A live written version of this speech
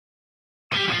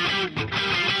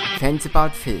Fans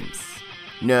About Films.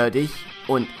 Nerdig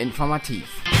und informativ.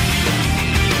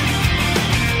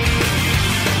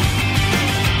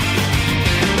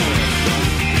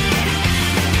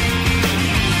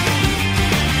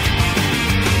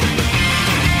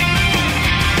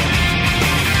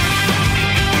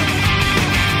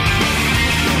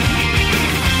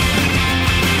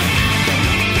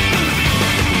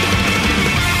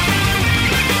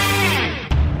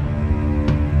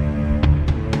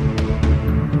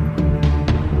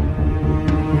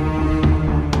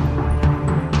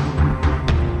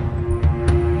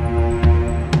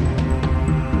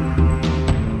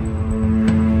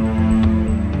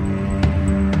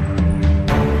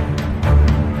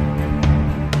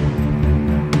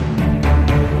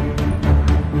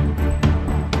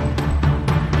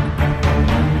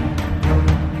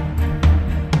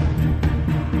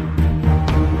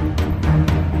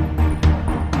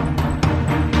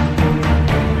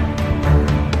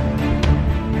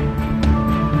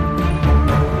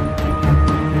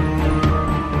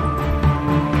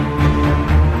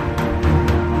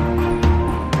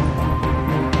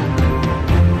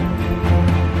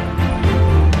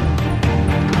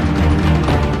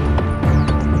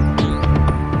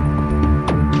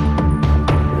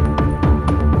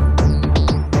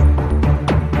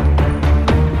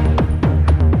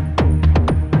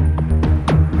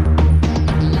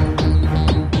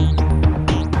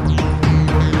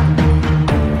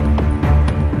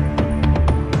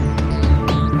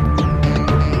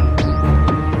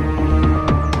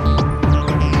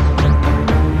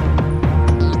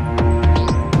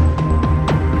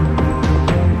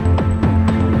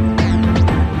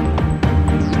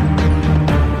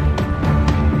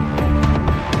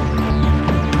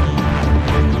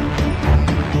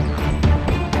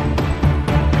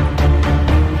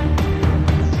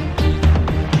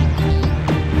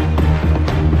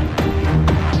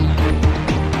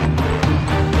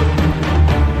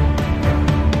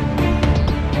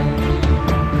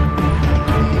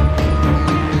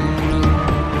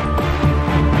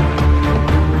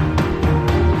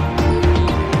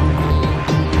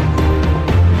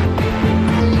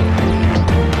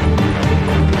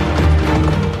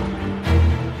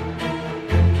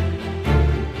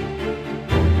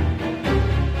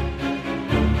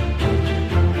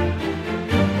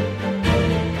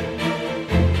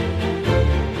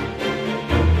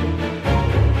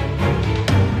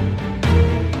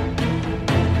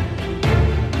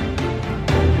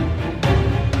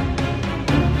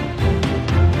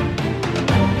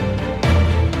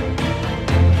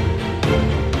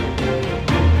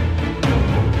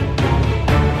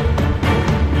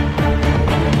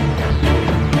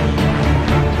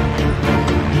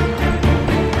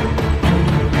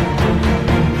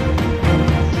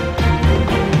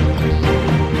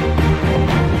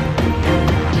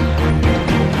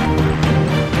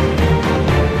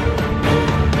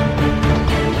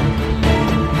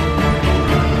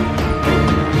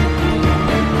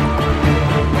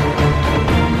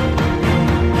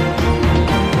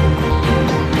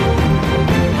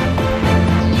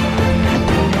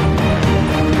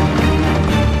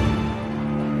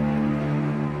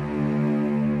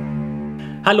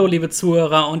 Hallo liebe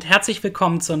Zuhörer und herzlich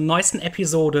willkommen zur neuesten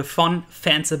Episode von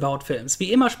Fans About Films.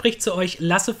 Wie immer spricht zu euch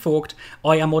Lasse Vogt,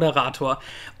 euer Moderator.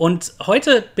 Und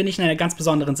heute bin ich in einer ganz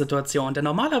besonderen Situation, denn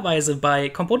normalerweise bei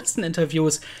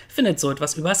Komponisteninterviews findet so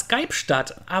etwas über Skype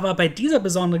statt. Aber bei dieser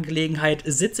besonderen Gelegenheit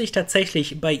sitze ich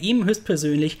tatsächlich bei ihm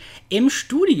höchstpersönlich im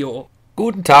Studio.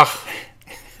 Guten Tag,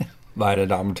 meine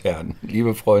Damen und Herren,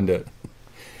 liebe Freunde.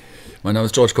 Mein Name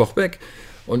ist George Kochbeck.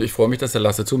 Und ich freue mich, dass der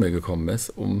Lasse zu mir gekommen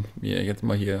ist, um mir jetzt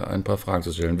mal hier ein paar Fragen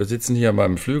zu stellen. Wir sitzen hier an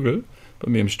meinem Flügel,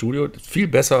 bei mir im Studio. Viel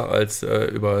besser als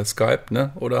über Skype,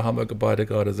 ne? Oder haben wir beide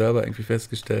gerade selber irgendwie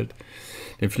festgestellt.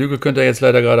 Den Flügel könnt ihr jetzt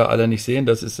leider gerade alle nicht sehen.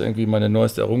 Das ist irgendwie meine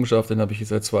neueste Errungenschaft. Den habe ich jetzt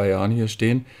seit 2 Jahren hier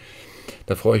stehen.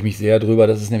 Da freue ich mich sehr drüber.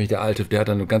 Das ist nämlich der hat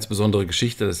eine ganz besondere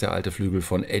Geschichte. Das ist der alte Flügel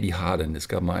von Eddie Harden. Es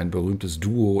gab mal ein berühmtes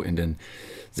Duo in den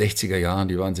 60er Jahren.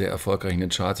 Die waren sehr erfolgreich in den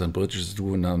Charts. Ein britisches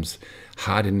Duo namens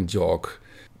Harden & York.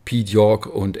 Pete York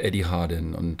und Eddie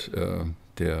Harden. Und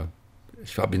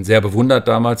ich habe ihn sehr bewundert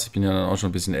damals. Ich bin ja dann auch schon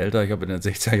ein bisschen älter. Ich habe in den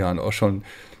 60er Jahren auch schon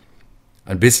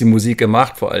ein bisschen Musik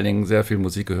gemacht, vor allen Dingen sehr viel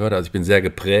Musik gehört. Also ich bin sehr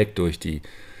geprägt durch die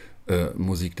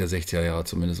Musik der 60er Jahre,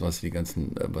 zumindest was die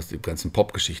ganzen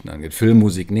Popgeschichten angeht.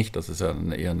 Filmmusik nicht, das ist ja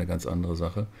eher eine ganz andere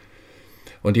Sache.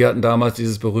 Und die hatten damals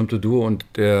dieses berühmte Duo und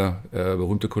der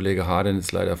berühmte Kollege Harden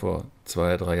ist leider vor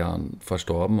 2-3 Jahren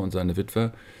verstorben und seine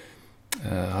Witwe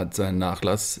hat seinen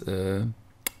Nachlass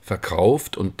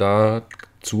verkauft und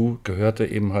dazu gehörte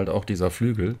eben halt auch dieser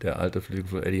Flügel, der alte Flügel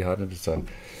von Eddie Harden, das ist ein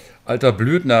alter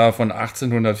Blüthner von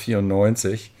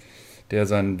 1894 der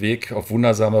seinen Weg auf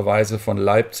wundersame Weise von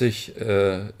Leipzig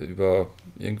über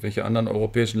irgendwelche anderen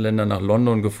europäischen Länder nach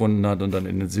London gefunden hat und dann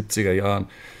in den 70er Jahren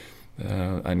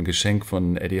ein Geschenk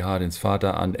von Eddie Hardins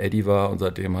Vater an Eddie war. Und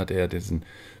seitdem hat er diesen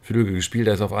Flügel gespielt.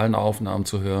 Er ist auf allen Aufnahmen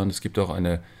zu hören. Es gibt auch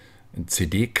ein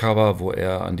CD-Cover, wo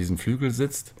er an diesem Flügel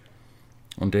sitzt.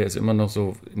 Und der ist immer noch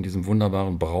so in diesem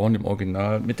wunderbaren Braun im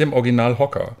Original, mit dem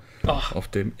Original-Hocker, auf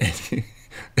dem Eddie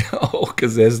auch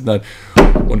gesessen hat.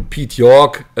 Und Pete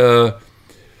York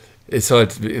ist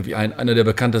halt wie einer der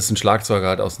bekanntesten Schlagzeuger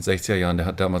halt aus den 60er Jahren. Der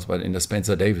hat damals in der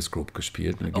Spencer Davis Group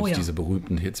gespielt. Und da gibt es diese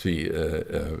berühmten Hits wie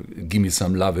Gimme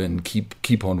Some Lovin',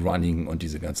 Keep on Running und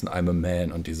diese ganzen I'm a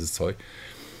Man und dieses Zeug.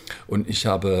 Und ich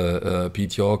habe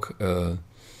Pete York,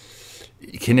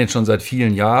 ich kenne ihn schon seit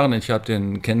vielen Jahren. Ich habe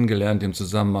den kennengelernt im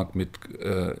Zusammenhang mit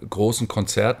großen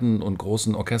Konzerten und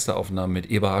großen Orchesteraufnahmen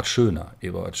mit Eberhard Schöner.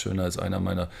 Eberhard Schöner ist einer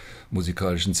meiner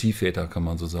musikalischen Ziehväter, kann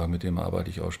man so sagen. Mit dem arbeite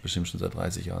ich auch bestimmt schon seit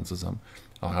 30 Jahren zusammen.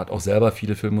 Er hat auch selber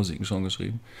viele Filmmusiken schon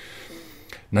geschrieben.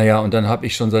 Naja, und dann habe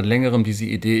ich schon seit längerem diese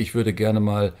Idee, ich würde gerne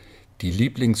mal die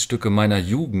Lieblingsstücke meiner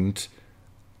Jugend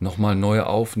nochmal neu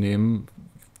aufnehmen,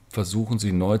 versuchen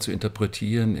sie neu zu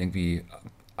interpretieren, irgendwie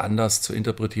anders zu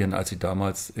interpretieren, als sie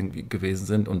damals irgendwie gewesen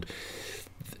sind. Und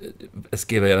es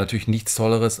gäbe ja natürlich nichts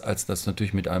Tolleres, als das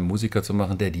natürlich mit einem Musiker zu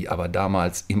machen, der die aber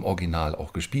damals im Original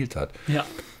auch gespielt hat. Ja.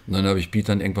 Und dann habe ich Pete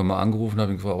dann irgendwann mal angerufen,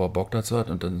 habe ihn gefragt, ob er Bock dazu hat.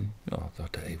 Und dann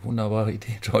sagte er, ey, wunderbare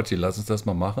Idee, Georgie, lass uns das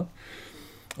mal machen.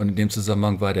 Und in dem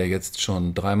Zusammenhang war der jetzt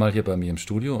schon 3-mal hier bei mir im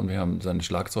Studio und wir haben seine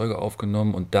Schlagzeuge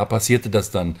aufgenommen. Und da passierte das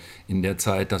dann in der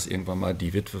Zeit, dass irgendwann mal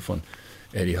die Witwe von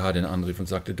Eddie Hardin anrief und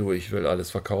sagte, du, ich will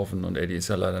alles verkaufen und Eddie ist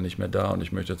ja leider nicht mehr da und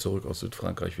ich möchte zurück aus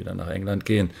Südfrankreich wieder nach England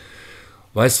gehen.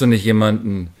 Weißt du nicht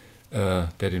jemanden, der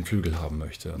den Flügel haben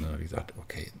möchte? Und dann habe ich gesagt,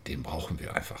 okay, den brauchen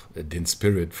wir einfach. Den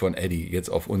Spirit von Eddie jetzt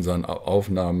auf unseren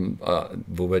Aufnahmen,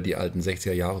 wo wir die alten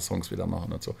 60er-Jahre-Songs wieder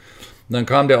machen und so. Und dann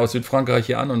kam der aus Südfrankreich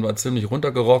hier an und war ziemlich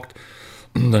runtergerockt.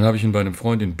 Dann habe ich ihn bei einem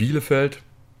Freund in Bielefeld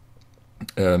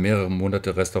mehrere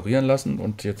Monate restaurieren lassen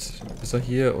und jetzt ist er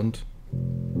hier und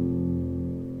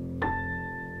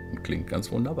klingt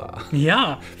ganz wunderbar.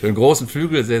 Ja. Für einen großen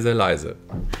Flügel sehr, sehr leise.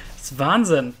 Das ist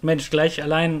Wahnsinn. Mensch, gleich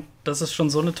allein, dass es schon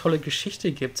so eine tolle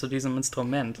Geschichte gibt zu diesem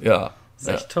Instrument. Ja. Das ist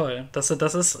echt toll. Das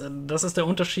ist der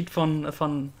Unterschied von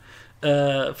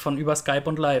über Skype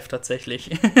und Live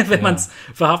tatsächlich, wenn man es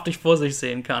wahrhaftig vor sich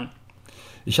sehen kann.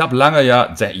 Ich habe lange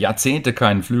Jahrzehnte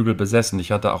keinen Flügel besessen.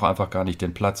 Ich hatte auch einfach gar nicht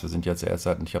den Platz. Wir sind jetzt erst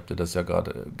ich habe dir das ja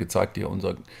gerade gezeigt, hier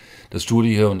das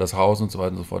Studio hier und das Haus und so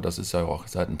weiter und so fort. Das ist ja auch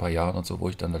seit ein paar Jahren und so, wo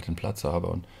ich dann halt den Platz habe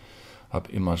und habe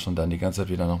immer schon dann die ganze Zeit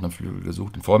wieder nach einem Flügel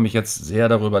gesucht. Und freue mich jetzt sehr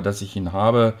darüber, dass ich ihn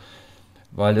habe,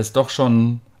 weil es doch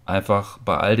schon einfach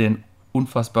bei all den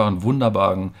unfassbaren,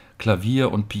 wunderbaren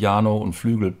Klavier- und Piano- und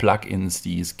Flügel-Plugins,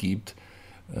 die es gibt,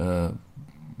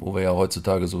 wo wir ja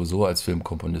heutzutage sowieso als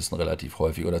Filmkomponisten relativ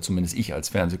häufig, oder zumindest ich als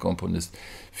Fernsehkomponist,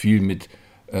 viel mit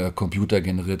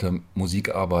computergenerierter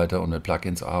Musik arbeite und mit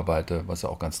Plugins arbeite, was ja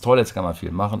auch ganz toll ist, kann man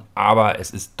viel machen, aber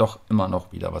es ist doch immer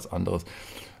noch wieder was anderes,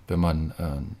 wenn man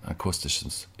ein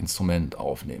akustisches Instrument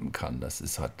aufnehmen kann. Das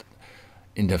ist halt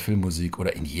in der Filmmusik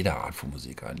oder in jeder Art von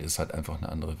Musik eigentlich, das hat einfach eine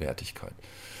andere Wertigkeit.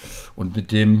 Und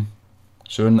mit dem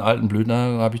schönen alten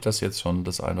Blüthner habe ich das jetzt schon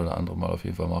das ein oder andere Mal auf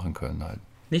jeden Fall machen können halt.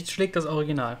 Nichts schlägt das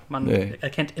Original. Man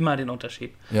erkennt immer den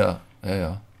Unterschied. Ja.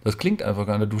 Das klingt einfach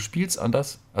gar nicht. Du spielst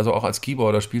anders. Also auch als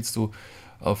Keyboarder spielst du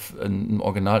auf einem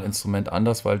Originalinstrument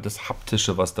anders, weil das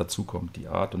Haptische, was dazu kommt, die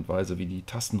Art und Weise, wie die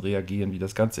Tasten reagieren, wie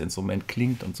das ganze Instrument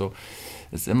klingt und so,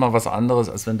 ist immer was anderes,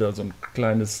 als wenn du so ein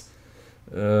kleines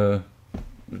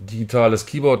digitales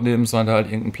Keyboard nimmst und halt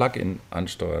irgendein Plugin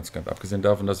ansteuerst. Abgesehen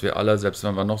davon, dass wir alle, selbst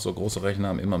wenn wir noch so große Rechner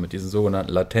haben, immer mit diesen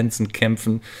sogenannten Latenzen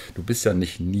kämpfen. Du bist ja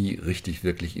nie richtig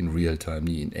wirklich in Realtime,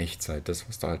 nie in Echtzeit. Das,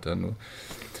 was du halt dann nur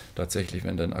tatsächlich,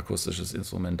 wenn du ein akustisches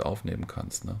Instrument aufnehmen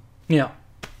kannst. Ne? Ja,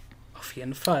 auf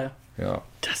jeden Fall. Ja.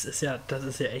 Das ist ja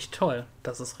echt toll.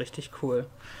 Das ist richtig cool.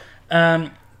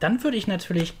 Dann würde ich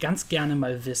natürlich ganz gerne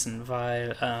mal wissen,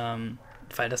 weil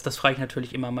das frage ich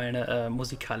natürlich immer meine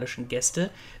musikalischen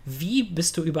Gäste. Wie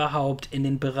bist du überhaupt in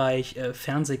den Bereich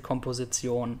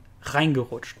Fernsehkomposition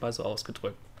reingerutscht, mal so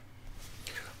ausgedrückt?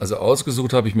 Also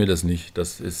ausgesucht habe ich mir das nicht.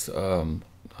 Das ist,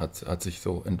 hat sich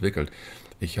so entwickelt.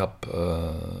 Ich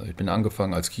bin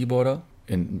angefangen als Keyboarder,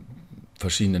 in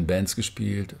verschiedenen Bands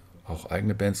gespielt, auch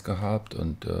eigene Bands gehabt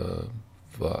und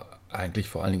war eigentlich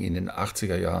vor allen Dingen in den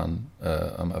 80er Jahren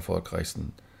am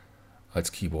erfolgreichsten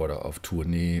als Keyboarder auf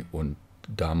Tournee und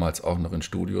damals auch noch in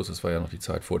Studios. Es war ja noch die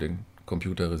Zeit vor den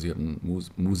computerisierten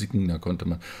Musiken, da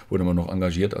wurde man noch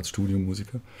engagiert als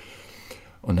Studiomusiker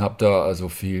und habe da also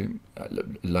viel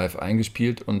live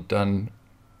eingespielt und dann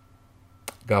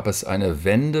gab es eine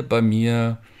Wende bei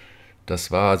mir,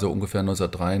 das war so ungefähr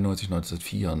 1993,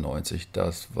 1994,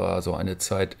 das war so eine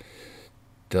Zeit,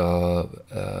 da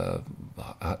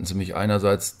hatten sie mich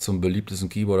einerseits zum beliebtesten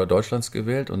Keyboarder Deutschlands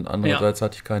gewählt und andererseits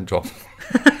hatte ich keinen Job.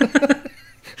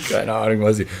 Keine Ahnung,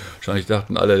 was sie. Wahrscheinlich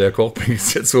dachten alle, der Kochbrink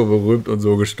ist jetzt so berühmt und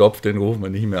so gestopft, den rufen wir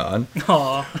nicht mehr an.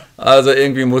 Oh. Also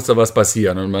irgendwie musste was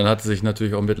passieren. Und man hatte sich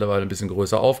natürlich auch mittlerweile ein bisschen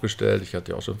größer aufgestellt. Ich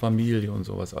hatte ja auch schon Familie und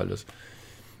sowas alles.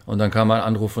 Und dann kam ein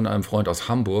Anruf von einem Freund aus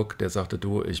Hamburg, der sagte,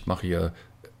 du, ich mache hier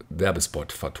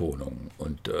Werbespot-Vertonungen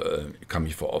und kann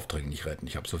mich vor Aufträgen nicht retten.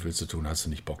 Ich habe so viel zu tun, hast du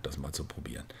nicht Bock, das mal zu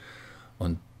probieren?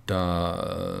 Und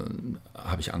da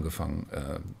habe ich angefangen,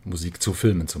 Musik zu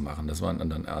Filmen zu machen. Das waren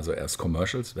dann also erst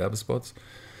Commercials, Werbespots.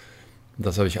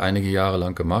 Das habe ich einige Jahre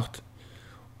lang gemacht.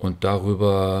 Und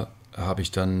darüber habe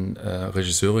ich dann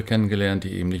Regisseure kennengelernt,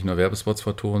 die eben nicht nur Werbespots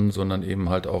vertonen, sondern eben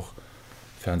halt auch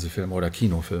Fernsehfilme oder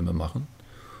Kinofilme machen.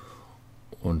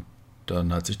 Und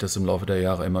dann hat sich das im Laufe der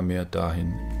Jahre immer mehr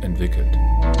dahin entwickelt.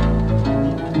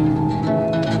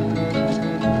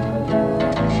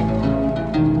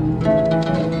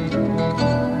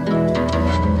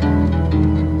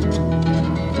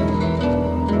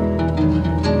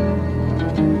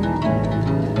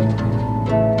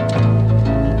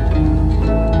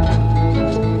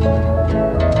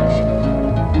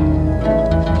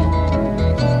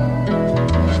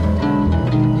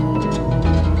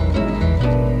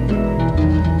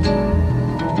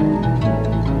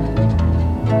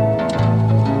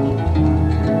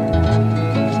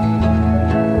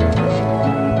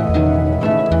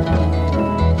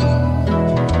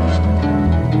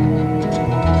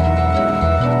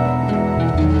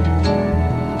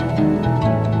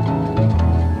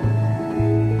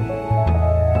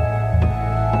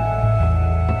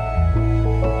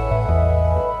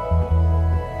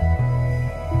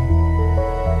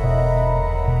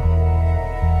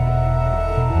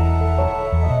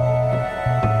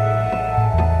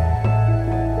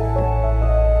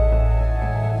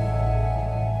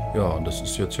 Ja, und das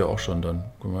ist jetzt ja auch schon, dann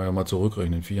können wir ja mal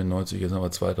zurückrechnen, 94, jetzt haben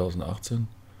wir 2018.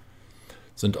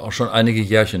 Sind auch schon einige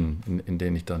Jährchen, in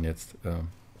denen ich dann jetzt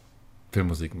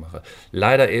Filmmusik mache.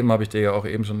 Leider eben, habe ich dir ja auch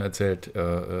eben schon erzählt,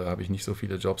 habe ich nicht so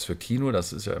viele Jobs für Kino.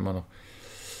 Das ist ja immer noch,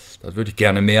 das würde ich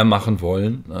gerne mehr machen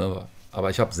wollen. Aber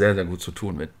ich habe sehr, sehr gut zu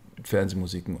tun mit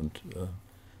Fernsehmusiken und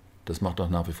das macht auch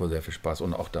nach wie vor sehr viel Spaß.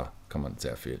 Und auch da kann man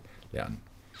sehr viel lernen.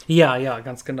 Ja,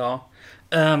 ganz genau.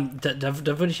 Da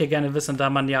würde ich ja gerne wissen, da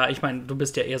man ja, ich meine, du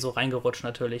bist ja eher so reingerutscht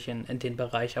natürlich in den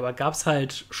Bereich, aber gab es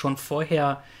halt schon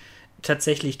vorher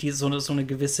tatsächlich so eine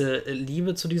gewisse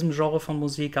Liebe zu diesem Genre von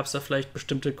Musik? Gab es da vielleicht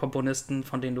bestimmte Komponisten,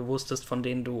 von denen du wusstest, von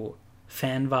denen du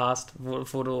Fan warst,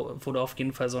 wo du auf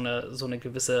jeden Fall so eine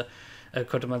gewisse,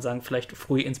 könnte man sagen, vielleicht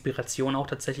frühe Inspiration auch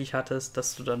tatsächlich hattest,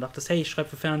 dass du dann dachtest, hey, ich schreibe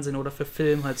für Fernsehen oder für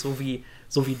Film halt so wie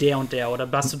der und der, oder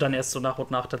hast du dann erst so nach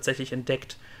und nach tatsächlich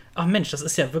entdeckt, ach Mensch, das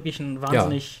ist ja wirklich ein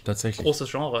wahnsinnig großes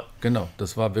Genre. Genau,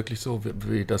 das war wirklich so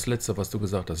wie das Letzte, was du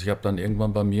gesagt hast. Ich habe dann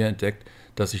irgendwann bei mir entdeckt,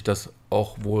 dass ich das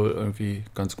auch wohl irgendwie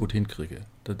ganz gut hinkriege.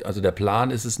 Also der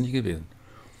Plan ist es nie gewesen.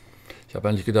 Ich habe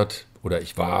eigentlich gedacht, oder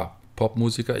ich war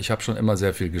Popmusiker, ich habe schon immer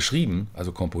sehr viel geschrieben,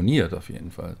 also komponiert auf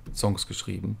jeden Fall, Songs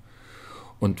geschrieben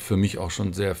und für mich auch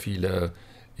schon sehr viele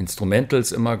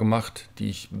Instrumentals immer gemacht, die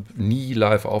ich nie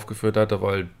live aufgeführt hatte,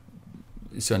 weil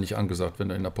ist ja nicht angesagt, wenn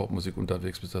du in der Popmusik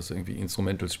unterwegs bist, dass du irgendwie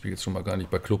Instrumentals spielst, schon mal gar nicht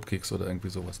bei Clubkicks oder irgendwie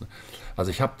sowas. Ne?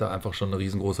 Also ich habe da einfach schon eine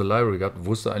riesengroße Library gehabt,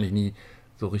 wusste eigentlich nie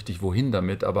so richtig wohin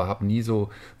damit, aber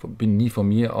bin nie von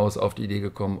mir aus auf die Idee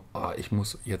gekommen, ich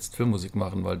muss jetzt Filmmusik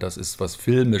machen, weil das ist was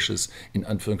Filmisches, in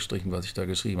Anführungsstrichen, was ich da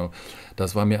geschrieben habe.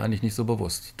 Das war mir eigentlich nicht so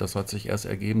bewusst. Das hat sich erst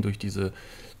ergeben durch diese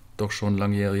doch schon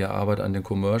langjährige Arbeit an den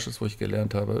Commercials, wo ich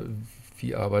gelernt habe,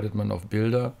 wie arbeitet man auf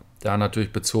Bilder. Da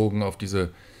natürlich bezogen auf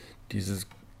diese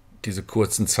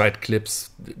kurzen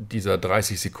Zeitclips dieser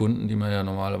 30 Sekunden, die man ja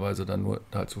normalerweise dann nur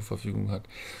halt zur Verfügung hat.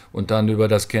 Und dann über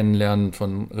das Kennenlernen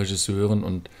von Regisseuren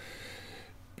und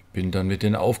bin dann mit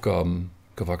den Aufgaben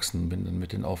gewachsen, bin dann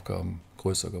mit den Aufgaben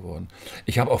größer geworden.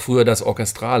 Ich habe auch früher das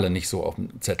Orchestrale nicht so auf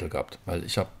dem Zettel gehabt, weil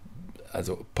ich habe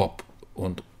also Pop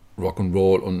und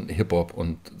Rock'n'Roll und Hip-Hop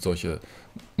und solche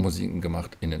Musiken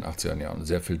gemacht in den 80er Jahren.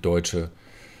 Sehr viel deutsche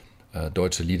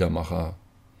Liedermacher.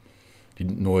 Die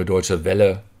neue deutsche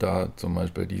Welle, da zum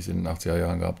Beispiel, die es in den 80er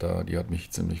Jahren gab, die hat mich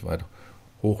ziemlich weit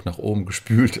hoch nach oben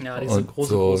gespült. Ja, diese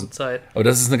große Zeit. Aber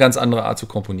das ist eine ganz andere Art zu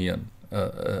komponieren,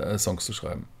 Songs zu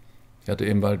schreiben. Ich hatte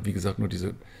eben halt, wie gesagt, nur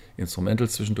diese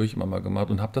Instrumentals zwischendurch immer mal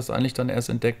gemacht und habe das eigentlich dann erst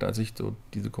entdeckt, als ich so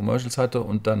diese Commercials hatte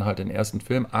und dann halt den ersten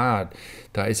Film. Da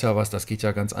ist ja was, das geht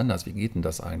ja ganz anders. Wie geht denn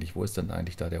das eigentlich? Wo ist denn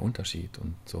eigentlich da der Unterschied?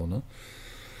 Und so, ne?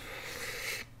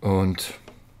 Und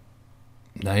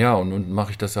naja, und nun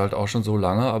mache ich das halt auch schon so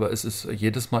lange, aber es ist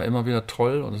jedes Mal immer wieder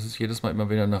toll und es ist jedes Mal immer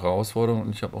wieder eine Herausforderung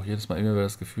und ich habe auch jedes Mal immer wieder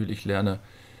das Gefühl, ich lerne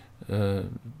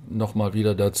nochmal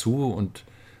wieder dazu und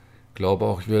glaube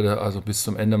auch, ich werde also bis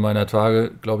zum Ende meiner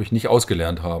Tage, glaube ich, nicht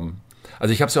ausgelernt haben.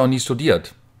 Also ich habe es ja auch nie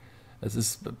studiert. Es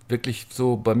ist wirklich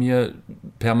so bei mir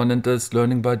permanentes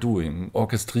Learning by Doing.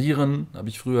 Orchestrieren habe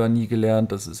ich früher nie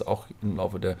gelernt. Das ist auch im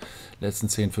Laufe der letzten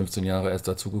 10, 15 Jahre erst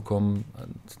dazugekommen.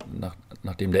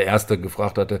 Nachdem der Erste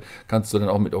gefragt hatte, kannst du denn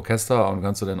auch mit Orchester und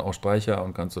kannst du denn auch Streicher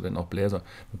und kannst du denn auch Bläser?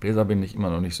 Mit Bläser bin ich immer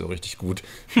noch nicht so richtig gut,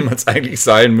 wie man es eigentlich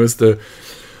sein müsste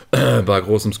bei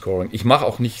großem Scoring. Ich mache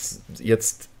auch nicht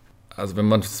jetzt, also wenn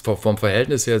man es vom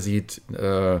Verhältnis her sieht,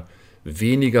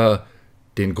 weniger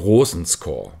den großen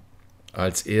Score,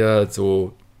 als eher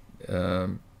so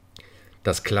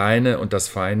das Kleine und das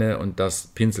Feine und das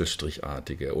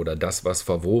Pinselstrichartige oder das, was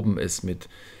verwoben ist mit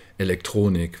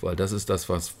Elektronik, weil das ist das,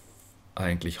 was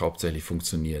eigentlich hauptsächlich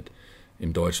funktioniert,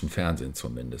 im deutschen Fernsehen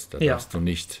zumindest. Da darfst du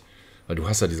nicht, weil du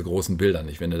hast ja diese großen Bilder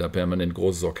nicht. Wenn du da permanent ein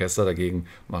großes Orchester dagegen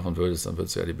machen würdest, dann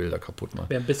würdest du ja die Bilder kaputt machen.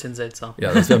 Wäre ein bisschen seltsam.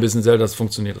 Ja, das wäre ein bisschen seltsam, das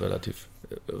funktioniert relativ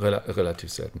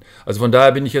selten. Also von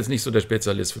daher bin ich jetzt nicht so der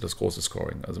Spezialist für das große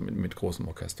Scoring, also mit großem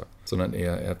Orchester, sondern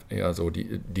eher so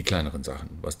die kleineren Sachen,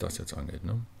 was das jetzt angeht.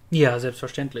 Ne? Ja,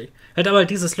 selbstverständlich. Aber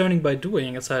dieses Learning by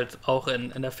Doing ist halt auch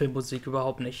in der Filmmusik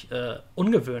überhaupt nicht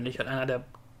ungewöhnlich. Halt einer der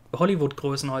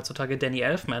Hollywood-Größen heutzutage, Danny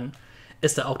Elfman,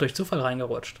 ist da auch durch Zufall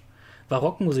reingerutscht. War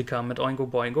Rockmusiker mit Oingo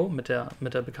Boingo, mit der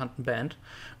bekannten Band.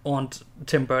 Und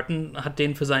Tim Burton hat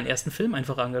den für seinen ersten Film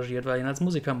einfach engagiert, weil er ihn als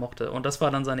Musiker mochte. Und das war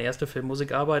dann seine erste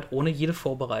Filmmusikarbeit, ohne jede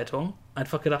Vorbereitung.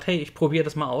 Einfach gedacht, hey, ich probiere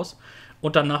das mal aus.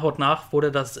 Und dann nach und nach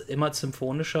wurde das immer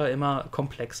symphonischer, immer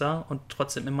komplexer und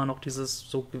trotzdem immer noch dieses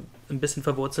so ein bisschen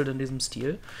verwurzelt in diesem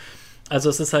Stil. Also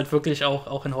es ist halt wirklich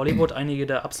auch in Hollywood, einige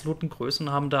der absoluten Größen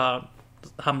haben da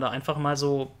einfach mal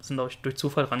so, sind durch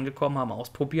Zufall rangekommen, haben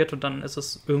ausprobiert und dann ist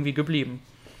es irgendwie geblieben.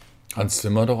 Hans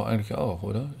Zimmer doch eigentlich auch,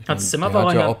 oder? Hans Zimmer der hat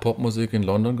war ja auch Popmusik in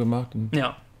London gemacht.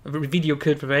 Ja, Video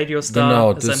Killed the Radio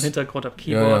Star, ist im Hintergrund am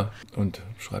Keyboard. Ja. Und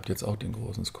schreibt jetzt auch den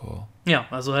großen Score. Ja,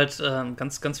 also halt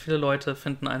ganz, ganz viele Leute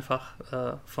finden einfach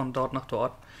von dort nach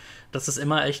dort. Das ist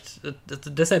immer echt,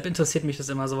 deshalb interessiert mich das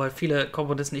immer so, weil viele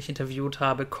Komponisten, die ich interviewt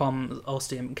habe, kommen aus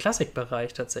dem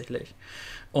Klassikbereich tatsächlich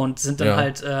und sind dann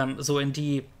halt so in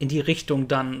die Richtung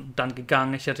dann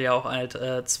gegangen. Ich hatte ja auch halt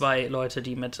 2 Leute,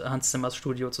 die mit Hans Zimmers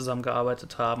Studio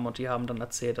zusammengearbeitet haben und die haben dann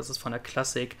erzählt, dass es von der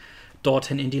Klassik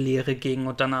dorthin in die Lehre ging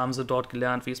und dann haben sie dort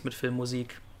gelernt, wie es mit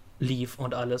Filmmusik lief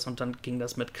und alles und dann ging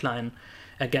das mit kleinen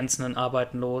ergänzenden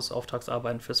Arbeiten los,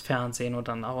 Auftragsarbeiten fürs Fernsehen und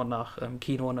dann nach und nach im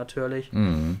Kino natürlich.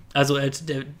 Mhm. Also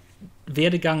der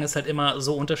Werdegang ist halt immer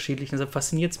so unterschiedlich und deshalb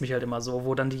fasziniert es mich halt immer so,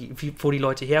 wo die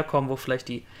Leute herkommen, wo vielleicht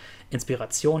die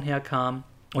Inspiration herkam.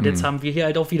 Und jetzt haben wir hier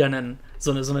halt auch wieder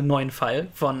so einen neuen Fall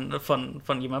von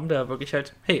jemandem, der wirklich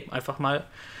halt, hey, einfach mal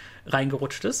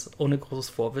reingerutscht ist, ohne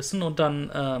großes Vorwissen und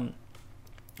dann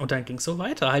ging es so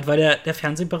weiter. Halt, weil der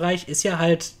Fernsehbereich ist ja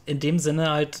halt in dem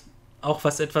Sinne halt auch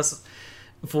etwas,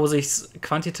 wo sich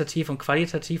quantitativ und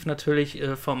qualitativ natürlich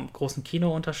vom großen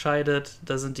Kino unterscheidet.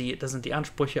 Da sind die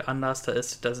Ansprüche anders,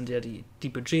 da sind ja die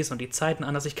Budgets und die Zeiten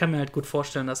anders. Ich kann mir halt gut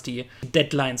vorstellen, dass die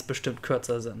Deadlines bestimmt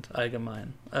kürzer sind,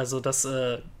 allgemein. Also das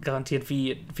garantiert,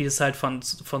 wie es halt von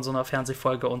so einer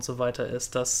Fernsehfolge und so weiter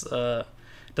ist, dass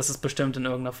es bestimmt in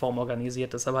irgendeiner Form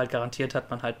organisiert ist. Aber halt garantiert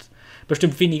hat man halt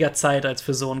bestimmt weniger Zeit als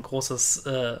für so ein großes,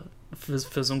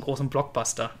 für so einen großen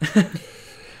Blockbuster.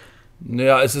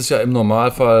 Naja, es ist ja im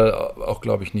Normalfall auch,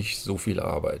 glaube ich, nicht so viel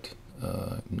Arbeit,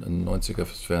 einen 90er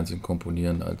fürs Fernsehen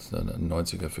komponieren, als einen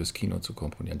 90er fürs Kino zu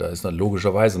komponieren. Da ist dann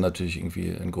logischerweise natürlich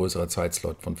irgendwie ein größerer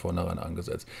Zeitslot von vornherein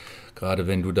angesetzt. Gerade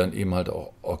wenn du dann eben halt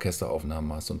auch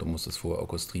Orchesteraufnahmen hast und du musst es vorher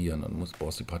orchestrieren und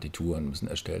brauchst die Partituren, müssen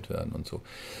erstellt werden und so.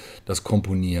 Das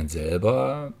Komponieren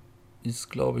selber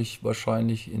ist, glaube ich,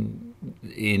 wahrscheinlich in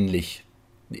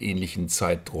ähnlichen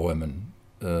Zeiträumen.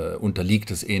 Unterliegt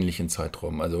es ähnlichen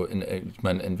Zeiträumen. Also ich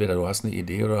meine, entweder du hast eine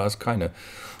Idee oder du hast keine.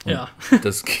 Und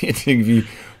das geht irgendwie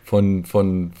von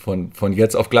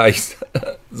jetzt auf gleich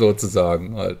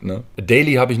sozusagen halt. Ne?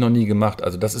 Daily habe ich noch nie gemacht.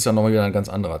 Also das ist ja nochmal wieder ein ganz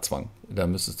anderer Zwang. Da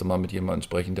müsstest du mal mit jemandem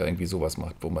sprechen, der irgendwie sowas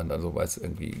macht, wo man dann so weiß,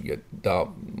 irgendwie, da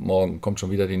morgen kommt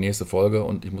schon wieder die nächste Folge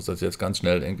und ich muss das jetzt ganz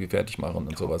schnell irgendwie fertig machen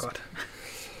und sowas. Gott.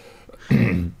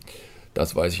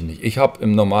 Das weiß ich nicht. Ich habe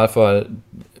im Normalfall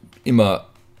immer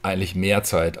eigentlich mehr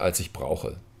Zeit, als ich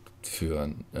brauche für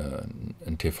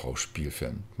einen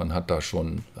TV-Spielfilm. Man hat da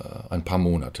schon ein paar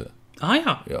Monate. Ah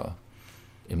ja. Ja,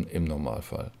 im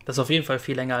Normalfall. Das ist auf jeden Fall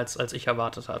viel länger, als ich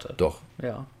erwartet hatte. Doch.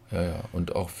 Ja. Ja.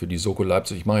 Und auch für die Soko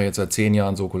Leipzig. Ich mache jetzt seit 10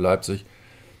 Jahren Soko Leipzig.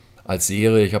 als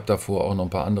Serie. Ich habe davor auch noch ein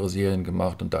paar andere Serien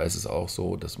gemacht und da ist es auch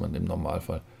so, dass man im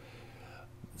Normalfall,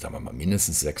 sagen wir mal,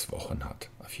 mindestens 6 Wochen hat,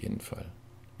 auf jeden Fall,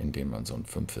 in denen man so einen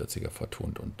 45er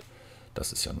vertont und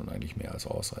das ist ja nun eigentlich mehr als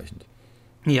ausreichend.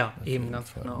 Ja, eben,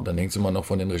 ganz genau. Und dann hängt es immer noch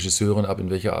von den Regisseuren ab, in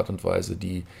welcher Art und Weise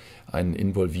die einen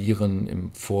involvieren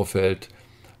im Vorfeld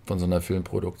von so einer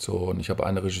Filmproduktion. Ich habe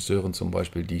eine Regisseurin zum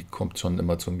Beispiel, die kommt schon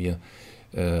immer zu mir,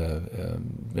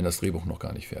 wenn das Drehbuch noch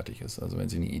gar nicht fertig ist. Also wenn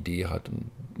sie eine Idee hat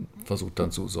und versucht dann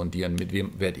zu sondieren, mit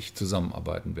wem werde ich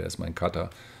zusammenarbeiten, wer ist mein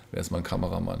Cutter, wer ist mein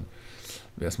Kameramann,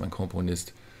 wer ist mein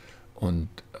Komponist. Und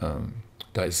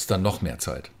da ist es dann noch mehr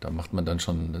Zeit. Da macht man dann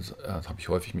schon, das habe ich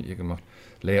häufig mit ihr gemacht,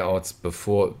 Layouts,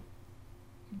 bevor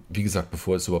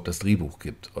es überhaupt das Drehbuch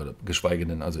gibt. Oder geschweige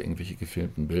denn also irgendwelche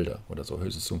gefilmten Bilder oder so.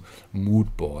 Höchstens so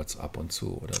Moodboards ab und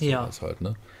zu oder sowas halt.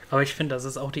 Ne? Aber ich finde, das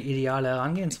ist auch die ideale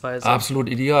Herangehensweise. Absolut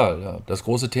ideal, ja. Das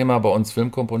große Thema bei uns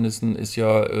Filmkomponisten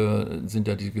sind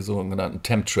ja die sogenannten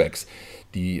Temp-Tracks,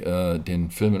 die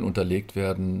den Filmen unterlegt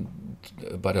werden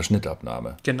bei der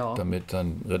Schnittabnahme. Genau. Damit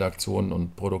dann Redaktion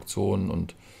und Produktion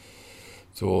und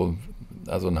so,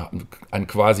 also einen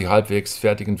quasi halbwegs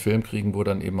fertigen Film kriegen, wo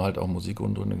dann eben halt auch Musik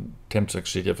und drin. Temp-Tracks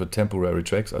steht ja für Temporary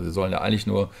Tracks, also sie sollen ja eigentlich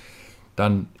nur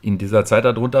dann in dieser Zeit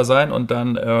darunter sein und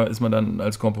dann ist man dann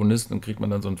als Komponist und kriegt man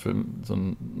dann so einen Film, so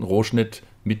einen Rohschnitt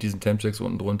mit diesen Temp-Tracks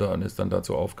unten drunter und ist dann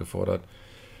dazu aufgefordert,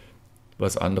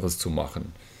 was anderes zu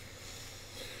machen.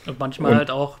 Und manchmal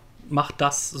halt auch, macht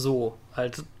das so,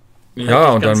 halt.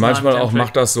 Ja, und dann manchmal auch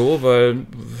macht das so, weil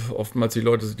oftmals die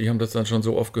Leute, die haben das dann schon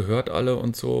so oft gehört alle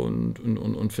und so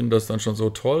und finden das dann schon so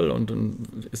toll und dann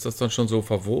ist das dann schon so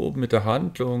verwoben mit der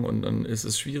Handlung und dann ist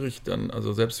es schwierig dann,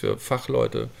 also selbst für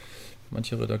Fachleute,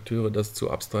 manche Redakteure, das zu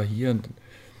abstrahieren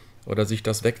oder sich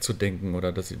das wegzudenken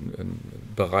oder dass sie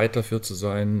bereit dafür zu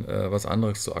sein, was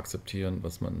anderes zu akzeptieren,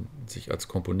 was man sich als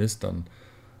Komponist dann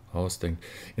ausdenkt.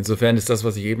 Insofern ist das,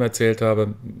 was ich eben erzählt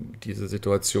habe, diese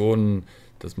Situation,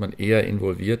 dass man eher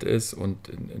involviert ist und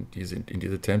in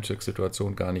diese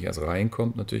Temp-Check-Situation gar nicht erst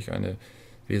reinkommt, natürlich eine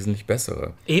wesentlich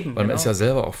bessere. Eben, weil man ist ja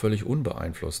selber auch völlig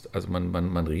unbeeinflusst. Also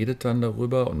man redet dann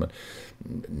darüber und man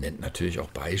nennt natürlich auch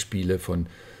Beispiele von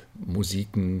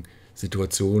Musiken,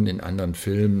 Situationen in anderen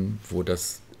Filmen, wo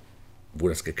das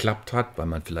geklappt hat, weil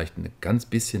man vielleicht ein ganz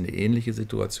bisschen eine ähnliche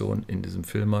Situation in diesem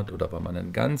Film hat oder weil man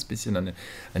ein ganz bisschen eine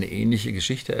ähnliche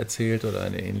Geschichte erzählt oder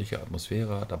eine ähnliche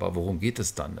Atmosphäre hat. Aber worum geht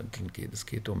es dann?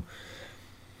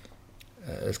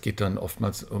 Es geht dann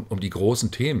oftmals um die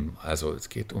großen Themen. Also es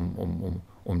geht um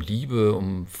Liebe,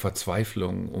 um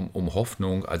Verzweiflung, um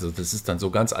Hoffnung. Also das ist dann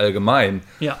so ganz allgemein.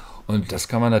 Ja. Und das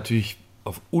kann man natürlich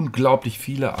auf unglaublich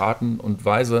viele Arten und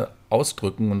Weise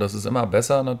ausdrücken. Und das ist immer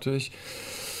besser natürlich.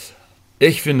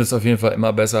 Ich finde es auf jeden Fall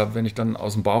immer besser, wenn ich dann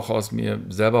aus dem Bauch raus mir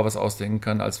selber was ausdenken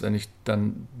kann, als wenn ich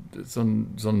dann so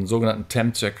einen sogenannten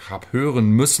Temp-Check habe hören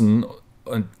müssen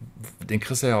und den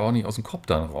kriegst du ja auch nicht aus dem Kopf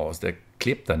dann raus. Der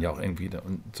klebt dann ja auch irgendwie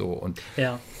und so. Und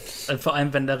ja, vor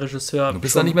allem, wenn der Regisseur... Du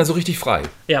bist dann nicht mehr so richtig frei.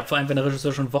 Ja, vor allem, wenn der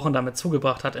Regisseur schon Wochen damit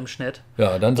zugebracht hat im Schnitt.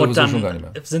 Ja, dann sowieso schon gar nicht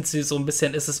mehr. Sind sie so ein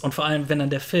bisschen, und vor allem, wenn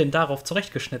dann der Film darauf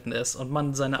zurechtgeschnitten ist und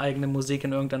man seine eigene Musik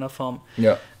in irgendeiner Form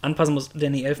anpassen muss.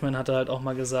 Danny Elfman hatte halt auch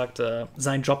mal gesagt,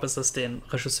 sein Job ist es, den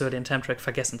Regisseur den Temp-Track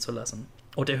vergessen zu lassen.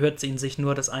 Und er hört ihn sich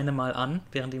nur das eine Mal an,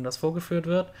 während ihm das vorgeführt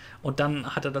wird. Und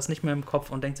dann hat er das nicht mehr im Kopf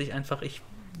und denkt sich einfach, ich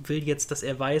will jetzt, dass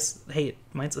er weiß, hey,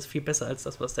 meins ist viel besser als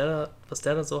das, was der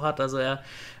da so hat. Also er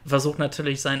versucht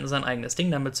natürlich sein eigenes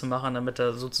Ding damit zu machen, damit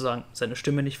er sozusagen seine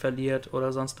Stimme nicht verliert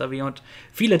oder sonst da wie. Und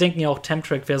viele denken ja auch,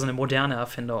 Temp-Track wäre so eine moderne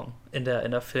Erfindung in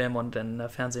der Film- und in der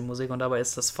Fernsehmusik. Und dabei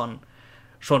ist das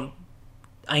schon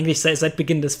eigentlich seit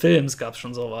Beginn des Films gab es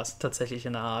schon sowas tatsächlich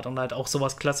in der Art. Und halt auch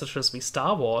sowas Klassisches wie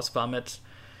Star Wars war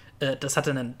das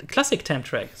hatte einen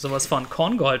Klassik-Temp-Track, sowas von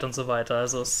Korngold und so weiter.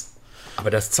 Also aber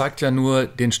das zeigt ja nur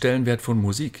den Stellenwert von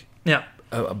Musik. Ja.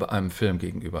 Einem Film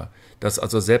gegenüber. Dass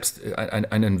also selbst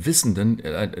einen Wissenden,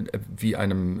 wie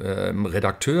einem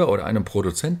Redakteur oder einem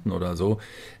Produzenten oder so,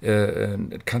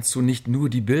 kannst du nicht nur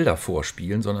die Bilder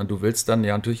vorspielen, sondern du willst dann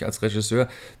ja natürlich als Regisseur,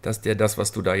 dass der das,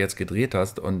 was du da jetzt gedreht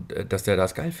hast, und dass der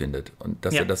das geil findet und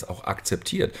dass er das auch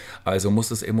akzeptiert. Also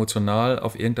muss es emotional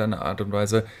auf irgendeine Art und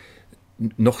Weise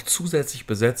noch zusätzlich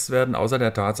besetzt werden, außer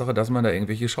der Tatsache, dass man da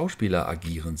irgendwelche Schauspieler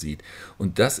agieren sieht.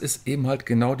 Und das ist eben halt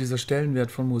genau dieser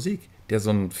Stellenwert von Musik, der so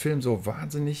einen Film so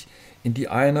wahnsinnig in die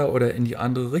eine oder in die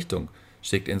andere Richtung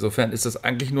schickt. Insofern ist das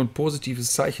eigentlich nur ein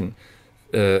positives Zeichen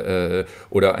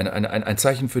oder ein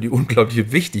Zeichen für die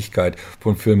unglaubliche Wichtigkeit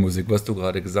von Filmmusik, was du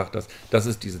gerade gesagt hast, dass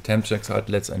es diese Temp-Checks halt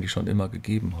letztendlich schon immer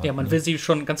gegeben hat. Ja, man will sie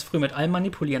schon ganz früh mit allem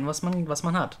manipulieren, was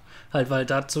man hat. Halt, weil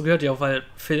dazu gehört ja auch, weil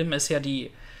Film ist ja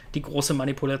die die große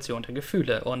Manipulation der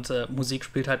Gefühle. Und Musik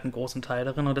spielt halt einen großen Teil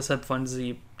darin und deshalb wollen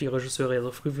die Regisseure ja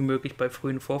so früh wie möglich bei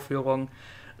frühen Vorführungen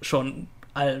schon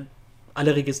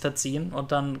alle Register ziehen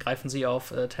und dann greifen sie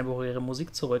auf temporäre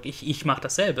Musik zurück. Ich mache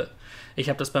dasselbe. Ich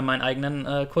habe das bei meinen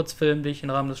eigenen Kurzfilmen, die ich im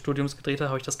Rahmen des Studiums gedreht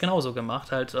habe, ich das genauso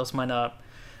gemacht. Halt aus meiner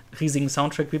riesigen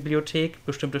Soundtrack-Bibliothek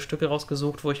bestimmte Stücke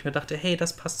rausgesucht, wo ich mir dachte, hey,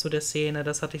 das passt zu der Szene,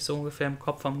 das hatte ich so ungefähr im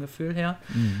Kopf vom Gefühl her.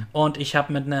 Und ich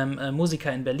habe mit einem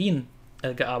Musiker in Berlin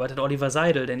gearbeitet, Oliver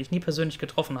Seidel, den ich nie persönlich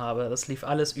getroffen habe. Das lief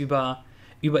alles über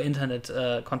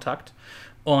Internet-Kontakt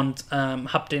und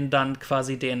habe den dann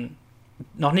quasi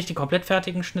noch nicht den komplett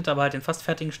fertigen Schnitt, aber halt den fast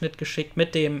fertigen Schnitt geschickt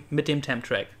mit dem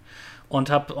Temp-Track. Und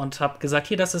hab gesagt,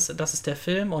 hier, das ist der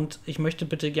Film und ich möchte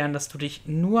bitte gern, dass du dich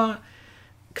nur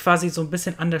quasi so ein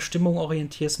bisschen an der Stimmung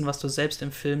orientierst und was du selbst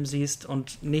im Film siehst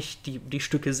und nicht die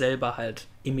Stücke selber halt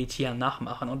imitieren,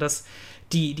 nachmachen. Und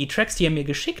die Tracks, die er mir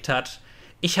geschickt hat,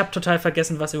 ich habe total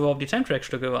vergessen, was überhaupt die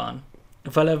Temp-Track-Stücke waren.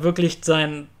 Weil er wirklich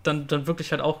dann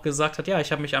wirklich halt auch gesagt hat, ja,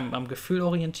 ich habe mich am Gefühl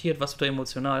orientiert, was du da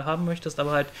emotional haben möchtest,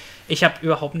 aber halt, ich habe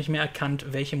überhaupt nicht mehr erkannt,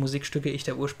 welche Musikstücke ich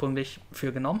da ursprünglich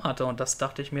für genommen hatte und das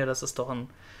dachte ich mir, das ist doch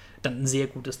dann ein sehr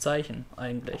gutes Zeichen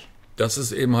eigentlich. Das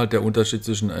ist eben halt der Unterschied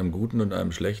zwischen einem guten und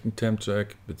einem schlechten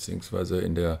Temp-Track, beziehungsweise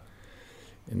in der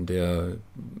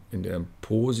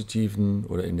positiven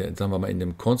oder sagen wir mal, in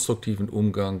dem konstruktiven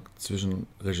Umgang zwischen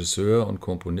Regisseur und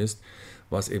Komponist,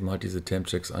 was eben halt diese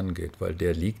Temp-Tracks angeht, weil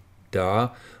der liegt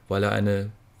da, weil er eine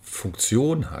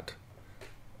Funktion hat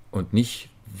und nicht,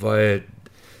 weil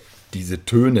diese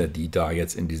Töne, die da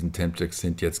jetzt in diesen Temp-Tracks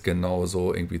sind, jetzt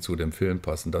genauso irgendwie zu dem Film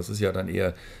passen. Das ist ja dann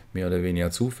eher mehr oder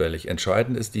weniger zufällig.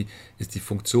 Entscheidend ist die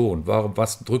Funktion.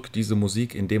 Was drückt diese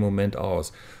Musik in dem Moment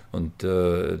aus? Und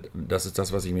das ist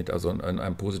das, was ich mit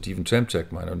einem positiven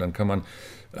Temp-Track meine. Und dann kann man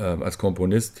als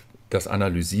Komponist das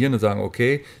analysieren und sagen,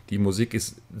 okay, die Musik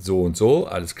ist so und so,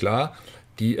 alles klar,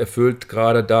 die erfüllt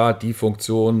gerade da die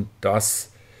Funktion,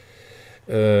 das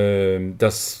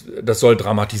soll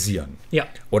dramatisieren. Ja.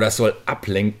 Oder es soll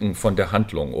ablenken von der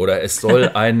Handlung. Oder es soll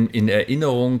einen in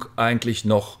Erinnerung eigentlich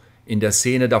noch in der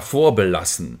Szene davor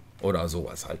belassen. Oder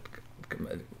sowas halt.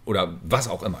 Oder was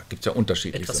auch immer. Gibt ja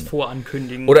unterschiedliche. Etwas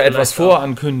vorankündigen. Oder etwas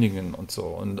vorankündigen und so.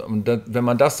 Und wenn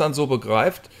man das dann so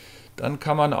begreift, dann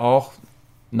kann man auch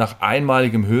nach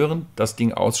einmaligem Hören das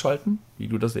Ding ausschalten, wie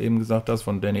du das eben gesagt hast,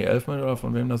 von Danny Elfman oder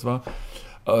von wem das war.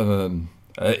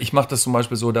 Ich mache das zum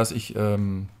Beispiel so, dass ich,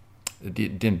 wenn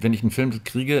ich einen Film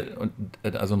kriege,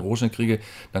 also einen Rohschnitt kriege,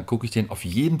 dann gucke ich den auf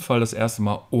jeden Fall das erste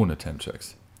Mal ohne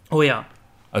Temp-Tracks. Oh ja.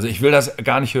 Also ich will das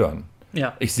gar nicht hören.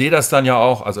 Ja. Ich sehe das dann ja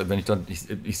auch, also wenn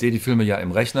ich sehe die Filme ja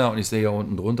im Rechner und ich sehe ja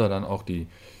unten drunter dann auch die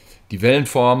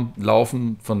Wellenform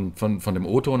laufen von dem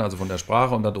O-Ton, also von der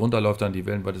Sprache, und darunter läuft dann die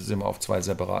Wellen, weil das ist immer auf 2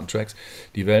 separaten Tracks,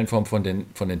 die Wellenform von den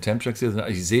Temp-Tracks hier sind.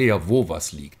 Ich sehe ja, wo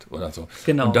was liegt oder so.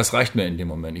 Genau. Und das reicht mir in dem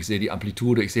Moment. Ich sehe die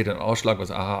Amplitude, ich sehe den Ausschlag,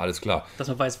 alles klar. Dass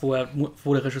man weiß, wo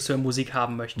der Regisseur Musik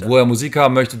haben möchte. Wo er Musik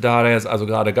haben möchte, da hat er jetzt also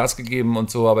gerade Gas gegeben und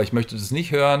so, aber ich möchte das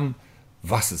nicht hören,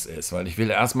 was es ist, weil ich will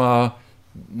erstmal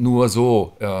nur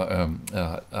so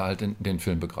halt den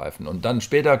Film begreifen. Und dann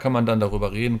später kann man dann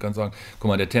darüber reden, kann sagen, guck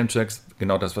mal, der Temp-Track,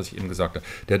 genau das, was ich eben gesagt habe,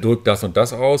 der drückt das und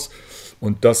das aus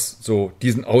und das so,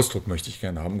 diesen Ausdruck möchte ich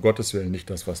gerne haben. Um Gottes Willen nicht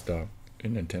das, was da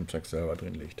in den Temp-Tracks selber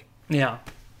drin liegt. Ja,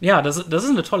 das ist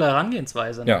eine tolle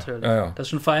Herangehensweise natürlich. Ja. Das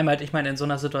ist schon vor allem halt, ich meine, in so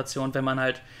einer Situation, wenn man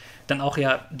halt dann auch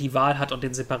ja die Wahl hat und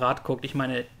den separat guckt, ich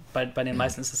meine, bei den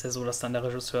meisten ist es ja so, dass dann der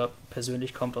Regisseur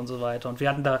persönlich kommt und so weiter. Und wir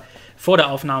hatten da vor der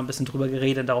Aufnahme ein bisschen drüber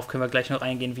geredet, darauf können wir gleich noch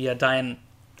eingehen, wie ja deine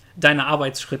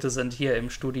Arbeitsschritte sind hier im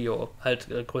Studio, halt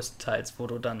größtenteils,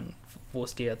 wo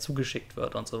es dir ja zugeschickt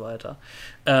wird und so weiter.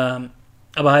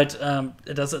 Aber halt,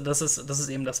 das ist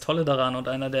eben das Tolle daran und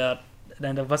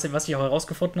was ich auch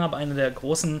herausgefunden habe, eine der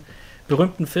großen,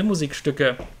 berühmten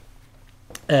Filmmusikstücke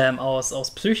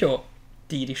aus Psycho,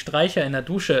 die Streicher in der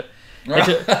Dusche,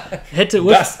 hätte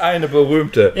das eine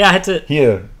berühmte. Ja, hätte.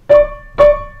 Hier.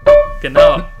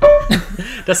 Genau.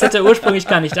 Das hätte ursprünglich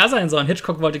gar nicht da sein sollen.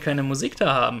 Hitchcock wollte keine Musik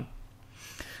da haben.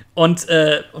 Und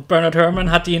Bernard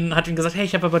Herrmann hat ihn gesagt, hey,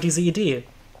 ich habe aber diese Idee.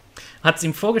 Hat es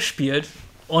ihm vorgespielt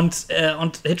und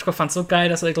Hitchcock fand es so geil,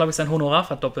 dass er, glaube ich, sein Honorar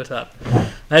verdoppelt hat.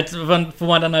 Halt,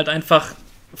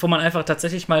 wo man einfach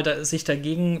tatsächlich mal sich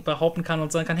dagegen behaupten kann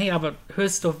und sagen kann, hey, aber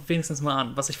hörst du wenigstens mal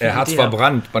an, was ich für eine Idee habe. Er hat es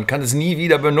verbrannt, man kann es nie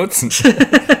wieder benutzen.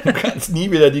 Du kannst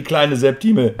nie wieder die kleine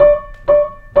Septime.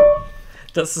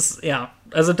 Das ist, ja,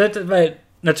 also weil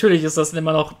natürlich ist das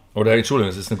immer noch... Oder, Entschuldigung,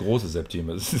 es ist eine große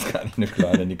Septime, das ist gar nicht eine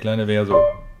kleine. Die kleine wäre so...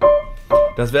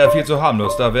 Das wäre viel zu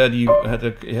harmlos, da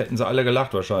hätten sie alle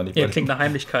gelacht wahrscheinlich. Ja, klingt nach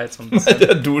Heimlichkeit so ein bisschen. Bei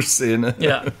der Duschszene.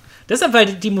 Ja, Deshalb, weil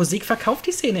die Musik verkauft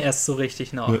die Szene erst so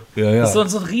richtig noch. Ja. Das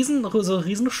ist so ein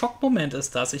riesen Schockmoment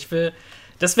ist das. Ich will,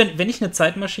 wenn ich eine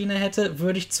Zeitmaschine hätte,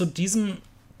 würde ich zu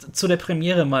der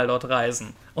Premiere mal dort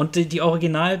reisen und die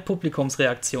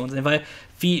Original-Publikumsreaktion sehen, weil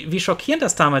wie schockierend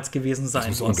das damals gewesen sein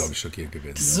muss. Das muss unglaublich schockierend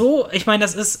gewesen sein. So, ich meine,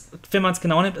 das ist, wenn man es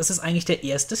genau nimmt, es ist eigentlich der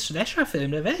erste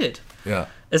Slasher-Film der Welt. Ja.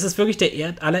 Es ist wirklich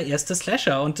der allererste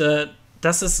Slasher und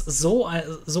das ist so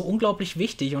unglaublich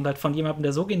wichtig und halt von jemandem,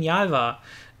 der so genial war,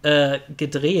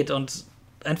 gedreht und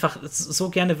einfach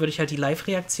so gerne würde ich halt die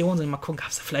Live-Reaktion sehen. Mal gucken, gab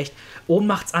es da vielleicht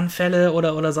Ohnmachtsanfälle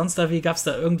oder sonst da wie, gab es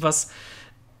da irgendwas.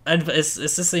 Es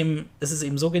ist eben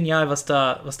so genial, was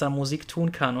da Musik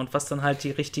tun kann und was dann halt die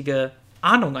richtige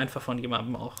Ahnung einfach von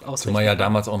jemandem auch ausrichten. Zumal ja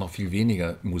damals auch noch viel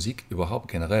weniger Musik überhaupt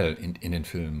generell in den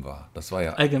Filmen war. Das war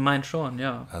ja allgemein schon,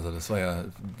 ja. Also das war ja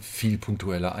viel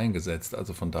punktueller eingesetzt.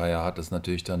 Also von daher hat es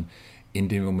natürlich dann in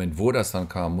dem Moment, wo das dann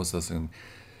kam, muss das einen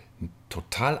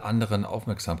total anderen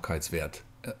Aufmerksamkeitswert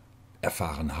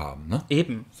erfahren haben. Ne?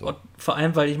 Eben. So. Und vor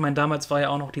allem, weil ich meine, damals war ja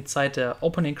auch noch die Zeit der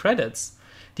Opening Credits,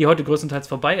 die heute größtenteils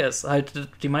vorbei ist. Halt,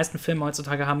 die meisten Filme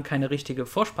heutzutage haben keine richtige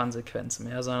Vorspannsequenz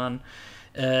mehr, sondern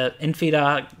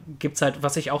entweder gibt es halt,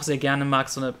 was ich auch sehr gerne mag,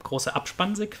 so eine große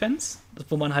Abspannsequenz,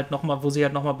 wo sie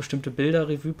halt nochmal bestimmte Bilder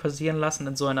Revue passieren lassen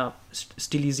in so einer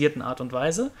stilisierten Art und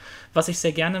Weise, was ich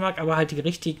sehr gerne mag, aber halt die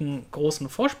richtigen großen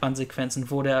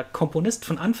Vorspannsequenzen, wo der Komponist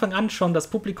von Anfang an schon das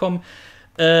Publikum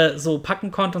so packen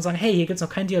konnte und sagen, hey, hier gibt es noch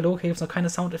keinen Dialog, hier gibt es noch keine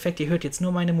Soundeffekte, ihr hört jetzt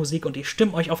nur meine Musik und ich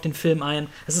stimme euch auf den Film ein.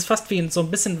 Es ist fast so ein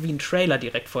bisschen wie ein Trailer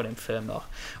direkt vor dem Film noch.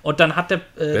 Und dann hat der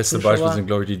beste Beispiel sind,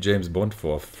 glaube ich, die James Bond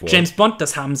vor. James Bond,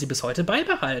 das haben sie bis heute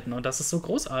beibehalten und das ist so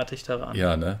großartig daran.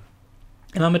 Ja, ne?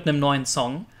 Immer mit einem neuen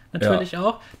Song natürlich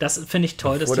auch. Das finde ich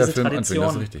toll, dass diese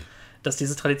Tradition... Dass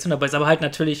diese Tradition dabei ist. Aber halt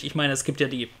natürlich, ich meine, es gibt ja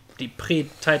die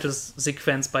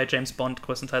Pre-Titles-Sequenz bei James Bond,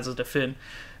 größtenteils, also der Film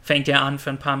fängt ja an für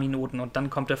ein paar Minuten und dann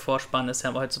kommt der Vorspann, ist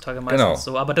ja heutzutage meistens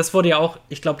so. Aber das wurde ja auch,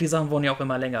 ich glaube, die Sachen wurden ja auch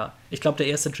immer länger. Ich glaube, der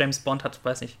erste James Bond hat,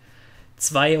 weiß nicht,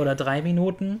 2 oder 3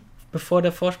 Minuten, bevor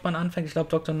der Vorspann anfängt. Ich glaube,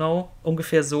 Dr. No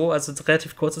ungefähr so, also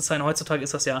relativ kurze Zeit. Heutzutage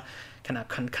ist das ja,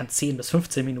 kann 10 bis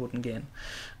 15 Minuten gehen.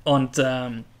 Und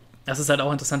das ist halt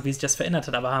auch interessant, wie sich das verändert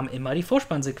hat, aber haben immer die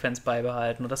Vorspannsequenz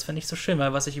beibehalten. Und das finde ich so schön,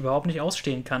 weil was ich überhaupt nicht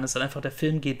ausstehen kann, ist halt einfach, der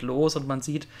Film geht los und man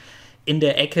sieht in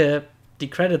der Ecke die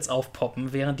Credits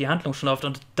aufpoppen, während die Handlung schon läuft.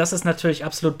 Und das ist natürlich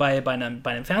absolut bei einem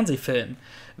Fernsehfilm,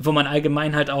 wo man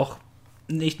allgemein halt auch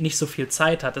nicht so viel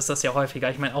Zeit hat, ist das ja häufiger.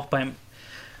 Ich meine, auch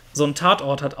so ein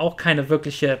Tatort hat auch keine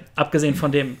wirkliche, abgesehen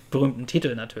von dem berühmten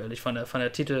Titel natürlich, von der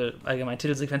allgemeinen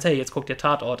Titelsequenz, hey, jetzt guckt ihr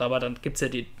Tatort, aber dann gibt es ja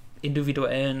die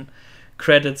individuellen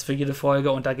Credits für jede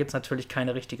Folge und da gibt es natürlich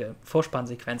keine richtige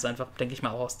Vorspannsequenz, einfach, denke ich mal,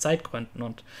 auch aus Zeitgründen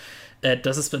und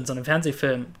das ist in so einem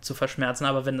Fernsehfilm zu verschmerzen,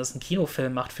 aber wenn das ein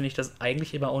Kinofilm macht, finde ich das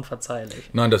eigentlich immer unverzeihlich.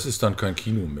 Nein, das ist dann kein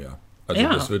Kino mehr. Also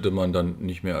ja. Das würde man dann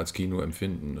nicht mehr als Kino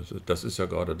empfinden. Das ist ja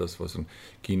gerade das, was ein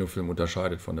Kinofilm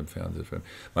unterscheidet von einem Fernsehfilm.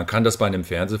 Man kann das bei einem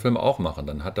Fernsehfilm auch machen,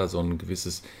 dann hat er so ein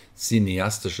gewisses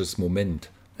cineastisches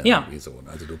Moment. Ja. So.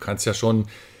 Also du kannst ja schon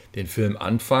den Film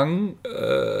anfangen,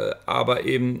 aber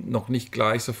eben noch nicht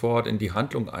gleich sofort in die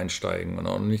Handlung einsteigen und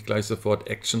auch nicht gleich sofort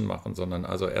Action machen, sondern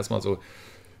also erstmal so,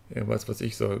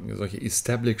 solche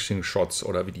Establishing Shots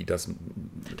oder wie die das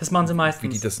machen sie meistens. Wie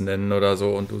die das nennen oder so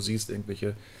und du siehst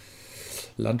irgendwelche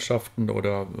Landschaften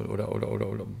oder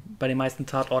bei den meisten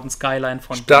Tatorten Skyline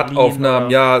von Stadtaufnahmen,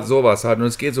 ja, sowas halt. Und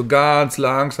es geht so ganz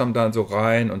langsam dann so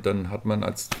rein und dann hat man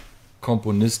als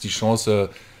Komponist die Chance,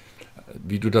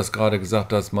 wie du das gerade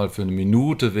gesagt hast, mal für eine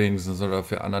Minute wenigstens oder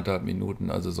für 1,5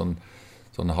 Minuten, also so ein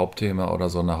Hauptthema oder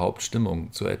so eine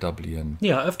Hauptstimmung zu etablieren.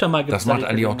 Ja, öfter mal gibt's das macht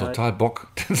eigentlich auch total Bock.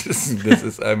 Das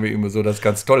ist irgendwie immer so das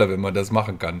ganz Tolle, wenn man das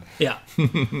machen kann. Ja.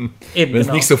 Eben, wenn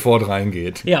es nicht sofort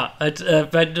reingeht. Ja, halt,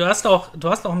 weil du hast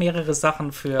auch mehrere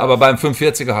Sachen für. Aber beim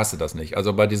 45er hast du das nicht.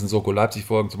 Also bei diesen Soko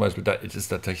Leipzig-Folgen zum Beispiel, da ist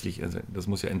tatsächlich, also das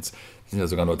muss ja das sind ja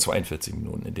sogar nur 42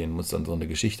 Minuten, in denen muss dann so eine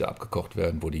Geschichte abgekocht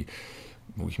werden,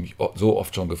 wo ich mich so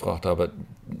oft schon gefragt habe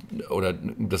oder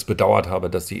das bedauert habe,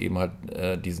 dass sie eben halt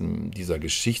dieser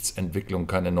Geschichtsentwicklung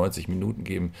keine 90 Minuten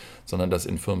geben, sondern das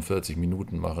in 45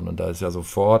 Minuten machen. Und da ist ja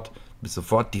bist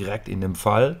sofort direkt in dem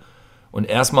Fall. Und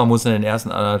erstmal muss in den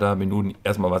ersten 1,5 Minuten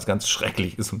erstmal was ganz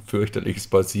Schreckliches und Fürchterliches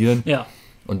passieren. Ja.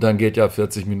 Und dann geht ja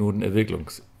 40 Minuten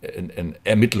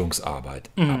Ermittlungsarbeit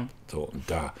ab. So,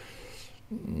 und da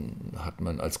hat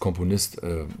man als Komponist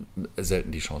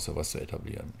selten die Chance, was zu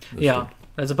etablieren. Ja, stimmt.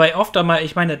 Also bei oft einmal,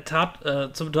 ich meine,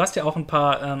 du hast ja auch ein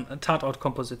paar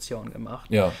Tatort-Kompositionen gemacht,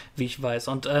 ja, wie ich weiß.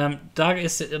 Und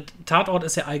Tatort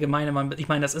ist ja allgemein, ich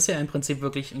meine, das ist ja im Prinzip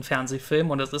wirklich ein Fernsehfilm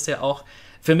und das ist ja auch,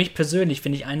 für mich persönlich,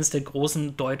 finde ich, eines der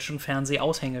großen deutschen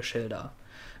Fernsehaushängeschilder.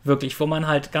 Wirklich, wo man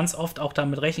halt ganz oft auch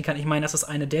damit rechnen kann. Ich meine, das ist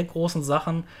eine der großen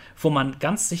Sachen, wo man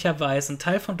ganz sicher weiß, ein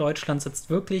Teil von Deutschland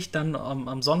sitzt wirklich dann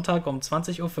am Sonntag um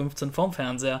 20:15 Uhr vorm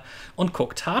Fernseher und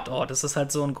guckt Tatort. Das ist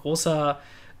halt so ein großer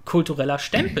kultureller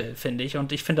Stempel, finde ich.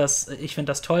 Und ich finde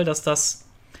das toll,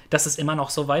 dass es immer noch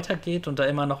so weitergeht und da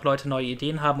immer noch Leute neue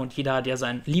Ideen haben und jeder hat ja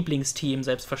sein Lieblingsteam,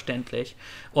 selbstverständlich.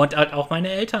 Und halt auch meine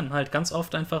Eltern halt ganz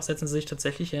oft einfach setzen sie sich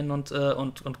tatsächlich hin und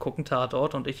gucken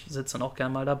Tatort und ich sitze dann auch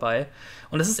gern mal dabei.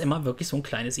 Und es ist immer wirklich so ein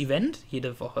kleines Event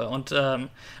jede Woche. Und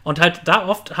halt da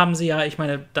oft haben sie ja, ich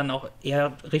meine, dann auch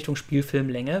eher Richtung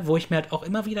Spielfilmlänge, wo ich mir halt auch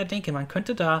immer wieder denke, man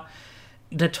könnte da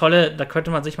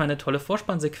könnte man sich mal eine tolle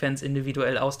Vorspannsequenz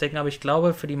individuell ausdenken, aber ich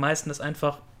glaube, für die meisten ist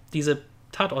einfach diese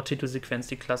Tatort-Titelsequenz,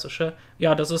 die klassische.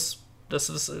 Ja, das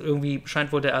ist irgendwie,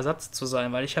 scheint wohl der Ersatz zu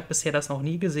sein, weil ich habe bisher das noch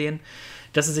nie gesehen,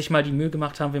 dass sie sich mal die Mühe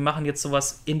gemacht haben, wir machen jetzt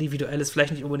sowas Individuelles,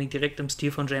 vielleicht nicht unbedingt direkt im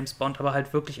Stil von James Bond, aber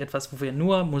halt wirklich etwas, wo wir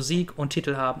nur Musik und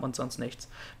Titel haben und sonst nichts.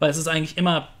 Weil es ist eigentlich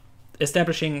immer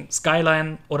Establishing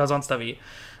Skyline oder sonst da wie.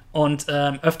 Und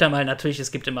öfter mal natürlich,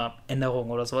 es gibt immer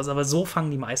Änderungen oder sowas, aber so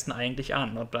fangen die meisten eigentlich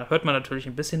an. Und da hört man natürlich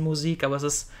ein bisschen Musik, aber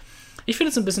ich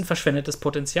finde es ein bisschen verschwendetes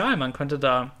Potenzial. Man könnte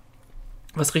da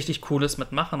was richtig Cooles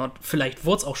mitmachen und vielleicht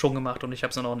wurde es auch schon gemacht und ich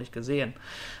habe es noch nicht gesehen.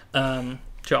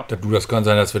 Tja. Das kann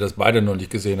sein, dass wir das beide noch nicht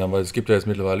gesehen haben, weil es gibt ja jetzt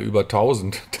mittlerweile über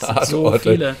 1000 Tatorte. So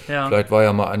viele, ja. Vielleicht war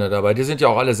ja mal einer dabei. Die sind ja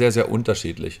auch alle sehr, sehr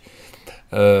unterschiedlich,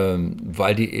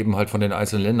 weil die eben halt von den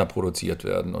einzelnen Ländern produziert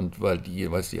werden und weil die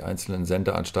einzelnen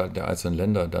Sendeanstalten der einzelnen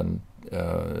Länder dann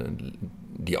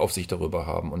die Aufsicht darüber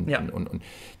haben und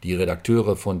die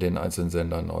Redakteure von den einzelnen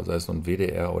Sendern, sei es nun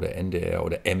WDR oder NDR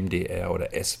oder MDR oder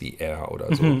SWR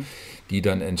oder so, die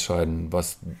dann entscheiden,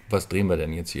 was drehen wir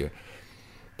denn jetzt hier.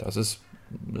 Das ist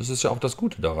ja auch das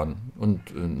Gute daran.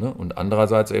 Und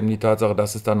andererseits eben die Tatsache,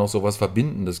 dass es da noch so was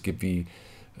Verbindendes gibt wie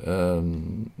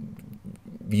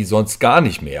sonst gar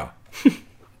nicht mehr.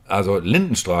 Also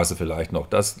Lindenstraße vielleicht noch,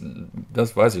 das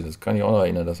weiß ich, das kann ich auch noch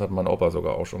erinnern, das hat mein Opa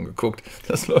sogar auch schon geguckt.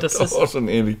 Das läuft auch schon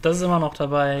ewig. Das ist immer noch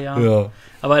dabei, ja.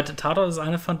 Aber halt, Tatort ist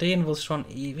eine von denen, wo es schon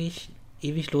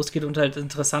ewig losgeht und halt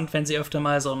interessant, wenn sie öfter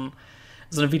mal so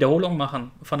eine Wiederholung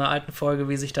machen von einer alten Folge,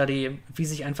 wie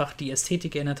sich einfach die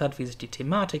Ästhetik geändert hat, wie sich die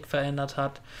Thematik verändert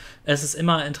hat. Es ist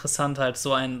immer interessant, halt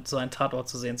so ein Tatort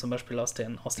zu sehen, zum Beispiel aus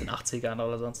den 80ern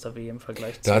oder sonst wie im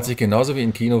Vergleich zu. Da hat sich genauso wie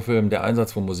in Kinofilmen der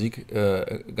Einsatz von Musik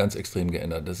ganz extrem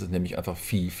geändert. Das ist nämlich einfach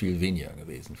viel, viel weniger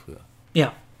gewesen früher.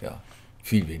 Ja. Ja,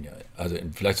 viel weniger. Also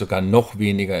vielleicht sogar noch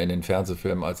weniger in den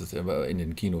Fernsehfilmen, als es immer in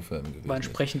den Kinofilmen gewesen ist. War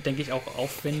entsprechend, denke ich, auch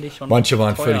aufwendig und manche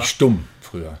waren teuer. Völlig stumm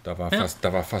früher. Da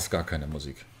war fast gar keine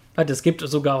Musik. Halt, es gibt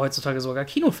heutzutage sogar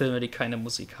Kinofilme, die keine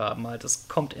Musik haben. Halt, es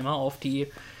kommt immer auf den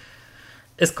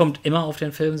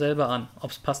Film selber an,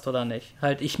 ob es passt oder nicht.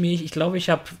 Halt, ich glaube, ich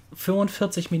habe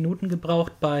 45 Minuten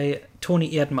gebraucht bei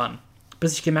Toni Erdmann,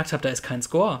 bis ich gemerkt habe, da ist kein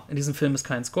Score. In diesem Film ist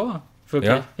kein Score.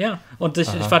 Wirklich, ja. Und ich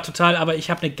war total, aber ich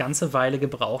habe eine ganze Weile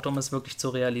gebraucht, um es wirklich zu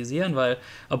realisieren, weil,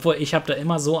 obwohl ich habe da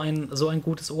immer so ein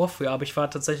gutes Ohr für, aber ich war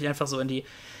tatsächlich einfach so in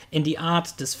die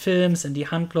Art des Films, in die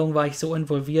Handlung war ich so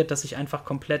involviert, dass ich einfach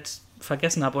komplett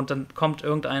vergessen habe und dann kommt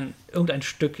irgendein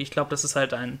Stück, ich glaube, das ist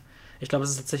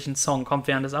tatsächlich ein Song, kommt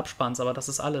während des Abspanns, aber das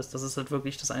ist alles, das ist halt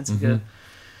wirklich das einzige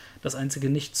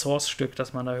Nicht-Source-Stück,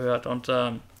 das man da hört und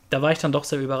da war ich dann doch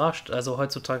sehr überrascht, also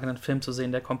heutzutage einen Film zu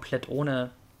sehen, der komplett ohne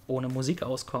Musik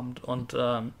auskommt und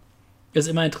ist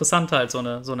immer interessant halt, so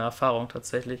eine Erfahrung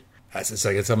tatsächlich. Es ist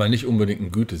ja jetzt aber nicht unbedingt ein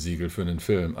Gütesiegel für einen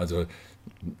Film, so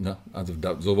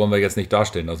wollen wir jetzt nicht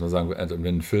darstellen, dass wir sagen, also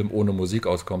wenn ein Film ohne Musik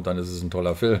auskommt, dann ist es ein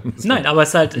toller Film. Nein, aber es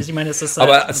ist halt, ich meine, es ist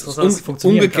aber halt,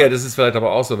 umgekehrt ist es vielleicht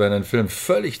aber auch so, wenn ein Film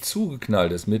völlig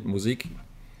zugeknallt ist mit Musik,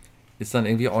 ist dann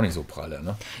irgendwie auch nicht so pralle,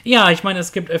 ne? Ja, ich meine,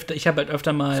 ich habe halt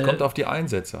öfter mal... Es kommt auf die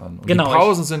Einsätze an. Und genau, die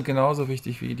Pausen sind genauso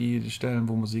wichtig wie die Stellen,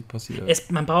 wo Musik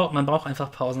passiert. Man braucht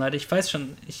einfach Pausen. Halt. Ich weiß schon,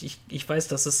 ich weiß,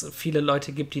 dass es viele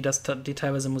Leute gibt, die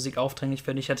teilweise Musik aufdrängen.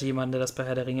 Ich hatte jemanden, der das bei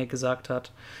Herr der Ringe gesagt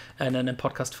hat, einen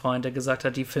Podcast-Freund, der gesagt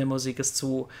hat, die Filmmusik ist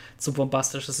zu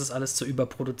bombastisch, es ist alles zu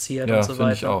überproduziert und so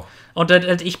weiter. Ich auch. Und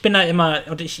ich bin da immer,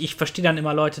 und ich verstehe dann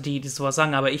immer Leute, die sowas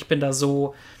sagen, aber ich bin da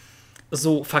so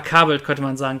verkabelt, könnte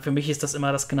man sagen. Für mich ist das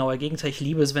immer das genaue Gegenteil. Ich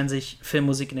liebe es, wenn sich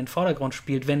Filmmusik in den Vordergrund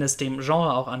spielt, wenn es dem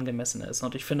Genre auch angemessen ist.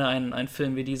 Und ich finde, ein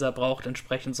Film wie dieser braucht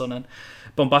entsprechend so einen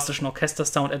bombastischen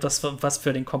Orchestersound, etwas, was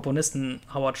für den Komponisten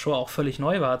Howard Shore auch völlig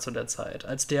neu war zu der Zeit.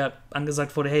 Als der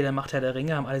angesagt wurde, hey, der macht Herr der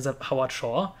Ringe, haben alle gesagt, Howard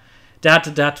Shore. Der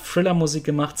hat Thriller-Musik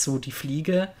gemacht zu Die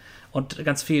Fliege und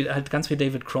ganz viel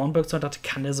David Cronenberg. So, und dachte,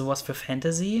 kann der sowas für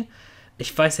Fantasy?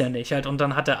 Ich weiß ja nicht. Halt. Und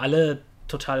dann hat er alle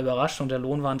total überrascht und der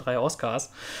Lohn waren 3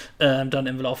 Oscars dann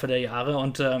im Laufe der Jahre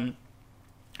und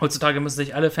Heutzutage müssen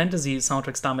sich alle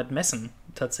Fantasy-Soundtracks damit messen,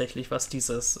 tatsächlich, was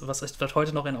wird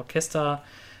heute noch in Orchester,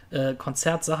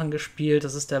 Konzertsachen gespielt,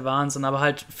 das ist der Wahnsinn, aber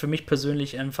halt für mich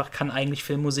persönlich einfach kann eigentlich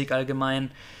Filmmusik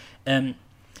allgemein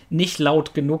nicht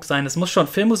laut genug sein.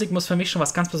 Filmmusik muss für mich schon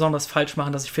was ganz Besonderes falsch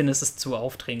machen, dass ich finde, es ist zu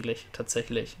aufdringlich,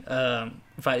 tatsächlich,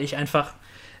 weil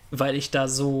ich da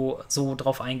so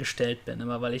drauf eingestellt bin,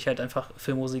 immer, weil ich halt einfach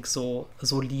Filmmusik so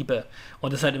liebe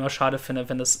und es halt immer schade finde,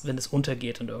 wenn es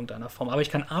untergeht in irgendeiner Form. Aber ich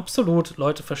kann absolut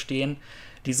Leute verstehen,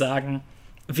 die sagen,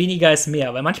 weniger ist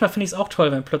mehr, weil manchmal finde ich es auch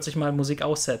toll, wenn plötzlich mal Musik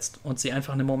aussetzt und sie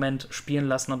einfach einen Moment spielen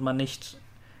lassen und man nicht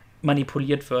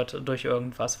manipuliert wird durch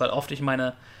irgendwas, weil oft ich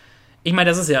meine,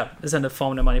 das ist ja eine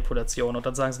Form der Manipulation. Und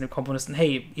dann sagen sie den Komponisten,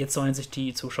 hey, jetzt sollen sich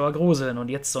die Zuschauer gruseln und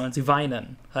jetzt sollen sie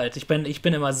weinen. Halt, ich bin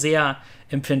immer sehr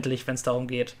empfindlich, wenn es darum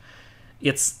geht,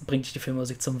 jetzt bringe ich die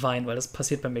Filmmusik zum Weinen, weil das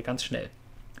passiert bei mir ganz schnell.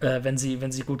 Wenn sie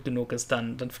gut genug ist,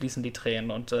 dann fließen die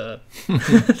Tränen. Und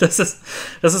das ist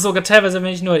sogar teilweise,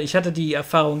 ich hatte die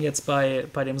Erfahrung jetzt bei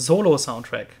dem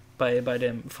Solo-Soundtrack,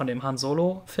 von dem Han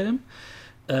Solo-Film,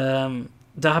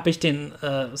 da habe ich den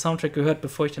Soundtrack gehört,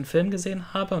 bevor ich den Film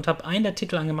gesehen habe und habe einen der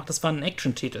Titel angemacht, das war ein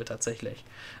Action-Titel tatsächlich.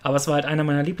 Aber es war halt einer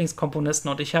meiner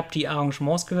Lieblingskomponisten und ich habe die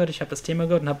Arrangements gehört, ich habe das Thema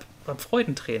gehört und habe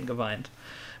Freudentränen geweint.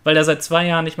 Weil er seit 2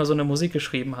 Jahren nicht mal so eine Musik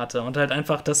geschrieben hatte und halt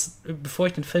einfach das, bevor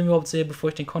ich den Film überhaupt sehe, bevor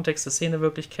ich den Kontext der Szene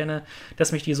wirklich kenne,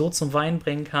 dass mich die so zum Weinen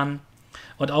bringen kann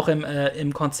und auch in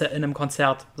einem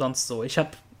Konzert sonst so. Ich habe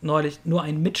neulich nur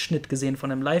einen Mitschnitt gesehen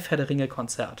von einem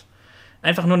Live-Herr-der-Ringe-Konzert.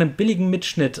 Einfach nur einen billigen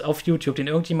Mitschnitt auf YouTube, den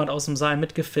irgendjemand aus dem Saal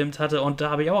mitgefilmt hatte und da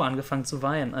habe ich auch angefangen zu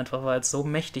weinen, einfach weil es so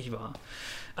mächtig war.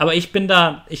 Aber ich bin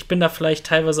da vielleicht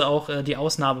teilweise auch die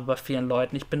Ausnahme bei vielen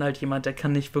Leuten. Ich bin halt jemand, der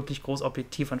kann nicht wirklich groß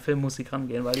objektiv an Filmmusik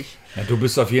rangehen, weil ich... Ja, du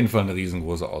bist auf jeden Fall eine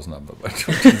riesengroße Ausnahme, weil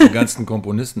du diese ganzen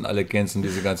Komponisten alle kennst und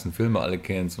diese ganzen Filme alle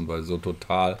kennst und weil du so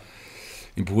total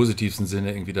im positivsten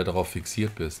Sinne irgendwie darauf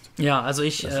fixiert bist. Ja, also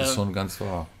das ist schon ganz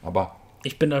wahr, aber...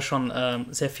 Ich bin da schon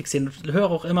sehr fixiert. Ich höre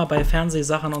auch immer bei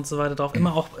Fernsehsachen und so weiter drauf,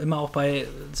 immer auch bei,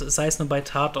 sei es nur bei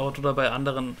Tatort oder bei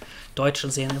anderen deutschen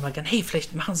Serien, immer gern, hey,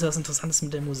 vielleicht machen sie was Interessantes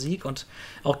mit der Musik und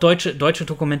auch deutsche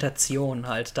Dokumentation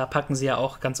halt. Da packen sie ja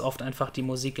auch ganz oft einfach die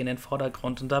Musik in den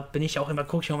Vordergrund und da bin ich auch immer,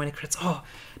 gucke ich auch meine Credits, oh,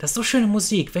 das ist so schöne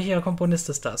Musik, welcher Komponist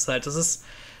ist das halt? Das ist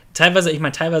teilweise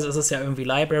ist es ja irgendwie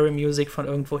Library Music von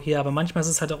irgendwoher, aber manchmal ist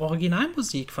es halt auch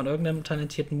Originalmusik von irgendeinem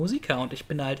talentierten Musiker und ich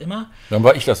bin da halt immer... Dann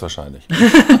war ich das wahrscheinlich.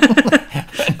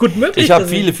 Gut möglich. Ich habe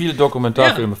viele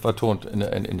Dokumentarfilme vertont in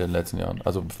den letzten Jahren,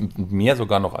 also mehr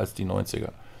sogar noch als die 90er.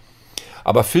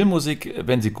 Aber Filmmusik,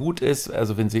 wenn sie gut ist,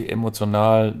 also wenn sie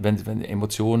emotional, wenn sie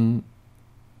Emotionen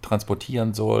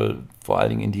transportieren soll, vor allen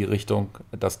Dingen in die Richtung,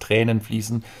 dass Tränen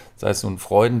fließen, sei es nun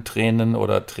Freudentränen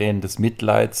oder Tränen des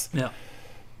Mitleids,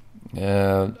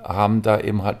 haben da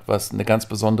eben halt eine ganz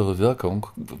besondere Wirkung,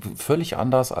 völlig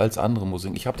anders als andere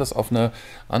Musik. Ich habe das auf eine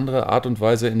andere Art und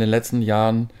Weise in den letzten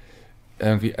Jahren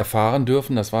irgendwie erfahren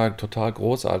dürfen. Das war total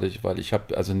großartig, weil ich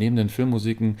habe, also neben den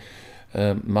Filmmusiken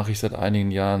mache ich seit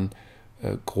einigen Jahren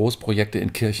Großprojekte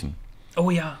in Kirchen. Oh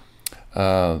ja.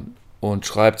 Und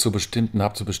schreibe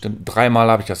dreimal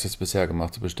habe ich das jetzt bisher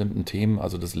gemacht, zu bestimmten Themen.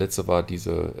 Also das letzte war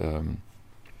dieses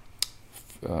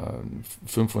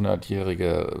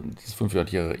 500-jährige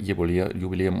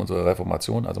Jubiläum unserer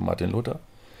Reformation, also Martin Luther.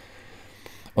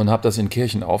 Und habe das in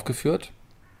Kirchen aufgeführt,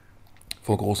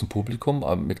 vor großem Publikum,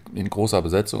 in großer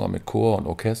Besetzung, mit Chor und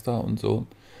Orchester und so.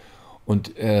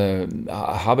 Und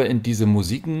habe in diese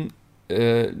Musiken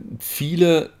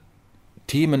viele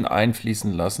Themen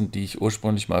einfließen lassen, die ich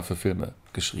ursprünglich mal für Filme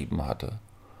geschrieben hatte.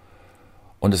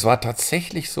 Und es war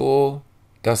tatsächlich so,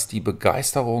 dass die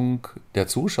Begeisterung der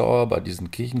Zuschauer bei diesen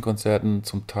Kirchenkonzerten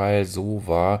zum Teil so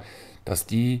war, dass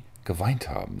die geweint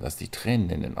haben, dass die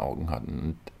Tränen in den Augen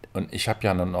hatten. Und ich habe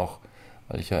ja dann auch,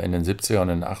 weil ich ja in den 70er und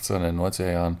in den 80er und in den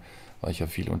 90er Jahren war ich ja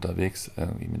viel unterwegs,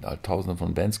 irgendwie mit Tausenden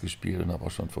von Bands gespielt und habe auch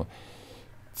schon vor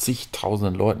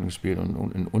zigtausenden Leuten gespielt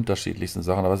und in unterschiedlichsten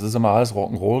Sachen. Aber es ist immer alles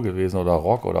Rock'n'Roll gewesen oder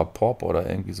Rock oder Pop oder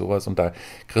irgendwie sowas. Und da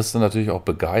kriegst du natürlich auch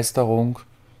Begeisterung.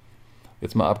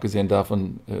 Jetzt mal abgesehen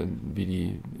davon, wie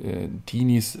die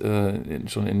Teenies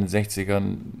schon in den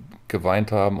 60ern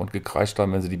geweint haben und gekreischt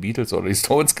haben, wenn sie die Beatles oder die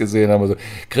Stones gesehen haben. Also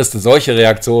kriegst du solche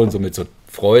Reaktionen, so mit so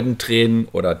Freudentränen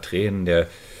oder Tränen der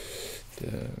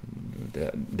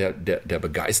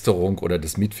Begeisterung oder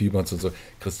des Mitfieberns und so,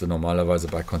 kriegst du normalerweise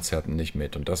bei Konzerten nicht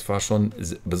mit. Und das war schon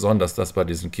besonders, das bei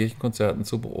diesen Kirchenkonzerten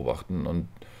zu beobachten. Und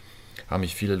haben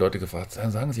mich viele Leute gefragt,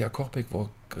 sagen Sie, Herr Kochbeck,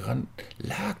 woran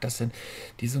lag das denn?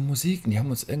 Diese Musiken, die haben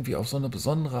uns irgendwie auf so eine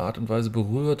besondere Art und Weise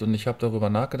berührt und ich habe darüber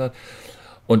nachgedacht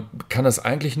und kann das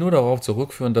eigentlich nur darauf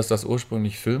zurückführen, dass das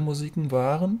ursprünglich Filmmusiken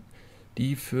waren,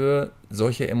 die für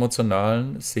solche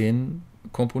emotionalen Szenen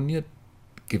komponiert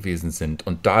gewesen sind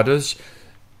und dadurch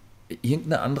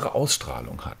irgendeine andere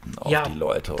Ausstrahlung hatten auf die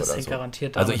Leute das oder hängt so.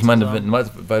 garantiert Also damit ich meine, zusammen.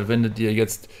 weil wenn du dir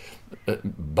jetzt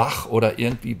Bach oder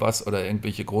irgendwie was oder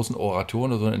irgendwelche großen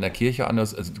Oratoren oder so in der Kirche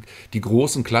anhörst, also die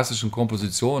großen klassischen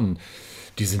Kompositionen,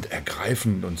 die sind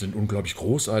ergreifend und sind unglaublich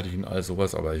großartig und all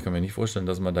sowas, aber ich kann mir nicht vorstellen,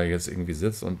 dass man da jetzt irgendwie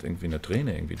sitzt und irgendwie eine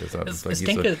Träne irgendwie das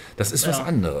ist was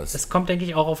anderes. Es kommt, denke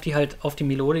ich, auch auf die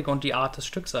Melodik und die Art des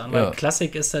Stücks an, weil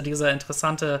Klassik ist da dieser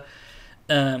interessante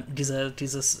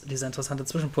interessante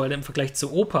Zwischenpol im Vergleich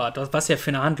zu Oper, was ja für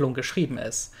eine Handlung geschrieben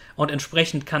ist. Und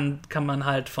entsprechend kann man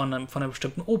halt von einem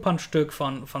bestimmten Opernstück,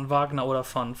 von Wagner oder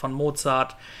von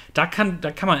Mozart, da kann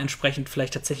man entsprechend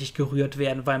vielleicht tatsächlich gerührt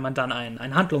werden, weil man dann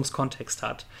einen Handlungskontext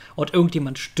hat und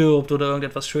irgendjemand stirbt oder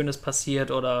irgendetwas Schönes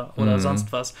passiert oder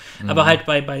sonst was. Aber halt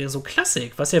bei so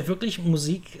Klassik, was ja wirklich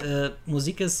Musik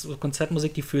ist, so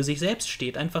Konzertmusik, die für sich selbst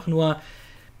steht, einfach nur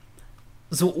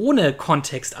so ohne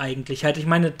Kontext eigentlich halt. Ich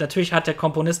meine, natürlich hat der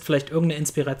Komponist vielleicht irgendeine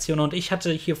Inspiration und ich hatte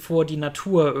hier vor, die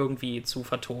Natur irgendwie zu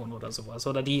vertonen oder sowas.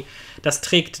 Oder das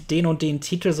trägt den und den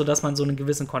Titel, sodass man so einen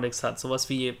gewissen Kontext hat. Sowas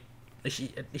wie,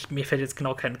 mir fällt jetzt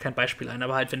genau kein Beispiel ein,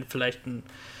 aber halt, wenn vielleicht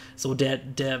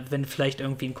wenn vielleicht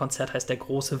irgendwie ein Konzert heißt, der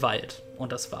große Wald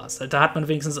und das war's. Da hat man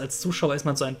wenigstens als Zuschauer ist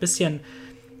man so ein bisschen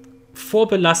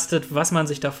vorbelastet, was man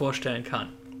sich da vorstellen kann.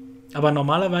 Aber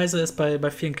normalerweise ist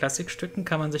bei vielen Klassikstücken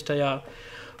kann man sich da ja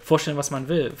vorstellen, was man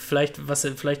will. Was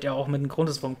vielleicht ja auch mit dem Grund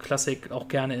ist, warum Klassik auch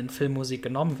gerne in Filmmusik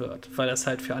genommen wird, weil das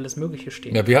halt für alles Mögliche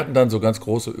steht. Ja, wir hatten dann so ganz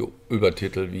große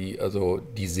Übertitel wie also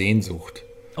die Sehnsucht.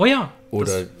 Oh ja.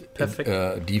 Oder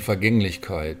die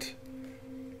Vergänglichkeit.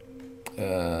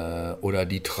 Oder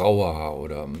die Trauer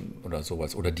oder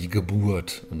sowas. Oder die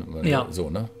Geburt. Ja. So,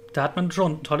 ne? Da hat man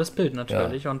schon ein tolles Bild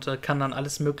natürlich und kann dann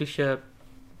alles Mögliche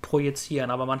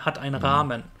projizieren, aber man hat einen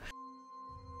Rahmen.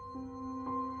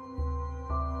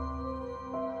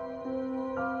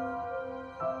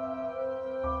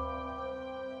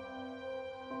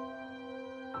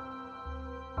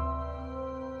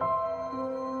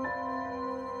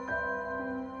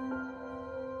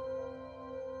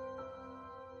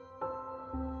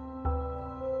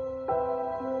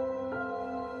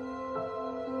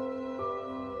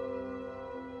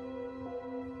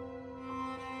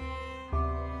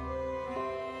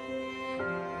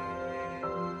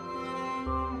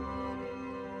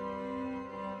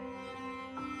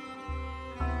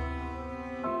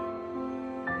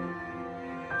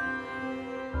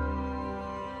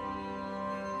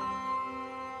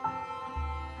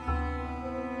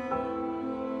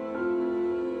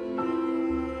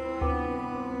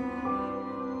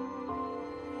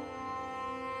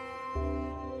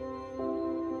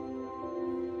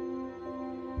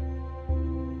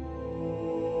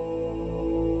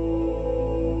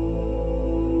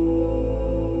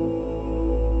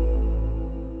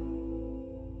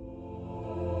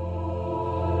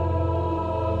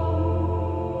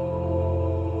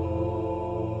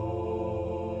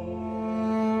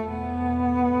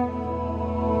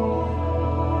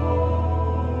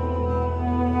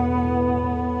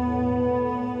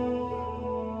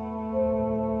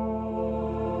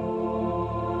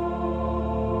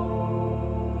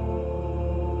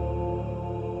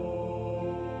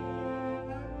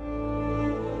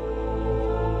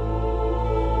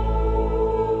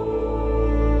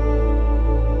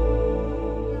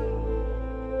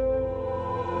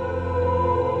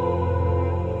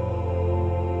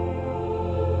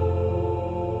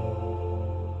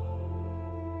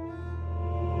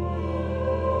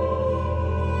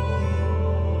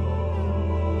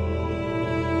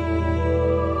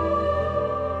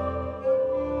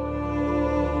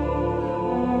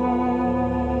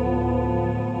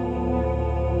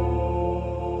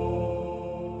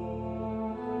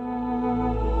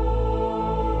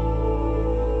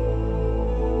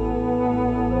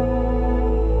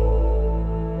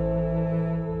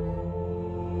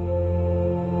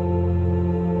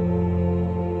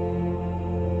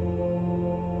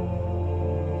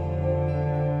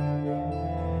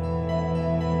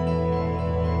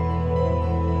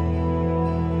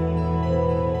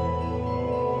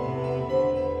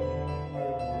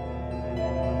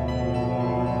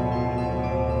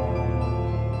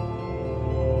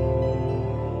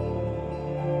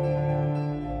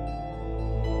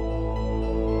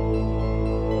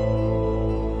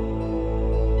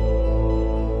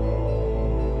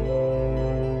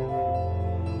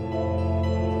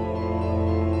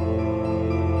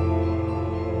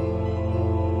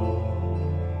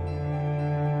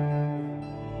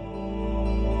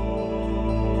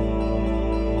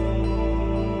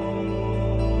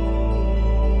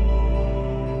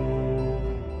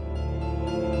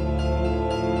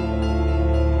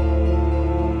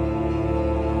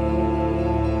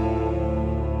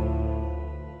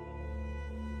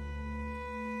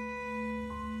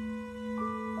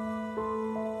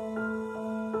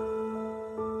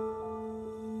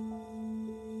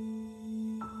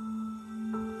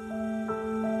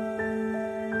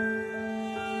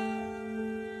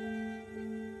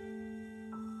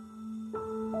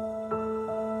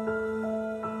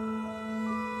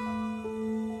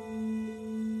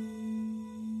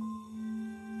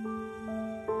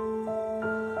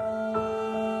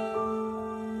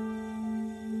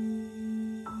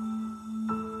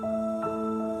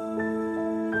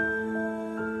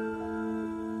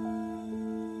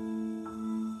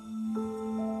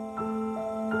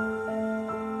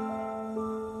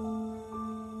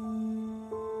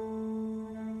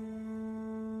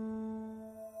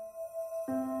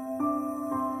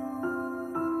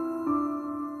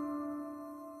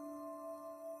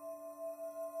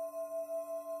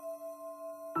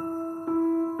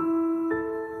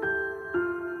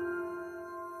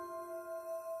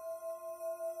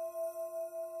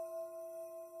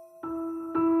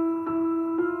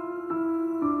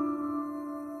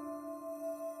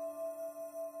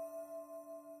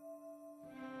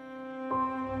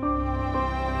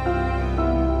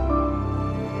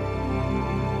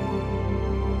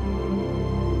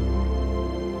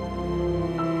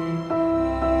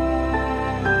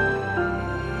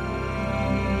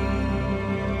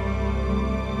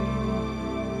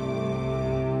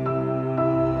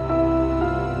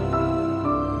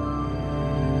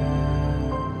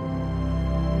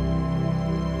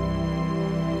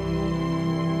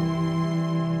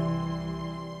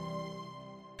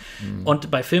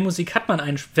 Und bei Filmmusik hat man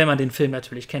einen, wenn man den Film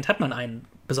natürlich kennt, hat man einen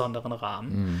besonderen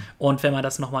Rahmen. Und wenn man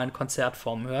das nochmal in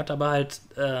Konzertform hört, aber halt,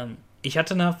 ich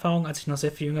hatte eine Erfahrung, als ich noch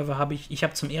sehr viel jünger war, ich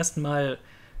habe zum ersten Mal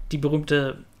die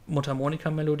berühmte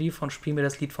Mundharmonika-Melodie von Spiel mir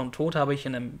das Lied vom Tod habe ich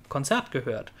in einem Konzert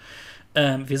gehört.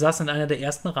 Wir saßen in einer der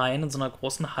ersten Reihen in so einer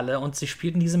großen Halle und sie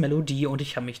spielten diese Melodie und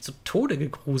ich habe mich zu Tode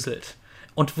gegruselt.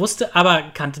 Und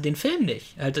kannte den Film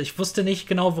nicht. Also ich wusste nicht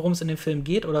genau, worum es in dem Film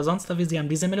geht oder sonst wie. Sie haben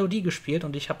diese Melodie gespielt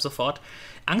und ich habe sofort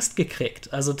Angst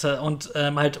gekriegt. Also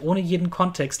halt ohne jeden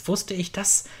Kontext wusste ich,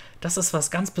 das ist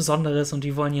was ganz Besonderes und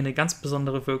die wollen hier eine ganz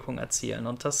besondere Wirkung erzielen.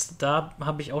 Und da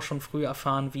habe ich auch schon früh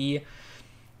erfahren, wie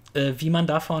man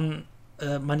davon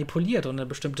manipuliert und in eine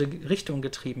bestimmte Richtung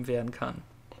getrieben werden kann.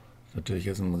 Natürlich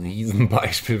ist ein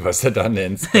Riesenbeispiel, was er da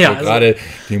nennt. Also ja, gerade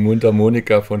die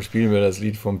Mundharmonika von Spielen wir das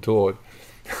Lied vom Tod.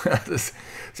 Das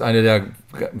ist eine der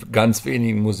ganz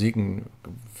wenigen Musiken,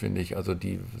 finde ich, also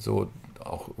die so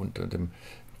auch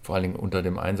vor allen Dingen unter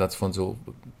dem Einsatz von so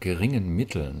geringen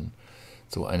Mitteln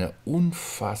so eine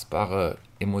unfassbare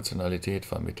Emotionalität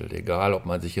vermittelt. Egal, ob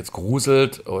man sich jetzt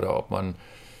gruselt oder ob man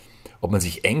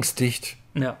sich ängstigt.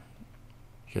 Ja.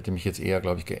 Ich hätte mich jetzt eher,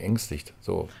 glaube ich, geängstigt.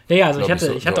 So, ja, also ich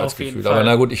hatte auf jeden Fall. Aber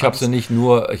na gut, ich habe sie nicht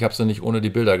ohne die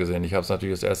Bilder gesehen. Ich habe es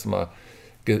natürlich das erste Mal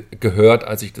gehört,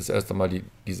 als ich das erste Mal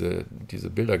diese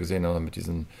Bilder gesehen habe mit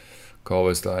diesen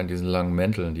Cowboys da in diesen langen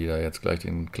Mänteln, die da jetzt gleich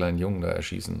den kleinen Jungen da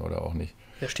erschießen oder auch nicht.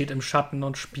 Der steht im Schatten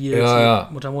und spielt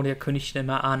Mundharmonika König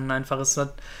immer an. Einfach ist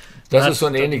das ist so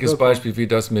ein ähnliches Beispiel wie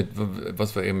das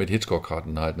was wir eben mit Hitchcock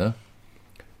hatten halt, ne?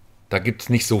 Da gibt es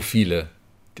nicht so viele,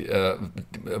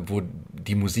 wo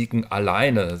die Musiken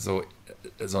alleine so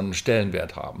einen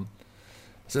Stellenwert haben.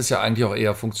 Es ist ja eigentlich auch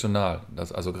eher funktional.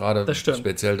 Also gerade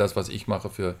speziell das, was ich mache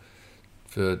für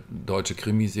deutsche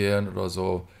Krimiserien oder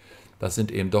so, das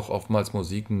sind eben doch oftmals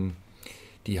Musiken,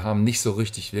 die haben nicht so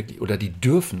richtig wirklich, oder die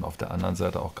dürfen auf der anderen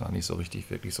Seite auch gar nicht so richtig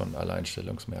wirklich so ein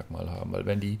Alleinstellungsmerkmal haben. Weil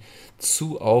wenn die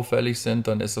zu auffällig sind,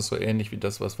 dann ist das so ähnlich wie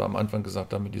das, was wir am Anfang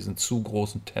gesagt haben mit diesen zu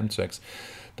großen Temp-Tracks,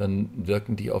 dann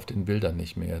wirken die auf den Bildern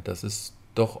nicht mehr. Das ist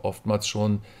doch oftmals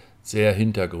schon sehr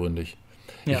hintergründig.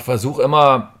 Ja. Ich versuche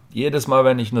immer, jedes Mal,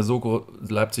 wenn ich eine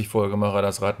Soko-Leipzig-Folge mache,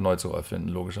 das Rad neu zu erfinden,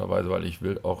 logischerweise, weil ich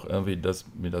will auch irgendwie, dass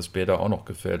mir das später auch noch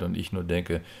gefällt und ich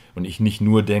nicht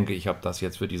nur denke, ich habe das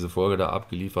jetzt für diese Folge da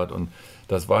abgeliefert und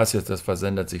das war es jetzt, das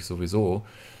versendet sich sowieso.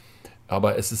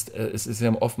 Aber es ist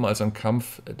ja oftmals ein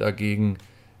Kampf dagegen,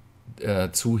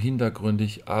 zu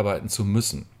hintergründig arbeiten zu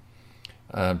müssen.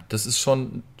 Das ist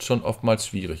schon oftmals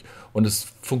schwierig. Und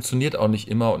es funktioniert auch nicht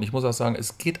immer. Und ich muss auch sagen,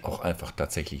 es geht auch einfach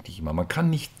tatsächlich nicht immer. Man kann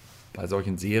nicht bei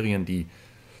solchen Serien,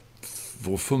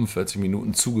 wo 45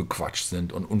 Minuten zugequatscht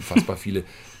sind und unfassbar viele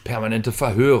permanente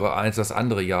Verhöre, eins das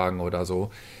andere jagen oder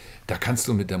so, da kannst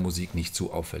du mit der Musik nicht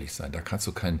zu auffällig sein. Da kannst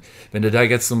du wenn du da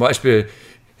jetzt zum Beispiel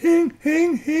Hing,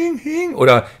 hing, hing, hing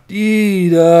oder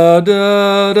die da,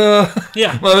 da,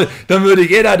 ja. Dann würde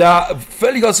jeder da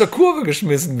völlig aus der Kurve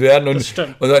geschmissen werden und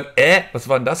sagen, was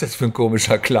war denn das jetzt für ein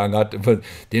komischer Klang?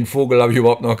 Den Vogel habe ich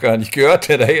überhaupt noch gar nicht gehört,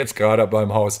 der da jetzt gerade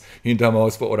hinterm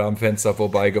Haus oder am Fenster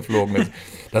vorbeigeflogen ist.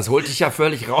 Das holt dich ja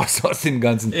völlig raus aus dem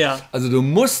Ganzen. Ja. Also du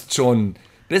bist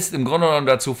im Grunde genommen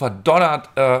dazu verdonnert,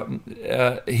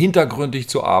 hintergründig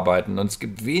zu arbeiten. Und es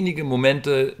gibt wenige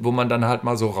Momente, wo man dann halt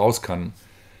mal so raus kann.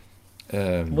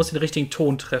 Du musst den richtigen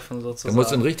Ton treffen, sozusagen. Du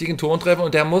musst den richtigen Ton treffen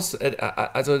und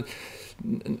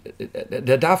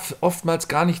der darf oftmals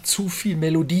gar nicht zu viel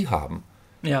Melodie haben.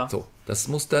 Ja. So, das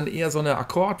muss dann eher so eine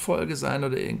Akkordfolge sein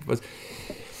oder irgendwas.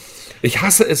 Ich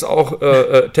hasse es auch,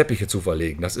 Teppiche zu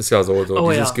verlegen. Das ist ja so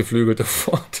dieses geflügelte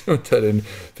Wort unter den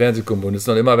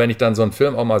Fernsehkomponisten. Und immer, wenn ich dann so einen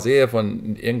Film auch mal sehe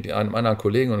von irgendeinem anderen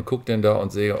Kollegen und gucke den da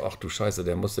und sehe, ach du Scheiße,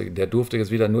 der durfte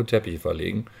jetzt wieder nur Teppiche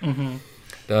verlegen. Mhm.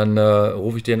 Dann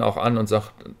rufe ich den auch an und sage,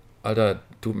 Alter,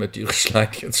 tut mir tierisch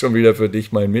leid, jetzt schon wieder für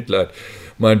dich mein Mitleid,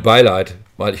 mein Beileid.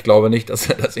 Weil ich glaube nicht, dass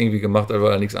er das irgendwie gemacht hat,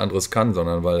 weil er nichts anderes kann,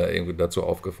 sondern weil er irgendwie dazu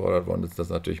aufgefordert worden ist, das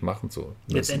natürlich machen zu müssen.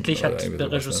 Letztendlich hat der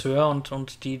Regisseur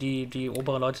und die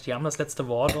oberen Leute, die haben das letzte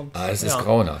Wort. Es ist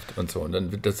grauenhaft und so.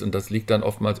 Und das liegt dann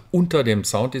oftmals unter dem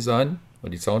Sounddesign,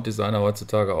 weil die Sounddesigner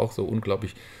heutzutage auch so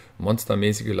unglaublich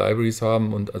monstermäßige Libraries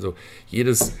haben und also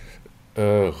jedes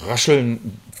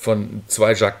Rascheln von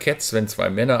zwei Jacketts, wenn zwei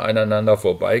Männer aneinander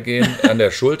vorbeigehen, an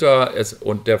der Schulter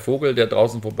und der Vogel, der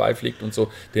draußen vorbeifliegt und so,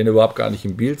 den du überhaupt gar nicht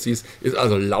im Bild siehst, ist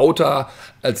also lauter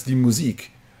als die Musik.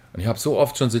 Und ich habe so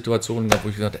oft schon Situationen gehabt, wo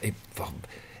ich gesagt habe, ey, warum,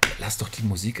 lass doch die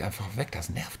Musik einfach weg, das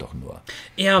nervt doch nur.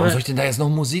 Ja, Warum aber soll ich denn da jetzt noch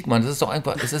Musik machen? Es ist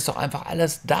doch einfach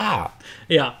alles da.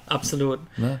 ja, absolut.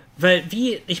 Ne? Weil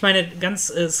ich meine,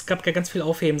 es gab ja ganz viel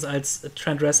Aufhebens, als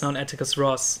Trent Reznor und Atticus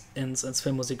Ross ins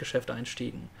Filmmusikgeschäft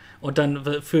einstiegen. Und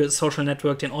dann für Social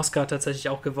Network den Oscar tatsächlich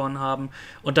auch gewonnen haben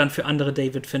und dann für andere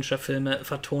David Fincher-Filme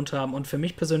vertont haben. Und für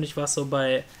mich persönlich war es so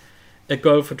bei A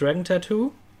Girl with a Dragon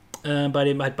Tattoo, bei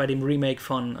dem Remake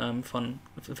von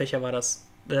welcher war das?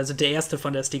 Also der erste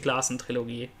von der Stieg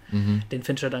Larsson-Trilogie, den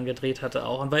Fincher dann gedreht hatte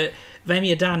auch. Und weil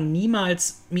mir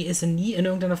ist nie in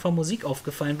irgendeiner Form Musik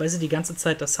aufgefallen, weil sie die ganze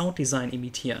Zeit das Sounddesign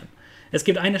imitieren. Es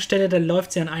gibt eine Stelle, da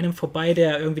läuft sie an einem vorbei,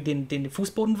 der irgendwie den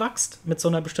Fußboden wachst, mit so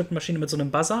einer bestimmten Maschine, mit so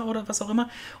einem Buzzer oder was auch immer.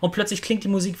 Und plötzlich klingt die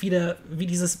Musik wieder wie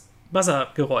dieses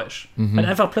Buzzer-Geräusch. Halt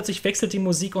einfach plötzlich wechselt die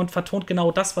Musik und vertont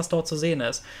genau das, was dort zu sehen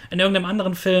ist. In irgendeinem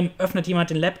anderen Film öffnet jemand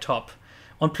den Laptop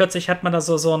und plötzlich hat man da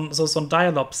so ein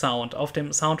Dialog-Sound auf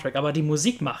dem Soundtrack, aber die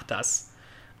Musik macht das.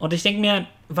 Und ich denke mir,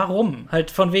 warum?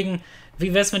 Halt von wegen,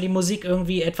 wie wäre es, wenn die Musik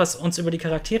irgendwie etwas uns über die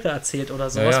Charaktere erzählt oder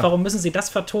sowas? Ja. Warum müssen sie das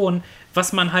vertonen,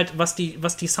 was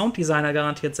die Sounddesigner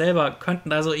garantiert selber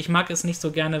könnten? Also ich mag es nicht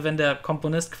so gerne, wenn der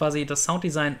Komponist quasi das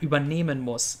Sounddesign übernehmen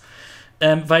muss.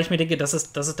 Weil ich mir denke, das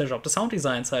ist der Job des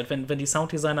Sounddesigns halt. Wenn die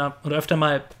Sounddesigner, und öfter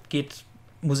mal geht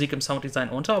Musik im Sounddesign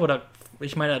unter, aber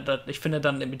ich finde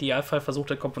dann im Idealfall versucht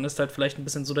der Komponist halt vielleicht ein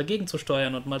bisschen so dagegen zu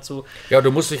steuern und mal zu... Ja,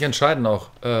 du musst dich entscheiden auch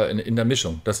in der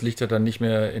Mischung. Das liegt ja dann nicht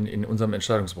mehr in unserem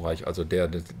Entscheidungsbereich, also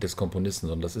des Komponisten,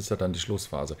 sondern das ist ja dann die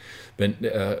Schlussphase.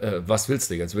 Was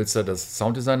willst du jetzt? Willst du das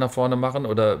Sounddesign nach vorne machen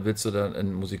oder willst du dann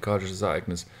ein musikalisches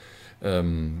Ereignis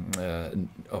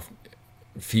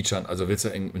featuren? Also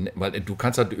weil du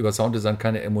kannst halt über Sounddesign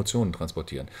keine Emotionen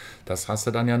transportieren. Das hast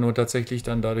du dann ja nur tatsächlich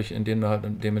dann dadurch, indem du halt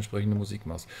dementsprechende Musik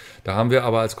machst. Da haben wir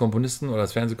aber als Komponisten oder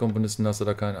als Fernsehkomponisten hast du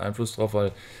da keinen Einfluss drauf,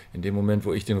 weil in dem Moment,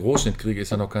 wo ich den Rohschnitt kriege,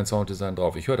 ist ja noch kein Sounddesign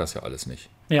drauf. Ich höre das ja alles nicht.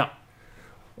 Ja.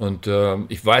 Und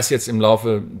ich weiß jetzt im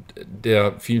Laufe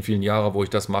der vielen, vielen Jahre, wo ich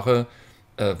das mache,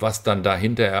 was dann da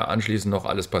hinterher anschließend noch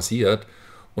alles passiert.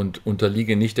 Und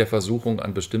unterliege nicht der Versuchung,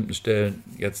 an bestimmten Stellen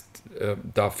jetzt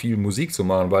da viel Musik zu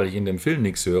machen, weil ich in dem Film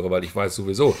nichts höre, weil ich weiß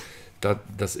sowieso,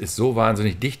 das ist so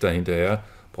wahnsinnig dicht dahinterher,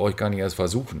 brauche ich gar nicht erst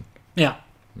versuchen. Ja.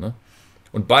 Ne?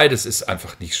 Und beides ist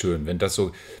einfach nicht schön, wenn das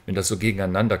so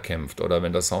gegeneinander kämpft oder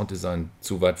wenn das Sounddesign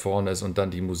zu weit vorne ist und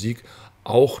dann die Musik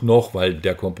auch noch, weil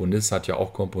der Komponist hat ja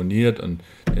auch komponiert und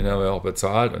den haben wir auch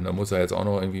bezahlt und da muss er jetzt auch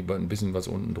noch irgendwie ein bisschen was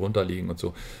unten drunter liegen und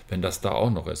so, wenn das da auch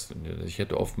noch ist. Ich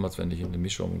hätte oftmals, wenn ich in der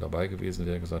Mischung dabei gewesen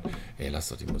wäre, gesagt, ey, lass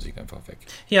doch die Musik einfach weg.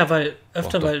 Ja, weil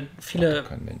viele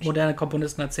kein Mensch. moderne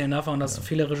Komponisten erzählen davon, dass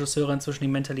viele Regisseure inzwischen die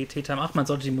Mentalität haben, ach, man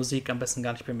sollte die Musik am besten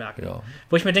gar nicht bemerken. Ja.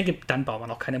 Wo ich mir denke, dann bauen wir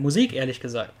noch keine Musik, ehrlich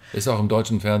gesagt. Ist auch im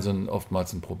deutschen Fernsehen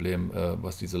oftmals ein Problem,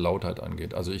 was diese Lautheit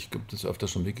angeht. Also ich gibt es öfter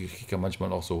schon wirklich, ich kriege ja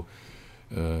manchmal auch so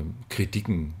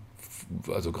Kritiken,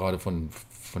 also gerade von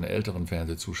älteren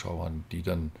Fernsehzuschauern, die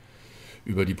dann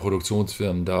über die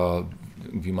Produktionsfirmen da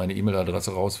irgendwie meine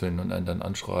E-Mail-Adresse rausfinden und einen dann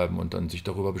anschreiben und dann sich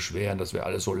darüber beschweren, das wäre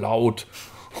alles so laut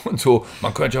und so.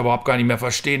 Man könnte ja überhaupt gar nicht mehr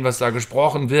verstehen, was da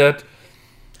gesprochen wird.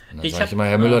 Und dann sage ich immer,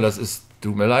 Herr Müller,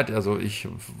 tut mir leid, also ich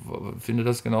finde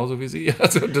das genauso wie Sie.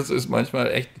 Also das ist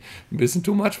manchmal echt ein bisschen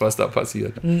too much, was da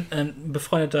passiert. Ein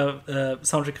befreundeter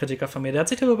Soundtrack-Kritiker von mir, der hat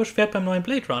sich darüber beschwert beim neuen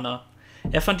Blade Runner.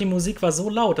 Er fand, die Musik war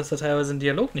so laut, dass er teilweise den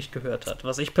Dialog nicht gehört hat,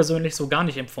 was ich persönlich so gar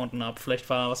nicht empfunden habe. Vielleicht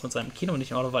war was mit seinem Kino nicht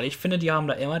in Ordnung, weil ich finde, die haben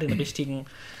da immer den richtigen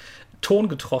Ton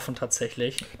getroffen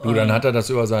tatsächlich. Du, dann hat er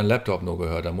das über seinen Laptop nur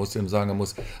gehört. Da musst du ihm sagen,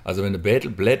 also wenn du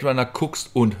Blade Runner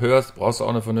guckst und hörst, brauchst du auch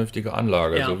eine vernünftige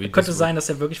Anlage. Ja, so wie könnte sein, dass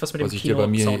er wirklich was mit dem was ich dir bei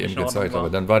mir Kino-Sound hier eben nicht in gezeigt Ordnung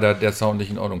habe. Dann war der Sound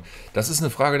nicht in Ordnung. Das ist eine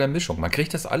Frage der Mischung. Man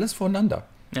kriegt das alles voneinander.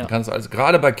 Ja.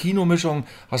 Gerade bei Kinomischungen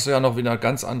hast du ja noch wieder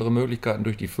ganz andere Möglichkeiten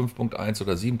durch die 5.1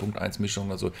 oder 7.1 Mischung.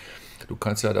 Also du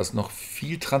kannst ja das noch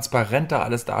viel transparenter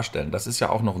alles darstellen. Das ist ja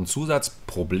auch noch ein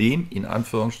Zusatzproblem, in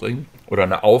Anführungsstrichen, oder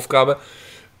eine Aufgabe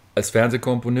als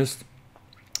Fernsehkomponist,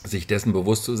 sich dessen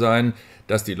bewusst zu sein,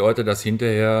 dass die Leute das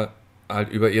hinterher halt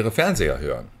über ihre Fernseher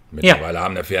hören. Mittlerweile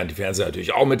haben die Fernseher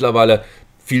natürlich auch mittlerweile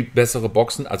viel bessere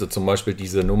Boxen, also zum Beispiel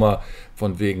diese Nummer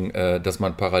von wegen, dass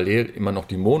man parallel immer noch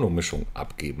die Monomischung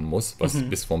abgeben muss, was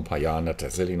bis vor ein paar Jahren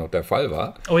tatsächlich noch der Fall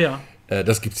war. Oh ja.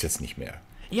 Das gibt es jetzt nicht mehr.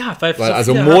 Ja, weil so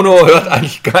also Mono hört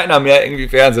eigentlich keiner mehr irgendwie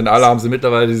Fernsehen. Alle haben sie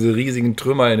mittlerweile diese riesigen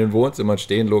Trümmer in den Wohnzimmern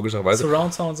stehen, logischerweise.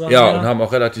 Surround Sound Sachen. Ja, und haben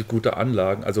auch relativ gute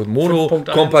Anlagen. Also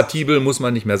Mono-kompatibel muss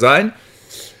man nicht mehr sein.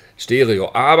 Stereo.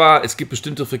 Aber es gibt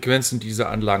bestimmte Frequenzen, die diese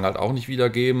Anlagen halt auch nicht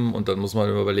wiedergeben. Und dann muss man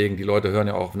überlegen, die Leute hören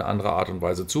ja auch auf eine andere Art und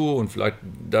Weise zu. Und vielleicht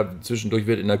da zwischendurch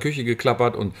wird in der Küche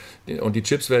geklappert und die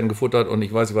Chips werden gefuttert und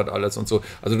ich weiß nicht was alles und so.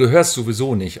 Also du hörst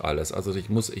sowieso nicht alles. Also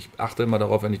ich achte immer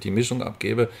darauf, wenn ich die Mischung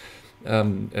abgebe,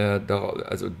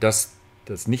 dass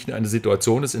das nicht eine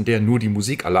Situation ist, in der nur die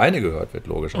Musik alleine gehört wird,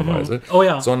 logischerweise. Oh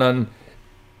ja. Sondern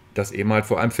dass eben halt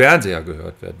vor einem Fernseher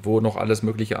gehört wird, wo noch alles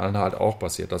mögliche andere halt auch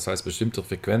passiert. Das heißt, bestimmte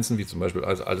Frequenzen, wie zum Beispiel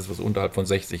alles, was unterhalb von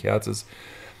 60 Hertz ist,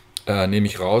 nehme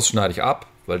ich raus, schneide ich ab,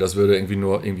 weil das würde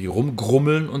irgendwie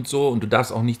rumgrummeln und so. Und du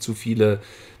darfst auch nicht zu viele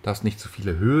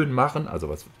Höhen machen.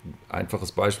 Also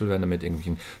einfaches Beispiel, wenn du mit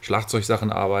irgendwelchen Schlagzeugsachen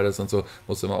arbeitest und so,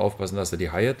 musst du immer aufpassen, dass du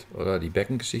die Hi-Hat oder die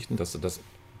Beckengeschichten, dass du das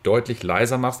deutlich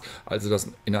leiser machst, als du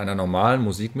das in einer normalen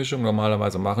Musikmischung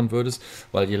normalerweise machen würdest.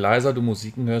 Weil je leiser du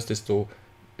Musiken hörst, desto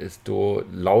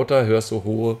lauter hörst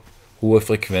du hohe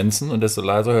Frequenzen und desto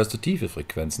leiser hörst du tiefe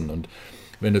Frequenzen. Und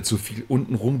wenn du zu viel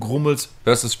unten rumgrummelst,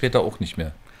 hörst du es später auch nicht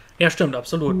mehr. Ja, stimmt,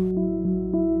 absolut.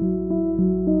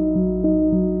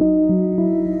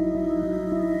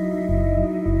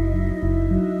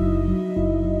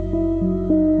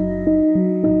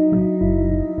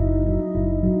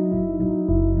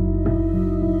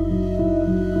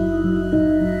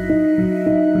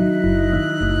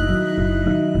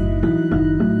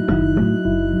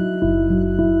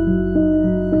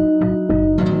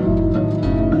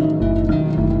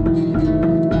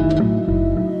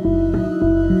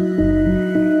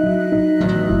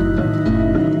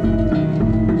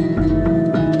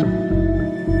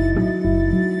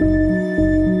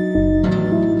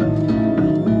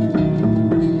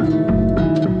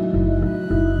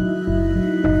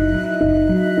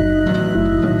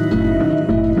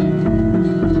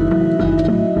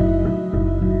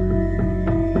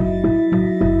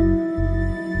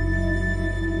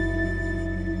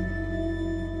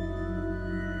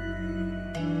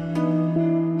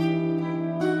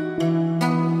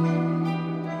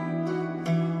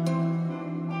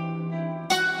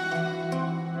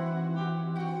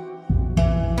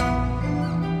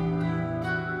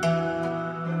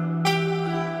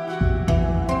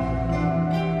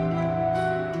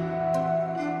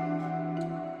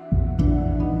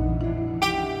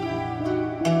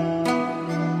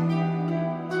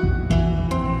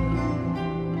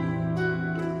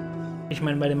 Ich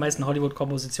meine, bei den meisten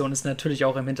Hollywood-Kompositionen ist natürlich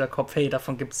auch im Hinterkopf, hey,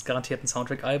 davon gibt es garantiert ein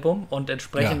Soundtrack-Album und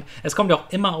entsprechend, es kommt ja auch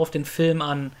immer auf den Film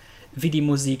an, wie die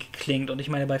Musik klingt. Und ich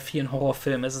meine, bei vielen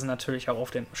Horrorfilmen ist es natürlich auch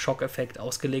auf den Schockeffekt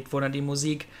ausgelegt, wo dann die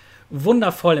Musik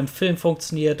wundervoll im Film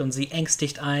funktioniert und sie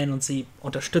ängstigt ein und sie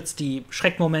unterstützt die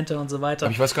Schreckmomente und so weiter.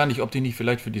 Aber ich weiß gar nicht, ob die nicht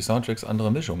vielleicht für die Soundtracks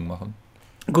andere Mischungen machen.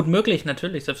 Gut möglich,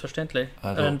 natürlich, selbstverständlich.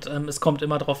 Also. Und es kommt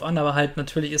immer drauf an, aber halt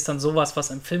natürlich ist dann sowas, was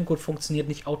im Film gut funktioniert,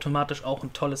 nicht automatisch auch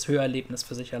ein tolles Hörerlebnis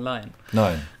für sich allein.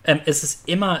 Nein. Es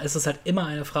ist halt immer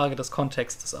eine Frage des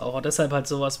Kontextes auch. Und deshalb halt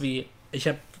sowas wie, ich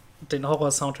habe den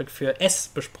Horror-Soundtrack für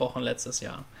S besprochen letztes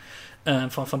Jahr.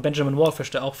 Von Benjamin Wallfish,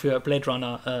 der auch für Blade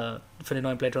Runner, für den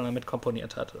neuen Blade Runner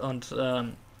mitkomponiert hat. Und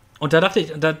da dachte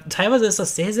ich, teilweise ist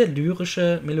das sehr, sehr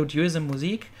lyrische, melodiöse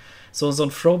Musik. So ein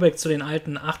Throwback zu den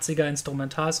alten 80er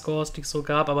Instrumentalscores, die es so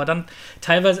gab, aber dann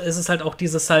teilweise ist es halt auch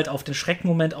dieses halt auf den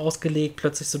Schreckmoment ausgelegt,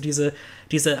 plötzlich so diese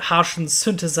harschen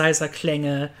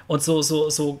Synthesizer-Klänge und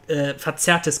so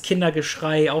verzerrtes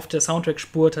Kindergeschrei auf der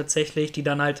Soundtrack-Spur tatsächlich, die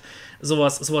dann halt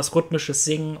sowas Rhythmisches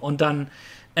singen und dann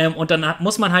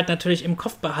muss man halt natürlich im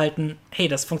Kopf behalten, hey,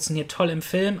 das funktioniert toll im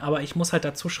Film, aber ich muss halt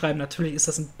dazu schreiben, natürlich ist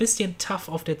das ein bisschen tough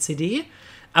auf der CD,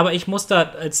 aber ich muss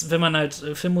da, wenn man halt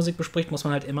Filmmusik bespricht, muss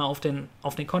man halt immer auf den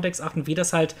Kontext achten, wie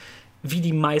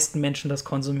die meisten Menschen das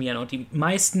konsumieren. Und die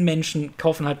meisten Menschen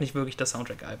kaufen halt nicht wirklich das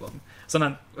Soundtrack-Album,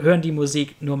 sondern hören die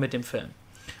Musik nur mit dem Film.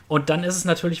 Und dann ist es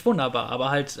natürlich wunderbar, aber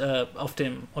halt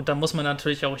und dann muss man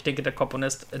natürlich auch, ich denke, der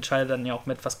Komponist entscheidet dann ja auch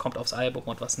mit, was kommt aufs Album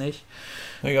und was nicht.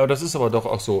 Ja, das ist aber doch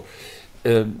auch so.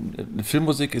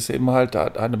 Filmmusik ist eben halt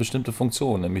eine bestimmte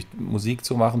Funktion, nämlich Musik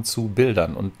zu machen zu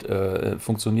Bildern und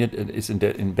ist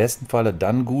im besten Falle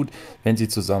dann gut, wenn sie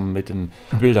zusammen mit den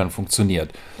Bildern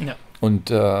funktioniert. Ja. Und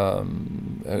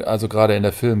also gerade in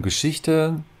der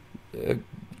Filmgeschichte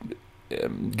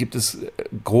gibt es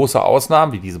große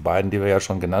Ausnahmen, wie diese beiden, die wir ja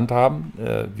schon genannt haben,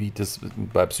 wie das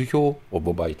bei Psycho,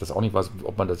 wobei ich das auch nicht weiß,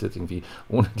 ob man das jetzt irgendwie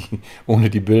ohne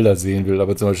die Bilder sehen will,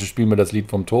 aber zum Beispiel spielen wir das Lied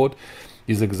vom Tod,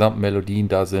 diese gesamten Melodien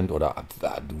da sind, oder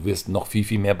du wirst noch viel,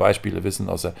 viel mehr Beispiele wissen,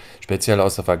 speziell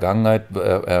aus der Vergangenheit,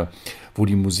 wo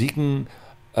die Musiken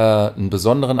einen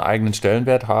besonderen eigenen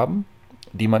Stellenwert haben,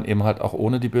 die man eben halt auch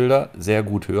ohne die Bilder sehr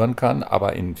gut hören kann,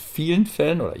 aber in vielen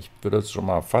Fällen, oder ich würde es schon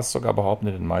mal fast sogar behaupten,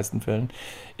 in den meisten Fällen,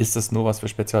 ist das nur was für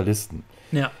Spezialisten.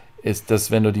 Ja. ist,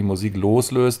 dass wenn du die Musik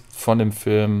loslöst von dem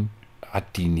Film,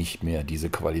 hat die nicht mehr diese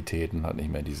Qualitäten, hat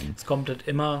nicht mehr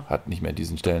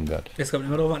diesen Stellenwert. Es kommt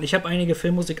immer darauf an. Ich habe einige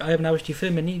Filmmusikalben, da habe ich die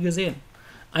Filme nie gesehen.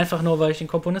 Einfach nur, weil ich den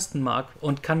Komponisten mag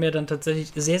und kann mir dann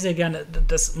tatsächlich sehr, sehr gerne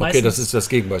das meistens... Okay, das ist das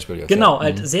Gegenbeispiel jetzt. Genau,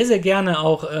 halt sehr, sehr gerne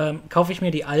auch kaufe ich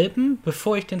mir die Alben,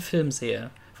 bevor ich den Film sehe.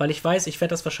 Weil ich weiß, ich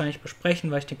werde das wahrscheinlich besprechen,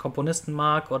 weil ich den Komponisten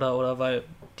mag oder weil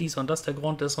dies und das der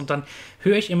Grund ist. Und dann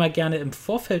höre ich immer gerne im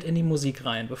Vorfeld in die Musik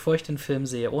rein, bevor ich den Film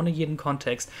sehe, ohne jeden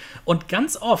Kontext. Und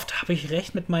ganz oft habe ich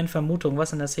recht mit meinen Vermutungen,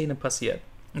 was in der Szene passiert.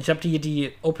 Ich habe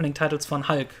die Opening-Titles von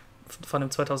Hulk, von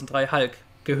dem 2003 Hulk,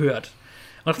 gehört.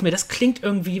 Und dachte mir, das klingt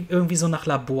irgendwie so nach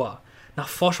Labor, nach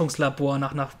Forschungslabor,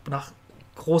 nach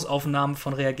Großaufnahmen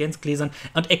von Reagenzgläsern.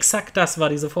 Und exakt das war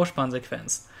diese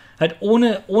Vorspannsequenz. Halt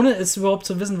ohne es überhaupt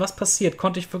zu wissen, was passiert,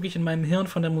 konnte ich wirklich in meinem Hirn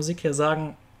von der Musik her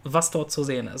sagen, was dort zu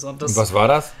sehen ist. Und was war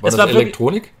das? War das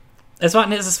Elektronik? Es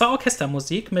war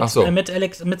Orchestermusik mit so ein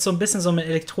bisschen so einem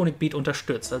Elektronik-Beat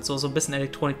unterstützt. Also so ein bisschen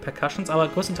Elektronik-Percussions, aber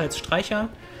größtenteils Streicher,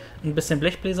 ein bisschen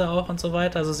Blechbläser auch und so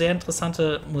weiter. Also sehr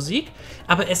interessante Musik.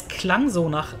 Aber es klang so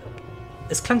nach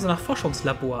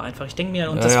Forschungslabor einfach. Ich denke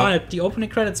mir, und das war halt die Opening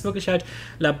Credits wirklich halt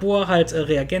Labor, halt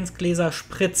Reagenzgläser,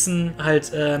 Spritzen, halt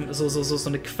so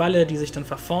eine Qualle, die sich dann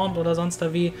verformt oder sonst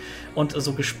da wie und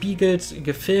so gespiegelt,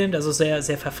 gefilmt, also sehr,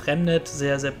 sehr verfremdet,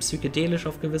 sehr, sehr psychedelisch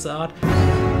auf gewisse Art.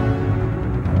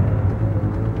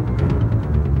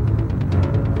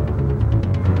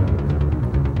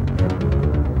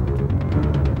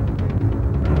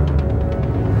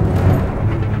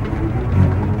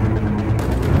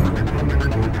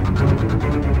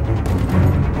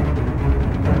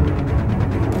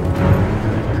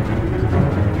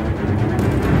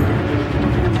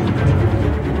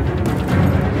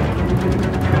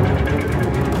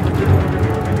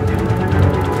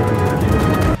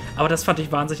 Aber das fand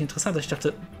ich wahnsinnig interessant. Ich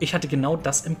dachte, ich hatte genau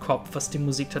das im Kopf, was die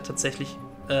Musik da tatsächlich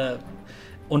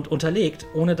unterlegt,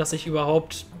 ohne dass ich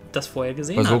überhaupt das vorher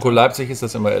gesehen habe. Bei Soko Leipzig ist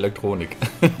das immer Elektronik.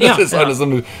 Das ist eine so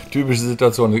eine typische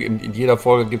Situation. In jeder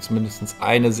Folge gibt es mindestens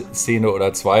eine Szene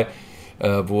oder zwei,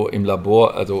 wo im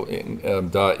Labor,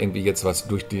 da irgendwie jetzt was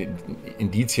durch die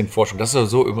Indizienforschung, das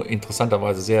ist so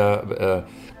interessanterweise sehr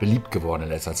beliebt geworden in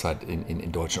letzter Zeit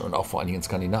in deutschen und auch vor allen Dingen in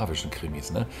skandinavischen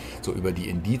Krimis. Ne? So über die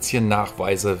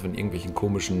Indiziennachweise von irgendwelchen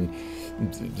komischen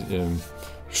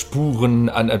Spuren,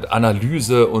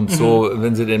 Analyse und so,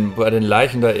 wenn sie bei den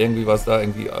Leichen da irgendwie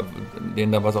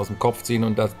denen da was aus dem Kopf ziehen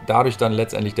und dadurch dann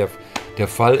letztendlich der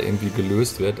Fall irgendwie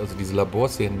gelöst wird. Also diese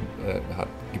Laborszenen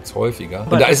gibt es häufiger.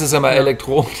 Und da ist es immer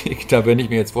Elektronik, da wenn ich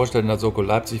mir jetzt vorstelle, in der Soko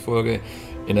Leipzig-Folge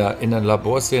in einer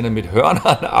Laborszene mit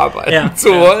Hörnern arbeiten zu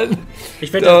wollen,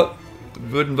 da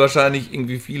würden wahrscheinlich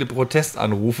irgendwie viele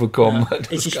Protestanrufe kommen, weil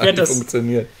das gar nicht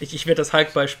funktioniert. Ich werde das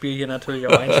Hulk-Beispiel hier natürlich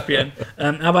auch einspielen.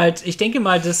 Aber halt, ich denke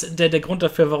mal, dass der Grund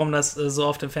dafür, warum das so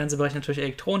oft im Fernsehbereich natürlich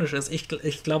elektronisch ist,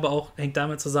 ich glaube auch, hängt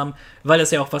damit zusammen, weil es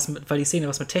ja auch weil die Szene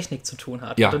was mit Technik zu tun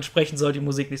hat. Ja. Und entsprechend soll die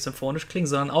Musik nicht symphonisch klingen,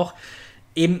 sondern auch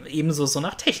ebenso so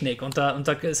nach Technik. Und da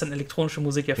ist dann elektronische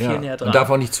Musik ja viel näher dran. Und darf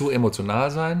auch nicht zu emotional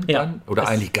sein dann? Oder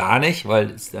eigentlich gar nicht,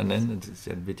 weil es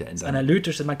wird ja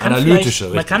analytisch. Man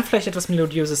kann vielleicht etwas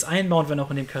Melodiöses einbauen, wenn auch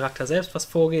in dem Charakter selbst was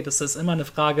vorgeht. Das ist immer eine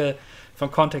Frage von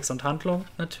Kontext und Handlung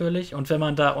natürlich. Und wenn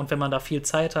man da viel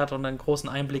Zeit hat und einen großen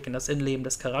Einblick in das Innenleben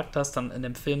des Charakters, dann in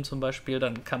dem Film zum Beispiel,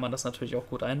 dann kann man das natürlich auch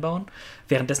gut einbauen.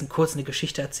 Währenddessen kurz eine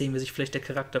Geschichte erzählen, wie sich vielleicht der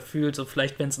Charakter fühlt, so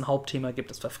vielleicht, wenn es ein Hauptthema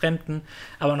gibt, das Verfremden.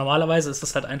 Aber normalerweise ist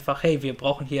es halt einfach, hey, wir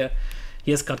brauchen hier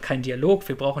ist gerade kein Dialog,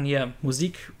 wir brauchen hier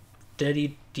Musik,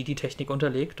 die Technik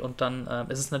unterlegt, und dann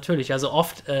ist es natürlich, also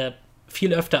oft,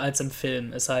 viel öfter als im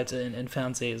Film, ist halt in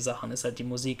Fernsehsachen, ist halt die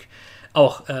Musik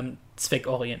auch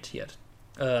zweckorientiert.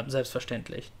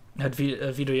 Selbstverständlich. Halt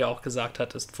wie du ja auch gesagt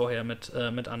hattest vorher mit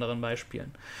anderen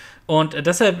Beispielen. Und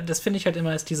deshalb, das finde ich halt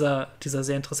immer, ist dieser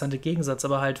sehr interessante Gegensatz,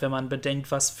 aber halt, wenn man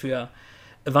bedenkt, was für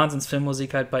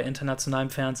Wahnsinnsfilmmusik halt bei internationalem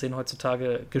Fernsehen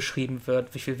heutzutage geschrieben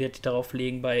wird, wie viel Wert die darauf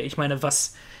legen ich meine,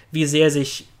 wie sehr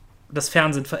sich das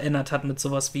Fernsehen verändert hat mit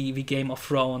sowas wie Game of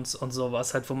Thrones und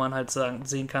sowas, halt, wo man halt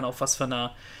sehen kann, auf was für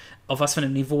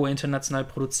einem Niveau international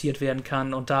produziert werden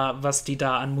kann und was die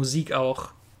da an Musik auch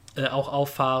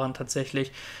auffahren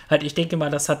tatsächlich. Halt, ich denke mal,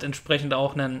 das hat entsprechend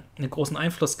auch einen großen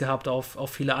Einfluss gehabt auf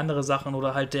viele andere Sachen,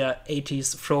 oder halt der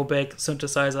 80s Throwback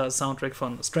Synthesizer Soundtrack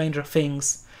von Stranger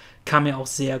Things kam ja auch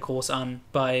sehr groß an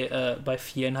bei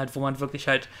vielen, halt, wo man wirklich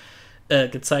halt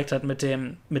gezeigt hat, mit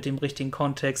dem richtigen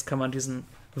Kontext kann man diesen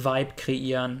Vibe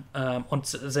kreieren, und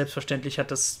selbstverständlich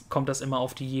kommt das immer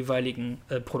auf die jeweiligen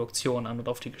Produktionen an und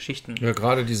auf die Geschichten. Ja,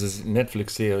 gerade diese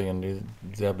Netflix-Serien, die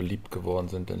sehr beliebt geworden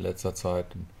sind in letzter Zeit,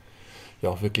 ja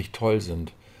auch wirklich toll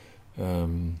sind.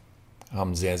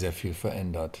 haben sehr, sehr viel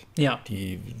verändert. Ja.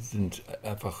 Die sind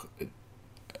einfach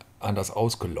anders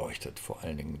ausgeleuchtet vor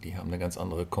allen Dingen. Die haben eine ganz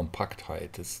andere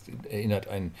Kompaktheit. Das erinnert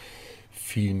einen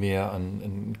viel mehr an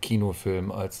einen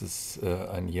Kinofilm, als es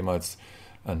einen jemals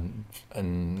an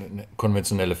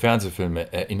konventionelle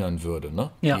Fernsehfilme erinnern würde.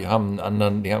 Ne? Ja. Die haben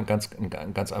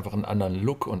ganz einfach einen anderen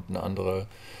Look und eine andere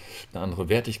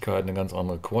Wertigkeit, eine ganz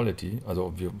andere Quality.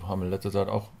 Also wir haben in letzter Zeit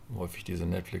auch häufig diese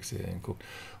Netflix-Serien geguckt.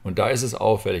 Und da ist es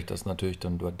auffällig, dass natürlich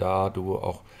dann du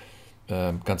auch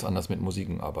ganz anders mit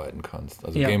Musiken arbeiten kannst.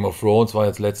 Also Game of Thrones war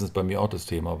jetzt letztens bei mir auch das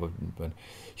Thema. Aber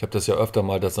ich habe das ja öfter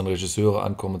mal, dass dann Regisseure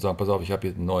ankommen und sagen, pass auf, ich habe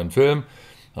hier einen neuen Film,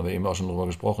 haben wir eben auch schon drüber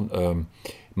gesprochen,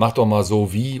 mach doch mal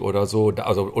so wie oder so,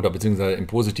 also, oder beziehungsweise im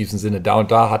positivsten Sinne, da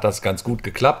und da hat das ganz gut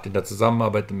geklappt in der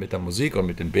Zusammenarbeit mit der Musik und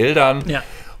mit den Bildern. Ja.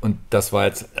 Und das war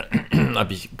jetzt,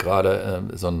 habe ich gerade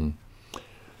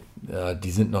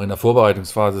die sind noch in der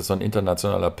Vorbereitungsphase, so ein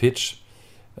internationaler Pitch,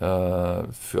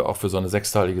 auch für so eine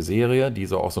 6-teilige Serie, die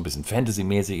so auch so ein bisschen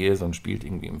Fantasy-mäßig ist und spielt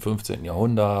irgendwie im 15.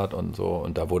 Jahrhundert und so.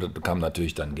 Und da kam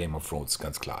natürlich dann Game of Thrones,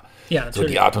 ganz klar. Ja, natürlich.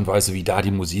 So die Art und Weise, wie da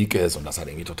die Musik ist, und das hat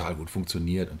irgendwie total gut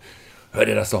funktioniert. Und hör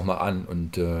dir das doch mal an.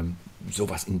 Und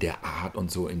sowas in der Art und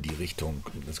so in die Richtung,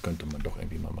 das könnte man doch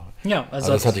irgendwie mal machen. Ja,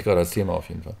 also das hatte ich gerade als Thema auf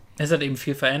jeden Fall. Es hat eben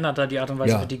viel verändert, da die Art und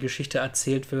Weise, wie die Geschichte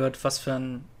erzählt wird, was für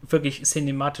ein wirklich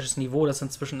cinematisches Niveau das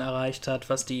inzwischen erreicht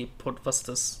hat, was den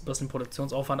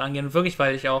Produktionsaufwand angeht. Und wirklich,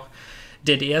 weil ich auch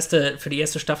für die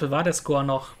erste Staffel war der Score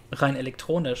noch rein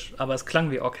elektronisch, aber es klang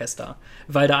wie Orchester,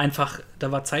 weil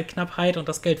da war Zeitknappheit und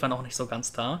das Geld war noch nicht so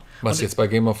ganz da. Was und jetzt bei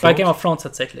Game of Thrones? Bei Game of Thrones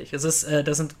tatsächlich.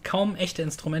 Da sind kaum echte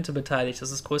Instrumente beteiligt.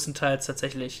 Das ist größtenteils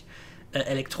tatsächlich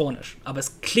elektronisch. Aber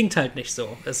es klingt halt nicht so.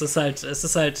 Es ist halt.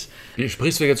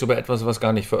 Sprichst du jetzt über etwas, was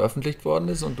gar nicht veröffentlicht worden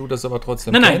ist und du das aber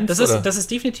trotzdem Nein, kennst? Das ist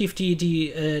definitiv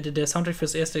der Soundtrack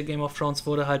fürs erste Game of Thrones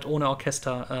wurde halt ohne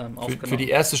Orchester aufgenommen. Für die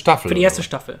erste Staffel? Für die erste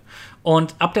Staffel.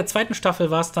 Und ab der zweiten Staffel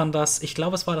war es dann ich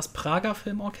glaube, es war das Prager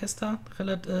Filmorchester,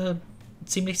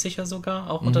 ziemlich sicher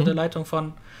sogar, auch unter der Leitung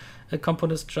von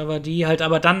Komponist Javadi,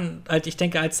 aber dann, ich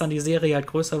denke, als dann die Serie halt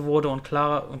größer wurde und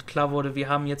klar wurde, wir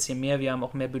haben jetzt hier mehr, wir haben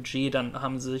auch mehr Budget, dann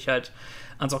haben sie sich halt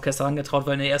ans Orchester herangetraut,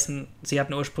 weil sie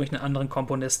hatten ursprünglich einen anderen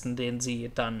Komponisten,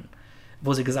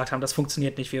 wo sie gesagt haben, das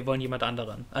funktioniert nicht, wir wollen jemand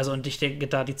anderen. Also, und ich denke,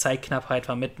 da die Zeitknappheit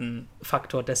war mit ein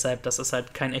Faktor deshalb, dass es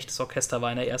halt kein echtes Orchester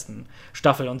war in der ersten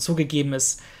Staffel und zugegeben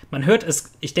ist, man hört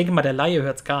es, ich denke mal, der Laie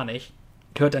hört es gar nicht,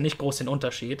 hört er nicht groß den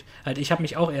Unterschied. Ich habe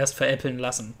mich auch erst veräppeln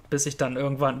lassen, bis ich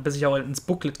auch ins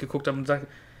Booklet geguckt habe und sagte,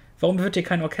 warum wird hier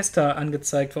kein Orchester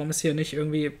angezeigt? Warum ist hier nicht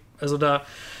irgendwie, also da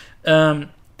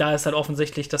ist halt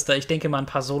offensichtlich, dass ich denke mal, ein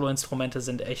paar Solo-Instrumente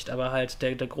sind echt, aber halt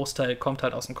der Großteil kommt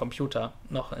halt aus dem Computer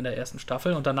noch in der ersten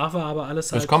Staffel und danach war aber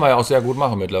alles halt. Das kann man ja auch sehr gut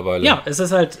machen mittlerweile. Ja, es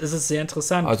ist sehr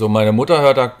interessant. Also meine Mutter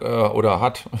hört da oder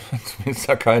hat zumindest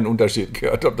da keinen Unterschied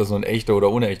gehört, ob das nun echte oder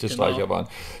unechte Streicher waren.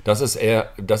 Das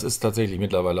ist tatsächlich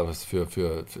mittlerweile was für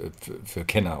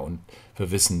Kenner und für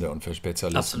Wissende und für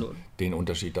Spezialisten. Absolut. Den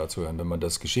Unterschied da zu hören. Wenn man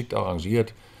das geschickt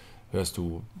arrangiert, hörst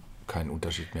du keinen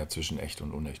Unterschied mehr zwischen echt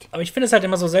und unecht. Aber ich finde es halt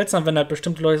immer so seltsam, wenn halt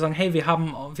bestimmte Leute sagen, hey, wir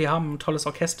haben ein tolles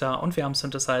Orchester und wir haben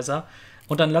Synthesizer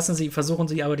und dann versuchen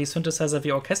sie aber die Synthesizer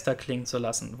wie Orchester klingen zu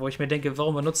lassen, wo ich mir denke,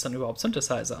 warum benutzt dann überhaupt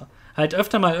Synthesizer? Halt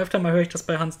öfter mal höre ich das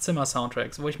bei Hans Zimmer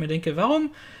Soundtracks, wo ich mir denke,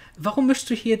 warum mischst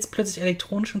du hier jetzt plötzlich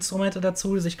elektronische Instrumente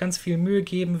dazu, die sich ganz viel Mühe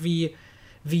geben, wie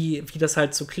das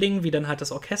halt so klingt, wie dann halt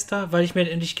das Orchester, weil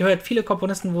ich gehört viele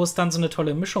Komponisten, wo es dann so eine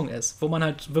tolle Mischung ist, wo man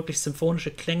halt wirklich symphonische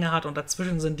Klänge hat und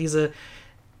dazwischen sind diese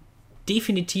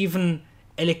definitiven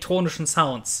elektronischen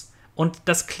Sounds. Und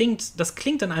das klingt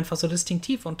dann einfach so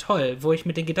distinktiv und toll, wo ich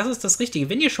mir denke, das ist das Richtige.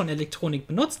 Wenn ihr schon Elektronik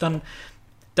benutzt, dann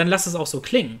lasst es auch so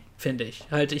klingen, finde ich.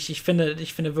 Halt, ich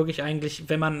finde wirklich eigentlich,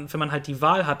 wenn man halt die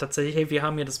Wahl hat, tatsächlich, hey, wir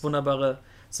haben hier das wunderbare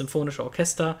symphonische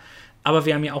Orchester, aber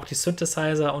wir haben ja auch die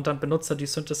Synthesizer und dann benutzt er die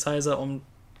Synthesizer,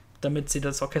 damit sie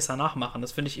das Orchester nachmachen.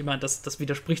 Das finde ich immer, das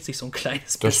widerspricht sich so ein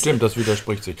kleines bisschen. Das stimmt, das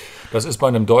widerspricht sich. Das ist bei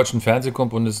einem deutschen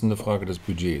Fernsehkomponisten eine Frage des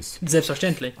Budgets.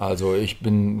 Selbstverständlich. Also ich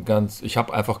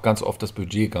habe einfach ganz oft das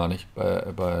Budget gar nicht,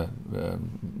 bei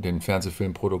den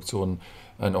Fernsehfilmproduktionen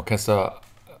ein Orchester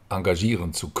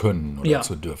engagieren zu können oder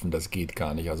zu dürfen. Das geht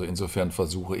gar nicht. Also insofern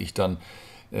versuche ich dann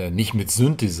nicht mit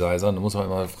Synthesizern, da muss man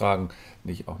immer fragen,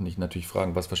 natürlich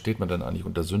fragen, was versteht man denn eigentlich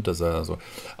unter Synthesizer? So.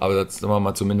 Aber das, sagen wir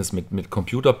mal, zumindest mit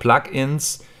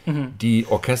Computer-Plugins, die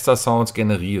Orchester-Sounds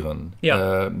generieren.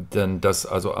 Ja. Denn das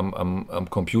also am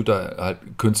Computer halt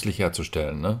künstlich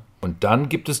herzustellen. Ne? Und dann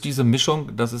gibt es diese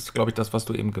Mischung, das ist, glaube ich, das, was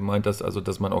du eben gemeint hast, also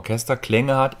dass man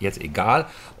Orchesterklänge hat, jetzt egal,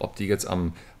 ob die jetzt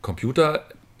am Computer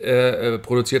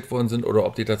produziert worden sind oder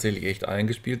ob die tatsächlich echt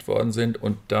eingespielt worden sind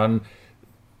und dann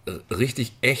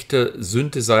richtig echte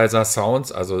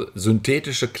Synthesizer-Sounds, also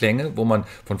synthetische Klänge, wo man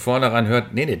von vornherein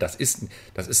hört, nee, das ist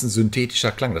ein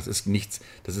synthetischer Klang, das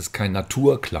ist kein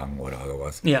Naturklang oder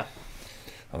sowas. Ja.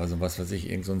 Aber so was weiß ich,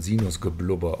 irgend so ein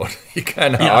Sinusgeblubber oder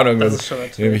keine Ja, Ahnung, das ist schon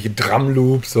irgendwelche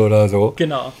Drumloops oder so.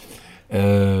 Genau.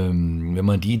 Wenn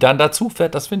man die dann dazu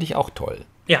fährt, das finde ich auch toll.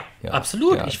 Ja, Ja,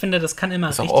 absolut. ja. Ich finde, das kann immer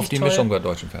Das ist auch richtig oft die toll, Mischung bei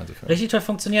deutschen Fernsehfilmen. richtig toll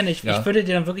funktionieren. Ich würde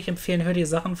dir dann wirklich empfehlen, hör dir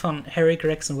Sachen von Harry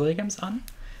Gregson Williams an.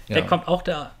 Der Ja. kommt auch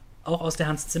aus der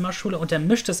Hans-Zimmer-Schule und der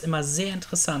mischt es immer sehr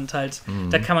interessant halt.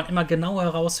 Da kann man immer genauer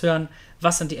heraushören,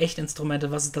 was sind die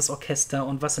Echtinstrumente, was ist das Orchester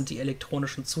und was sind die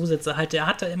elektronischen Zusätze. Halt, der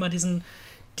hat da immer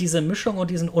diese Mischung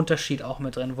und diesen Unterschied auch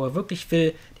mit drin, wo er wirklich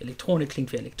will, die Elektronik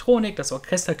klingt wie Elektronik, das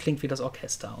Orchester klingt wie das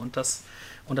Orchester. Und das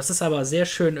ist aber sehr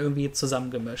schön irgendwie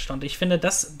zusammengemischt. Und ich finde,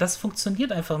 das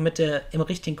funktioniert einfach im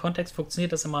richtigen Kontext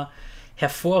funktioniert das immer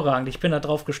hervorragend. Ich bin da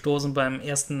drauf gestoßen beim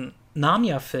ersten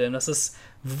Narnia-Film. Das ist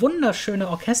wunderschöne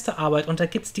Orchesterarbeit und da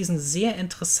gibt es diesen sehr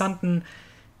interessanten,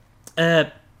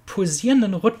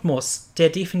 pulsierenden Rhythmus, der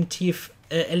definitiv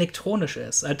elektronisch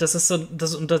ist. Also das ist so,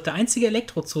 der einzige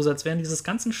Elektrozusatz während dieses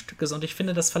ganzen Stückes und ich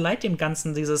finde, das verleiht dem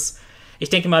Ganzen ich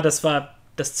denke mal,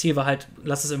 das Ziel war halt,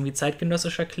 lass es irgendwie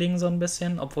zeitgenössischer klingen so ein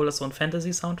bisschen, obwohl das so ein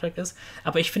Fantasy-Soundtrack ist.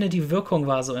 Aber ich finde, die Wirkung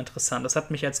war so interessant. Das hat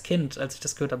mich als Kind, als ich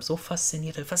das gehört habe, so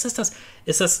fasziniert. Was ist das?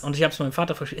 und ich habe es meinem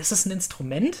Vater verstanden, ist das ein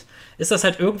Instrument? Ist das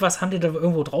halt irgendwas, haben die da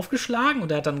irgendwo draufgeschlagen?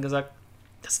 Und er hat dann gesagt,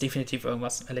 das ist definitiv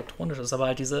irgendwas Elektronisches. Aber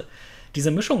halt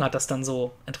diese Mischung hat das dann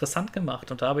so interessant gemacht.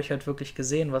 Und da habe ich halt wirklich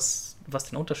gesehen, was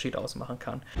den Unterschied ausmachen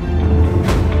kann.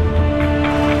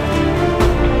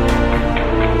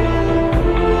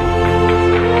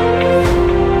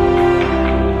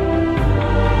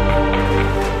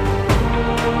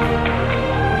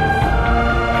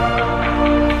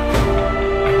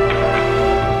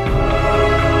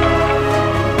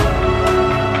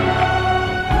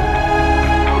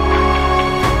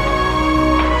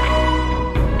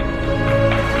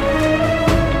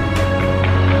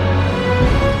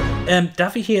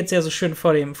 Da wir hier jetzt ja so schön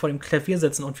vor dem Klavier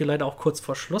sitzen und wir leider auch kurz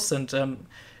vor Schluss sind,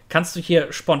 kannst du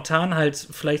hier spontan halt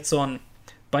vielleicht so ein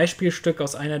Beispielstück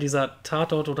aus einer dieser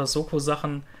Tatort- oder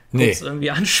Soko-Sachen kurz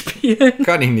irgendwie anspielen?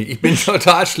 Kann ich nicht. Ich bin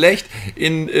total schlecht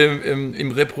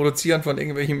im Reproduzieren von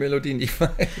irgendwelchen Melodien.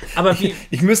 Aber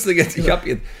ich müsste jetzt, ich habe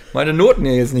jetzt meine Noten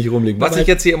hier jetzt nicht rumliegen. Was ich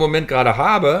jetzt hier im Moment gerade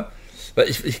habe, weil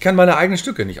ich kann meine eigenen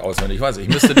Stücke nicht auswendig. Ich weiß nicht,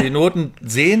 ich müsste die Noten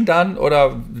sehen dann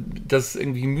oder das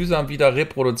irgendwie mühsam wieder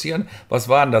reproduzieren. Was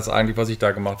war denn das eigentlich, was ich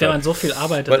da gemacht habe? Wenn man so viel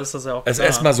arbeitet, ist das ja auch klar. Es ist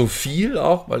erstmal so viel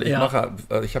auch, weil ich mache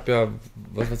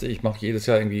jedes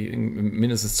Jahr irgendwie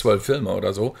mindestens 12 Filme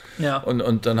oder so. Ja.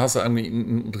 Und dann hast du irgendwie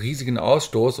einen riesigen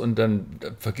Ausstoß und dann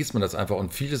vergisst man das einfach.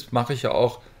 Und vieles mache ich ja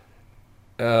auch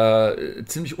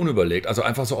ziemlich unüberlegt, also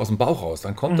einfach so aus dem Bauch raus.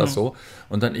 Dann kommt das so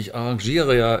und dann ich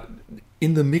arrangiere ja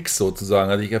in the mix sozusagen.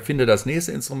 Also ich erfinde das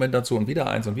nächste Instrument dazu und wieder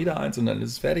eins und dann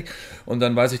ist es fertig. Und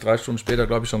dann weiß ich 3 Stunden später,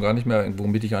 glaube ich, schon gar nicht mehr,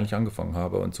 womit ich eigentlich angefangen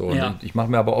habe und so. Ja. Und ich mache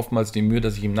mir aber oftmals die Mühe,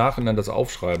 dass ich im Nachhinein das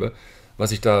aufschreibe,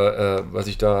 was ich da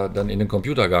dann in den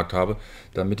Computer gehackt habe,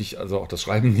 damit ich also auch das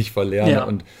Schreiben nicht verlerne. Ja.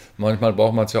 Und manchmal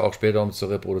braucht man es ja auch später, um es zu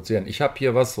reproduzieren. Ich habe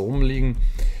hier was rumliegen.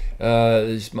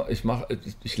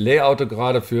 Ich layoute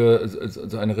gerade für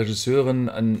so eine Regisseurin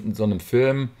an so einem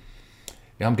Film.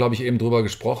 Wir haben, glaube ich, eben drüber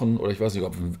gesprochen, oder ich weiß nicht,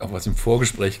 ob wir was im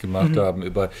Vorgespräch gemacht haben,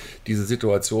 über diese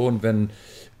Situation, wenn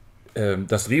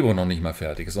das Drehbuch noch nicht mal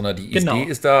fertig ist, sondern die Idee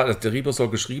ist da, das Drehbuch soll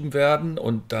geschrieben werden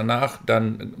und danach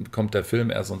dann kommt der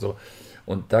Film erst und so.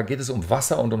 Und da geht es um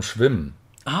Wasser und um Schwimmen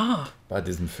bei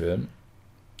diesem Film.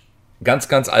 Ganz,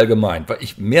 ganz allgemein.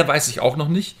 Mehr weiß ich auch noch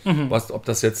nicht, ob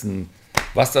das jetzt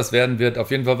was das werden wird. Auf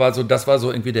jeden Fall das war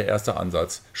so irgendwie der erste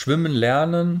Ansatz. Schwimmen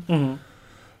lernen,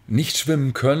 nicht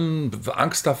schwimmen können,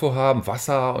 Angst davor haben,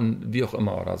 Wasser und wie auch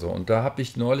immer oder so. Und da habe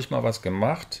ich neulich mal was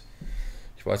gemacht.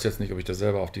 Ich weiß jetzt nicht, ob ich das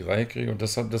selber auf die Reihe kriege. Und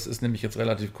das ist nämlich jetzt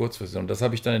relativ kurzfristig. Und das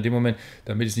habe ich dann in dem Moment,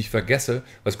 damit ich es nicht vergesse,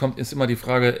 weil ist immer die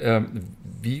Frage,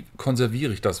 wie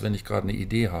konserviere ich das, wenn ich gerade eine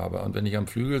Idee habe? Und wenn ich am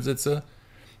Flügel sitze,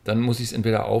 dann muss ich es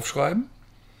entweder aufschreiben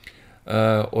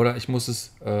oder ich muss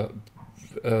es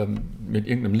mit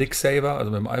irgendeinem Licksaver,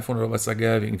 also mit dem iPhone oder was da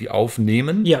gerne, irgendwie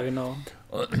aufnehmen. Ja, genau.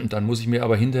 Und dann muss ich mir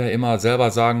aber hinterher immer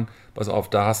selber sagen, pass auf,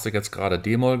 da hast du jetzt gerade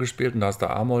D-Moll gespielt und da hast du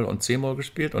A-Moll und C-Moll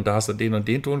gespielt und da hast du den und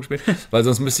den Ton gespielt, weil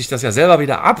sonst müsste ich das ja selber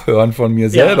wieder abhören von mir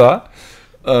selber,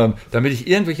 damit ich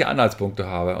irgendwelche Anhaltspunkte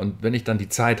habe. Und wenn ich dann die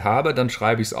Zeit habe, dann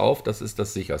schreibe ich es auf, das ist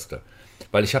das Sicherste.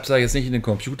 Weil ich habe es ja jetzt nicht in den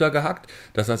Computer gehackt,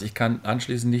 das heißt, ich kann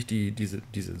anschließend nicht diese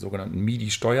sogenannten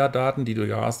MIDI-Steuerdaten, die du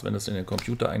ja hast, wenn du es in den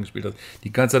Computer eingespielt hast,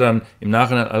 die kannst du dann im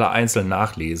Nachhinein alle einzeln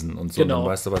nachlesen und so, dann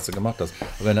weißt du, was du gemacht hast.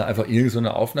 Aber wenn du einfach irgend so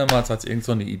eine Aufnahme hast, hat es irgend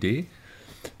so eine Idee,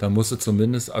 dann musst du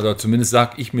zumindest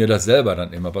sag ich mir das selber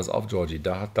dann immer, pass auf, Georgie,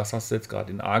 das hast du jetzt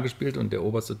gerade in A gespielt und der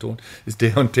oberste Ton ist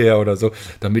der und der oder so,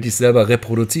 damit ich es selber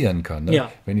reproduzieren kann, ne?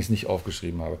 Ja. Wenn ich es nicht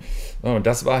aufgeschrieben habe. Und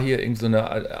das war hier irgend so ein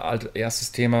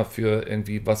erstes Thema für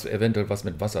irgendwie, was eventuell was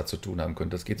mit Wasser zu tun haben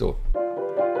könnte. Das geht so.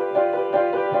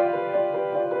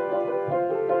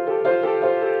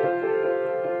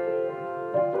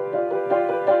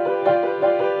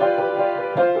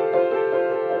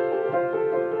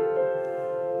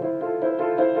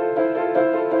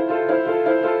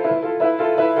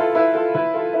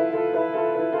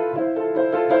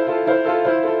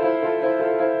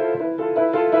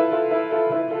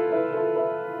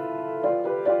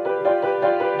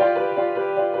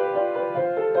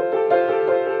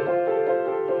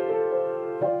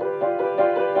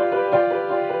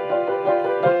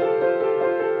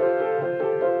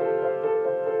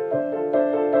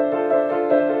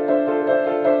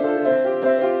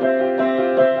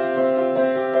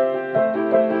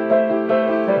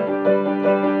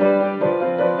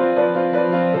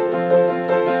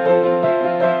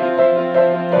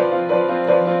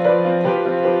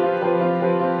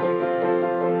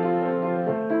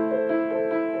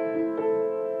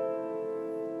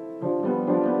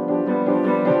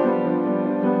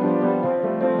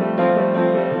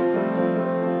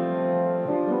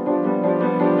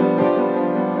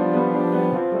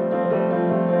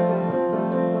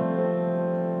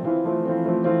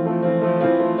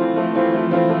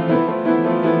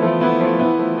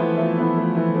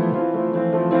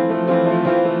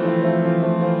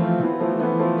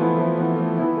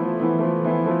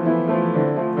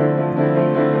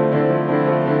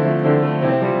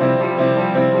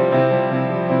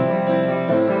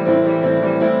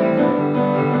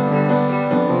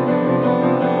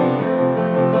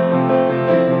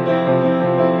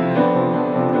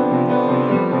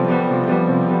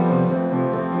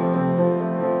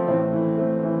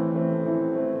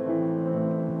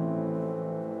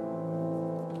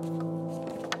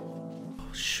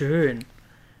 Schön.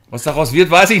 Was daraus wird,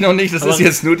 weiß ich noch nicht. Das ist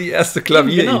jetzt nur die erste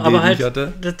Klavieridee, aber halt, die ich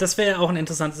hatte. Das wäre ja auch ein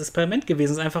interessantes Experiment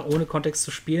gewesen, es einfach ohne Kontext zu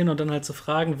spielen und dann halt zu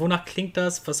fragen, wonach klingt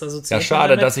das, was assoziiert Ja,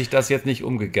 schade, dass ich das jetzt nicht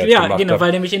umgekehrt gemacht habe. Ja, genau,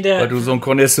 weil nämlich weil du so ein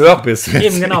Connoisseur bist.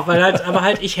 Eben, genau, aber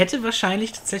halt, ich hätte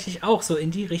wahrscheinlich tatsächlich auch so in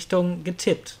die Richtung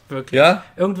getippt, wirklich. Ja?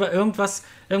 Irgendwas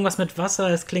mit Wasser,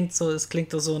 es klingt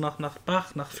so nach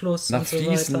Bach, nach Fluss Nach und so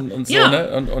Fließen weiter. und so, ja.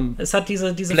 ne? Und Es hat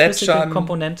diese flüssige Plätschern.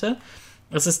 Komponente.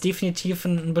 Es ist definitiv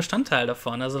ein Bestandteil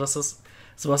davon. Also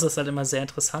sowas ist halt immer sehr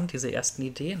interessant, diese ersten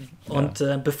Ideen. Ja. Und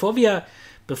bevor wir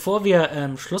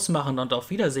Schluss machen und auf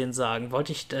Wiedersehen sagen,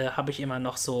 habe ich immer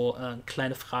noch so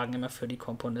kleine Fragen immer für die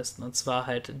Komponisten. Und zwar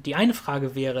halt, die eine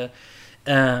Frage wäre,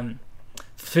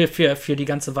 für die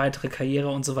ganze weitere Karriere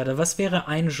und so weiter, was wäre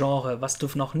ein Genre, was du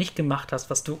noch nicht gemacht hast,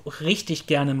 was du richtig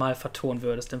gerne mal vertonen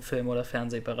würdest im Film- oder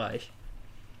Fernsehbereich?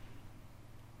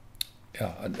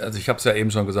 Ja, also ich habe es ja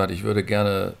eben schon gesagt, ich würde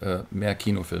gerne mehr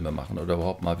Kinofilme machen oder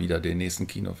überhaupt mal wieder den nächsten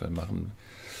Kinofilm machen,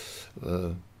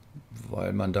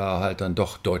 weil man da halt dann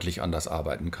doch deutlich anders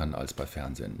arbeiten kann als bei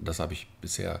Fernsehen. Das habe ich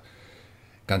bisher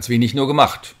ganz wenig nur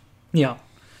gemacht. Ja.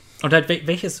 Und halt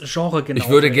welches Genre genau? Ich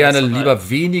würde gerne das lieber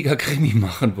weniger Krimi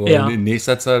machen wollen Ja. in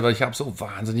nächster Zeit, weil ich habe so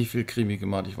wahnsinnig viel Krimi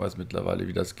gemacht. Ich weiß mittlerweile,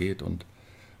 wie das geht und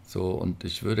so. Und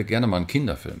ich würde gerne mal einen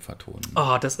Kinderfilm vertonen.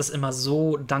 Oh, das ist immer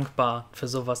so dankbar, für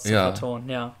sowas zu vertonen,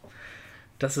 ja.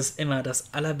 Das ist immer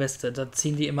das Allerbeste. Da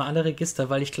ziehen die immer alle Register,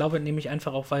 weil ich glaube nämlich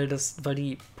einfach auch, weil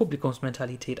die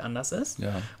Publikumsmentalität anders ist.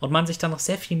 Ja. Und man sich dann noch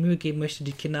sehr viel Mühe geben möchte,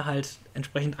 die Kinder halt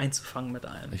entsprechend einzufangen mit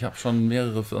allem. Ich habe schon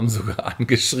mehrere Firmen sogar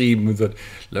angeschrieben und gesagt,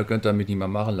 da könnt ihr mich nicht mal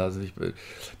machen lassen.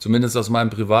 Zumindest aus meinem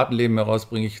privaten Leben heraus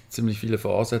bringe ich ziemlich viele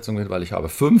Voraussetzungen mit, weil ich habe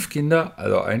 5 Kinder.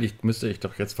 Also eigentlich müsste ich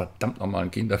doch jetzt verdammt nochmal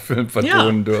einen Kinderfilm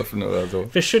vertonen dürfen oder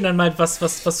so. Wäre schön dann mal was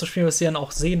zu spielen, was sie dann auch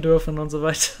sehen dürfen und so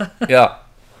weiter. Ja,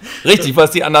 richtig,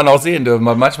 was die anderen auch sehen dürfen.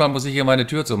 Weil manchmal muss ich hier meine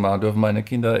Tür zumachen, dürfen meine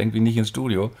Kinder irgendwie nicht ins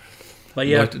Studio. Weil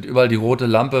ihr, Leuchtet überall die rote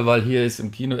Lampe, weil hier ist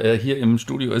hier im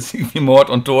Studio ist irgendwie Mord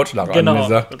und Totschlag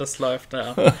angesagt. genau, das läuft,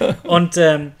 ja. Und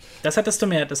das hattest du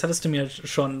mir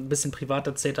schon ein bisschen privat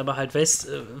erzählt, aber halt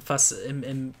was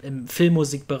im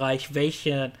Filmmusikbereich,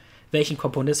 welchen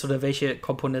Komponist oder welche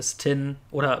Komponistin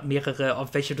oder mehrere,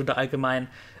 auf welche du da allgemein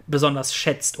besonders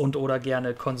schätzt und oder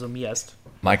gerne konsumierst.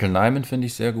 Michael Nyman finde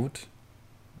ich sehr gut.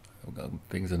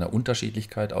 Wegen seiner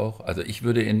Unterschiedlichkeit auch. Also ich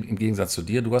würde im Gegensatz zu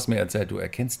dir, du hast mir erzählt, du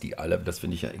erkennst die alle. Das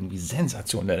finde ich ja irgendwie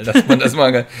sensationell, dass man das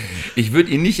mal. Ich würde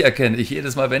ihn nicht erkennen.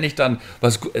 Jedes Mal, wenn ich dann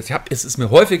es ist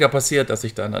mir häufiger passiert, dass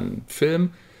ich dann einen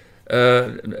Film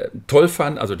toll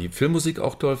fand, also die Filmmusik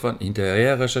auch toll fand,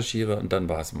 hinterher recherchiere und dann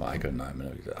war es Michael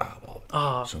Nyman. Und ich gesagt,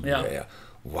 wow, schon wieder her.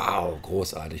 wow,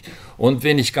 großartig. Und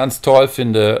wen ich ganz toll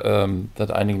finde,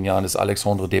 seit einigen Jahren, ist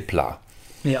Alexandre Desplat.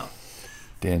 Ja.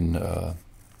 Den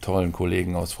tollen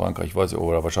Kollegen aus Frankreich. Ich weiß nicht,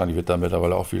 oder wahrscheinlich wird da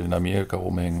mittlerweile auch viel in Amerika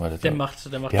rumhängen. Weil Der macht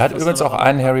der hat übrigens auch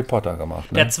einen Harry Potter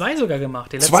gemacht. Ne? Der hat 2 sogar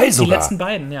gemacht. Zwei sogar? Die letzten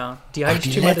beiden, ja. Die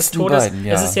Heiligtümer des letzten Todes. beiden,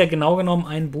 ja. Es ist ja genau genommen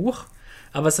ein Buch,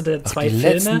 aber es sind ja 2 die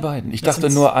Filme. letzten beiden. Ich Das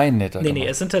dachte sind- nur einen hätte er Nee, gemacht.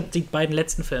 es sind halt die beiden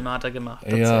letzten Filme hat er gemacht.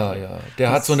 Ja, tatsächlich. ja.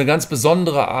 Der hat so eine ganz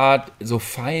besondere Art, so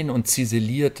fein und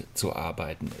ziseliert zu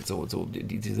arbeiten.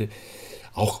 Diese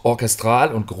auch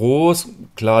orchestral und groß,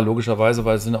 klar, logischerweise,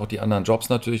 weil es sind auch die anderen Jobs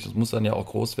natürlich, das muss dann ja auch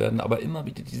groß werden, aber immer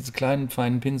wieder diese kleinen,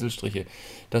 feinen Pinselstriche,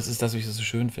 das ist das, was ich so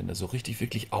schön finde, so richtig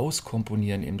wirklich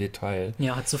auskomponieren im Detail.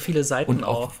 Ja, hat so viele Seiten Und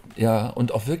auch,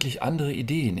 und auch wirklich andere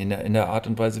Ideen in der Art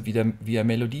und Weise, wie er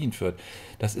Melodien führt.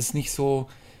 Das ist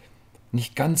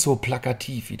nicht ganz so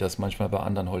plakativ, wie das manchmal bei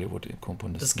anderen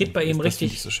Hollywood-Komponisten Es geht bei ihm ist. Das richtig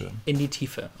finde ich so schön. in die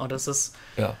Tiefe. Und das ist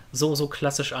Ja. so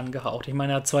klassisch angehaucht. Ich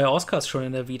meine, er hat 2 Oscars schon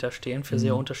in der Vita stehen für Mhm.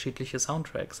 sehr unterschiedliche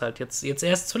Soundtracks. Halt jetzt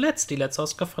erst zuletzt. Die letzte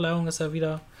Oscarverleihung ist er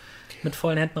wieder mit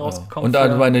vollen Händen rausgekommen. Und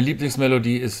für- meine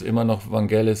Lieblingsmelodie ist immer noch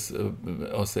Vangelis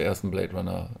aus der ersten Blade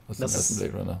Runner. Das ist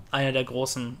eine der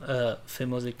großen Da,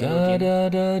 Filmmusikmelodien. da,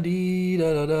 da, di,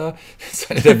 da, da, da. Das ist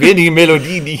eine der wenigen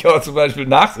Melodien, die ich auch zum Beispiel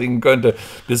nachsingen könnte.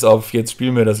 Bis auf jetzt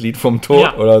spielen wir das Lied vom Tod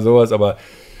Ja. oder sowas. Aber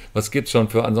was gibt es schon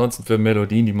ansonsten für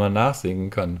Melodien, die man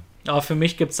nachsingen kann? Aber für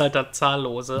mich gibt es halt da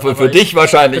zahllose. Für Aber dich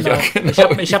wahrscheinlich. Genau. Ja,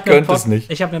 genau. Ich hab könnte es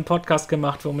nicht. Ich habe einen Podcast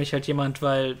gemacht, wo mich halt jemand,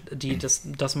 weil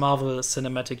das Marvel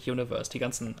Cinematic Universe, die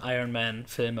ganzen Iron Man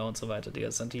Filme und so weiter, die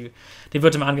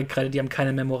wird immer angekreidet, die haben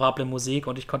keine memorable Musik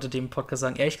und ich konnte dem Podcast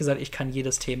sagen, ehrlich gesagt, ich kann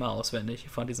jedes Thema auswendig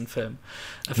von diesen Filmen.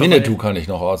 Einfach Winnetou kann ich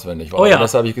noch auswendig. Oh ja.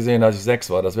 Das habe ich gesehen, als ich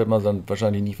 6 war. Das wird man dann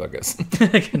wahrscheinlich nie vergessen.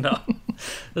 Genau.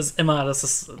 Das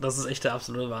ist echt der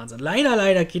absolute Wahnsinn.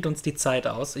 Leider geht uns die Zeit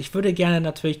aus. Ich würde gerne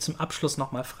natürlich zum Abschluss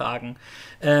nochmal fragen,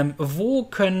 wo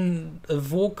können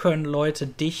Leute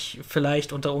dich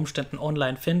vielleicht unter Umständen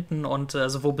online finden und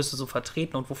also wo bist du so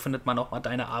vertreten und wo findet man auch mal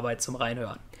deine Arbeit zum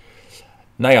Reinhören?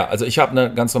 Naja, also ich habe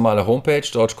eine ganz normale Homepage,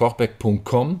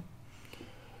 georgekochbeck.com.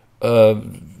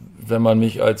 Wenn man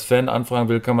mich als Fan anfragen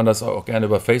will, kann man das auch gerne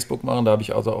über Facebook machen. Da habe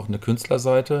ich also auch eine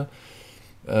Künstlerseite.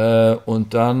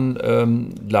 Und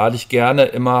dann lade ich gerne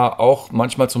immer auch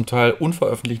manchmal zum Teil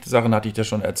unveröffentlichte Sachen, hatte ich dir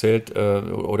schon erzählt,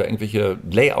 oder irgendwelche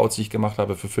Layouts, die ich gemacht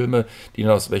habe für Filme, die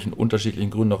dann aus welchen unterschiedlichen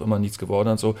Gründen auch immer nichts geworden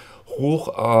sind, so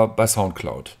hoch bei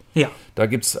Soundcloud. Ja. Da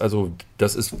gibt es, also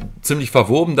das ist ziemlich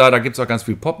verwoben da gibt es auch ganz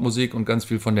viel Popmusik und ganz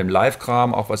viel von dem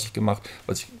Live-Kram, auch was ich gemacht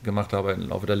habe im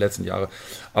Laufe der letzten Jahre,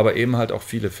 aber eben halt auch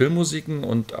viele Filmmusiken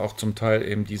und auch zum Teil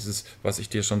eben dieses, was ich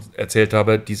dir schon erzählt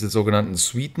habe, diese sogenannten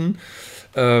Suiten,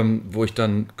 wo ich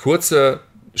dann kurze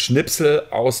Schnipsel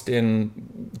aus den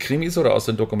Krimis oder aus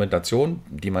den Dokumentationen,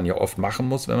 die man ja oft machen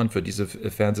muss, wenn man für diese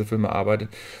Fernsehfilme arbeitet,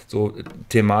 so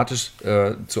thematisch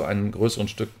zu einem größeren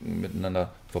Stück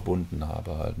miteinander verbunden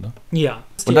habe halt. Ne? Ja.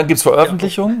 Und dann gibt es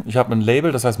Veröffentlichungen. Ich habe ein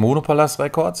Label, das heißt Monopalast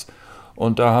Records.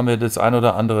 Und da haben wir den einen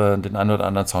oder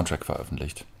anderen Soundtrack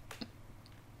veröffentlicht.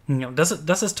 Ja, und das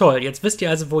ist toll. Jetzt wisst ihr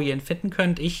also, wo ihr ihn finden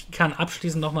könnt. Ich kann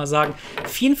abschließend nochmal sagen,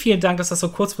 vielen Dank, dass das so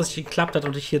kurzfristig geklappt hat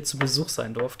und ich hier zu Besuch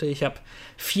sein durfte. Ich habe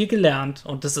viel gelernt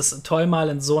und es ist toll, mal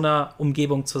in so einer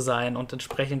Umgebung zu sein und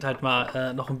entsprechend halt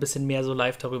mal noch ein bisschen mehr so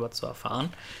live darüber zu erfahren.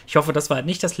 Ich hoffe, das war halt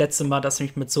nicht das letzte Mal, dass ich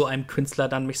mich mit so einem Künstler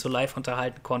dann mich so live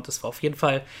unterhalten konnte. Es war auf jeden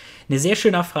Fall eine sehr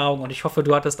schöne Erfahrung und ich hoffe,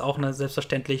 du hattest auch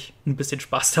selbstverständlich ein bisschen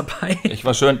Spaß dabei. Ich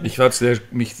war schön, ich habe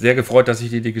mich sehr gefreut, dass ich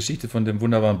dir die Geschichte von dem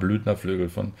wunderbaren Blüthnerflügel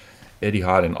von Eddie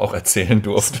Hardin auch erzählen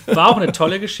durfte. War auch eine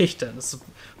tolle Geschichte. Das ist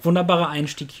ein wunderbarer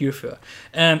Einstieg hierfür.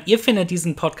 Ihr findet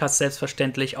diesen Podcast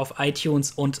selbstverständlich auf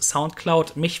iTunes und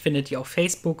Soundcloud. Mich findet ihr auf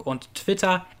Facebook und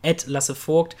Twitter,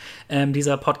 @LasseVogt.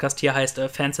 Dieser Podcast hier heißt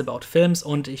Fans About Films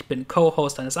und ich bin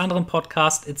Co-Host eines anderen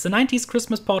Podcasts, It's the 90s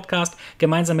Christmas Podcast,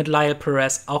 gemeinsam mit Lyle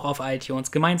Perez, auch auf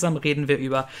iTunes. Gemeinsam reden wir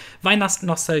über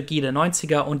Weihnachtsnostalgie der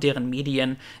 90er und deren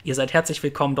Medien. Ihr seid herzlich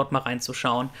willkommen, dort mal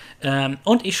reinzuschauen.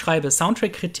 Und ich schreibe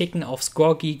Soundtrack-Kritiken auf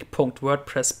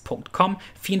scoregeek.wordpress.com.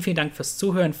 Vielen Dank fürs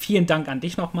Zuhören. Vielen Dank an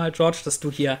dich nochmal, George, dass du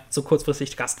hier so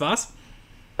kurzfristig Gast warst.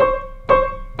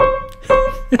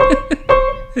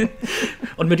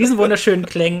 Und mit diesen wunderschönen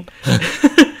Klängen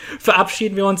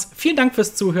verabschieden wir uns. Vielen Dank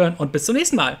fürs Zuhören und bis zum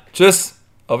nächsten Mal. Tschüss,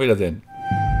 auf Wiedersehen.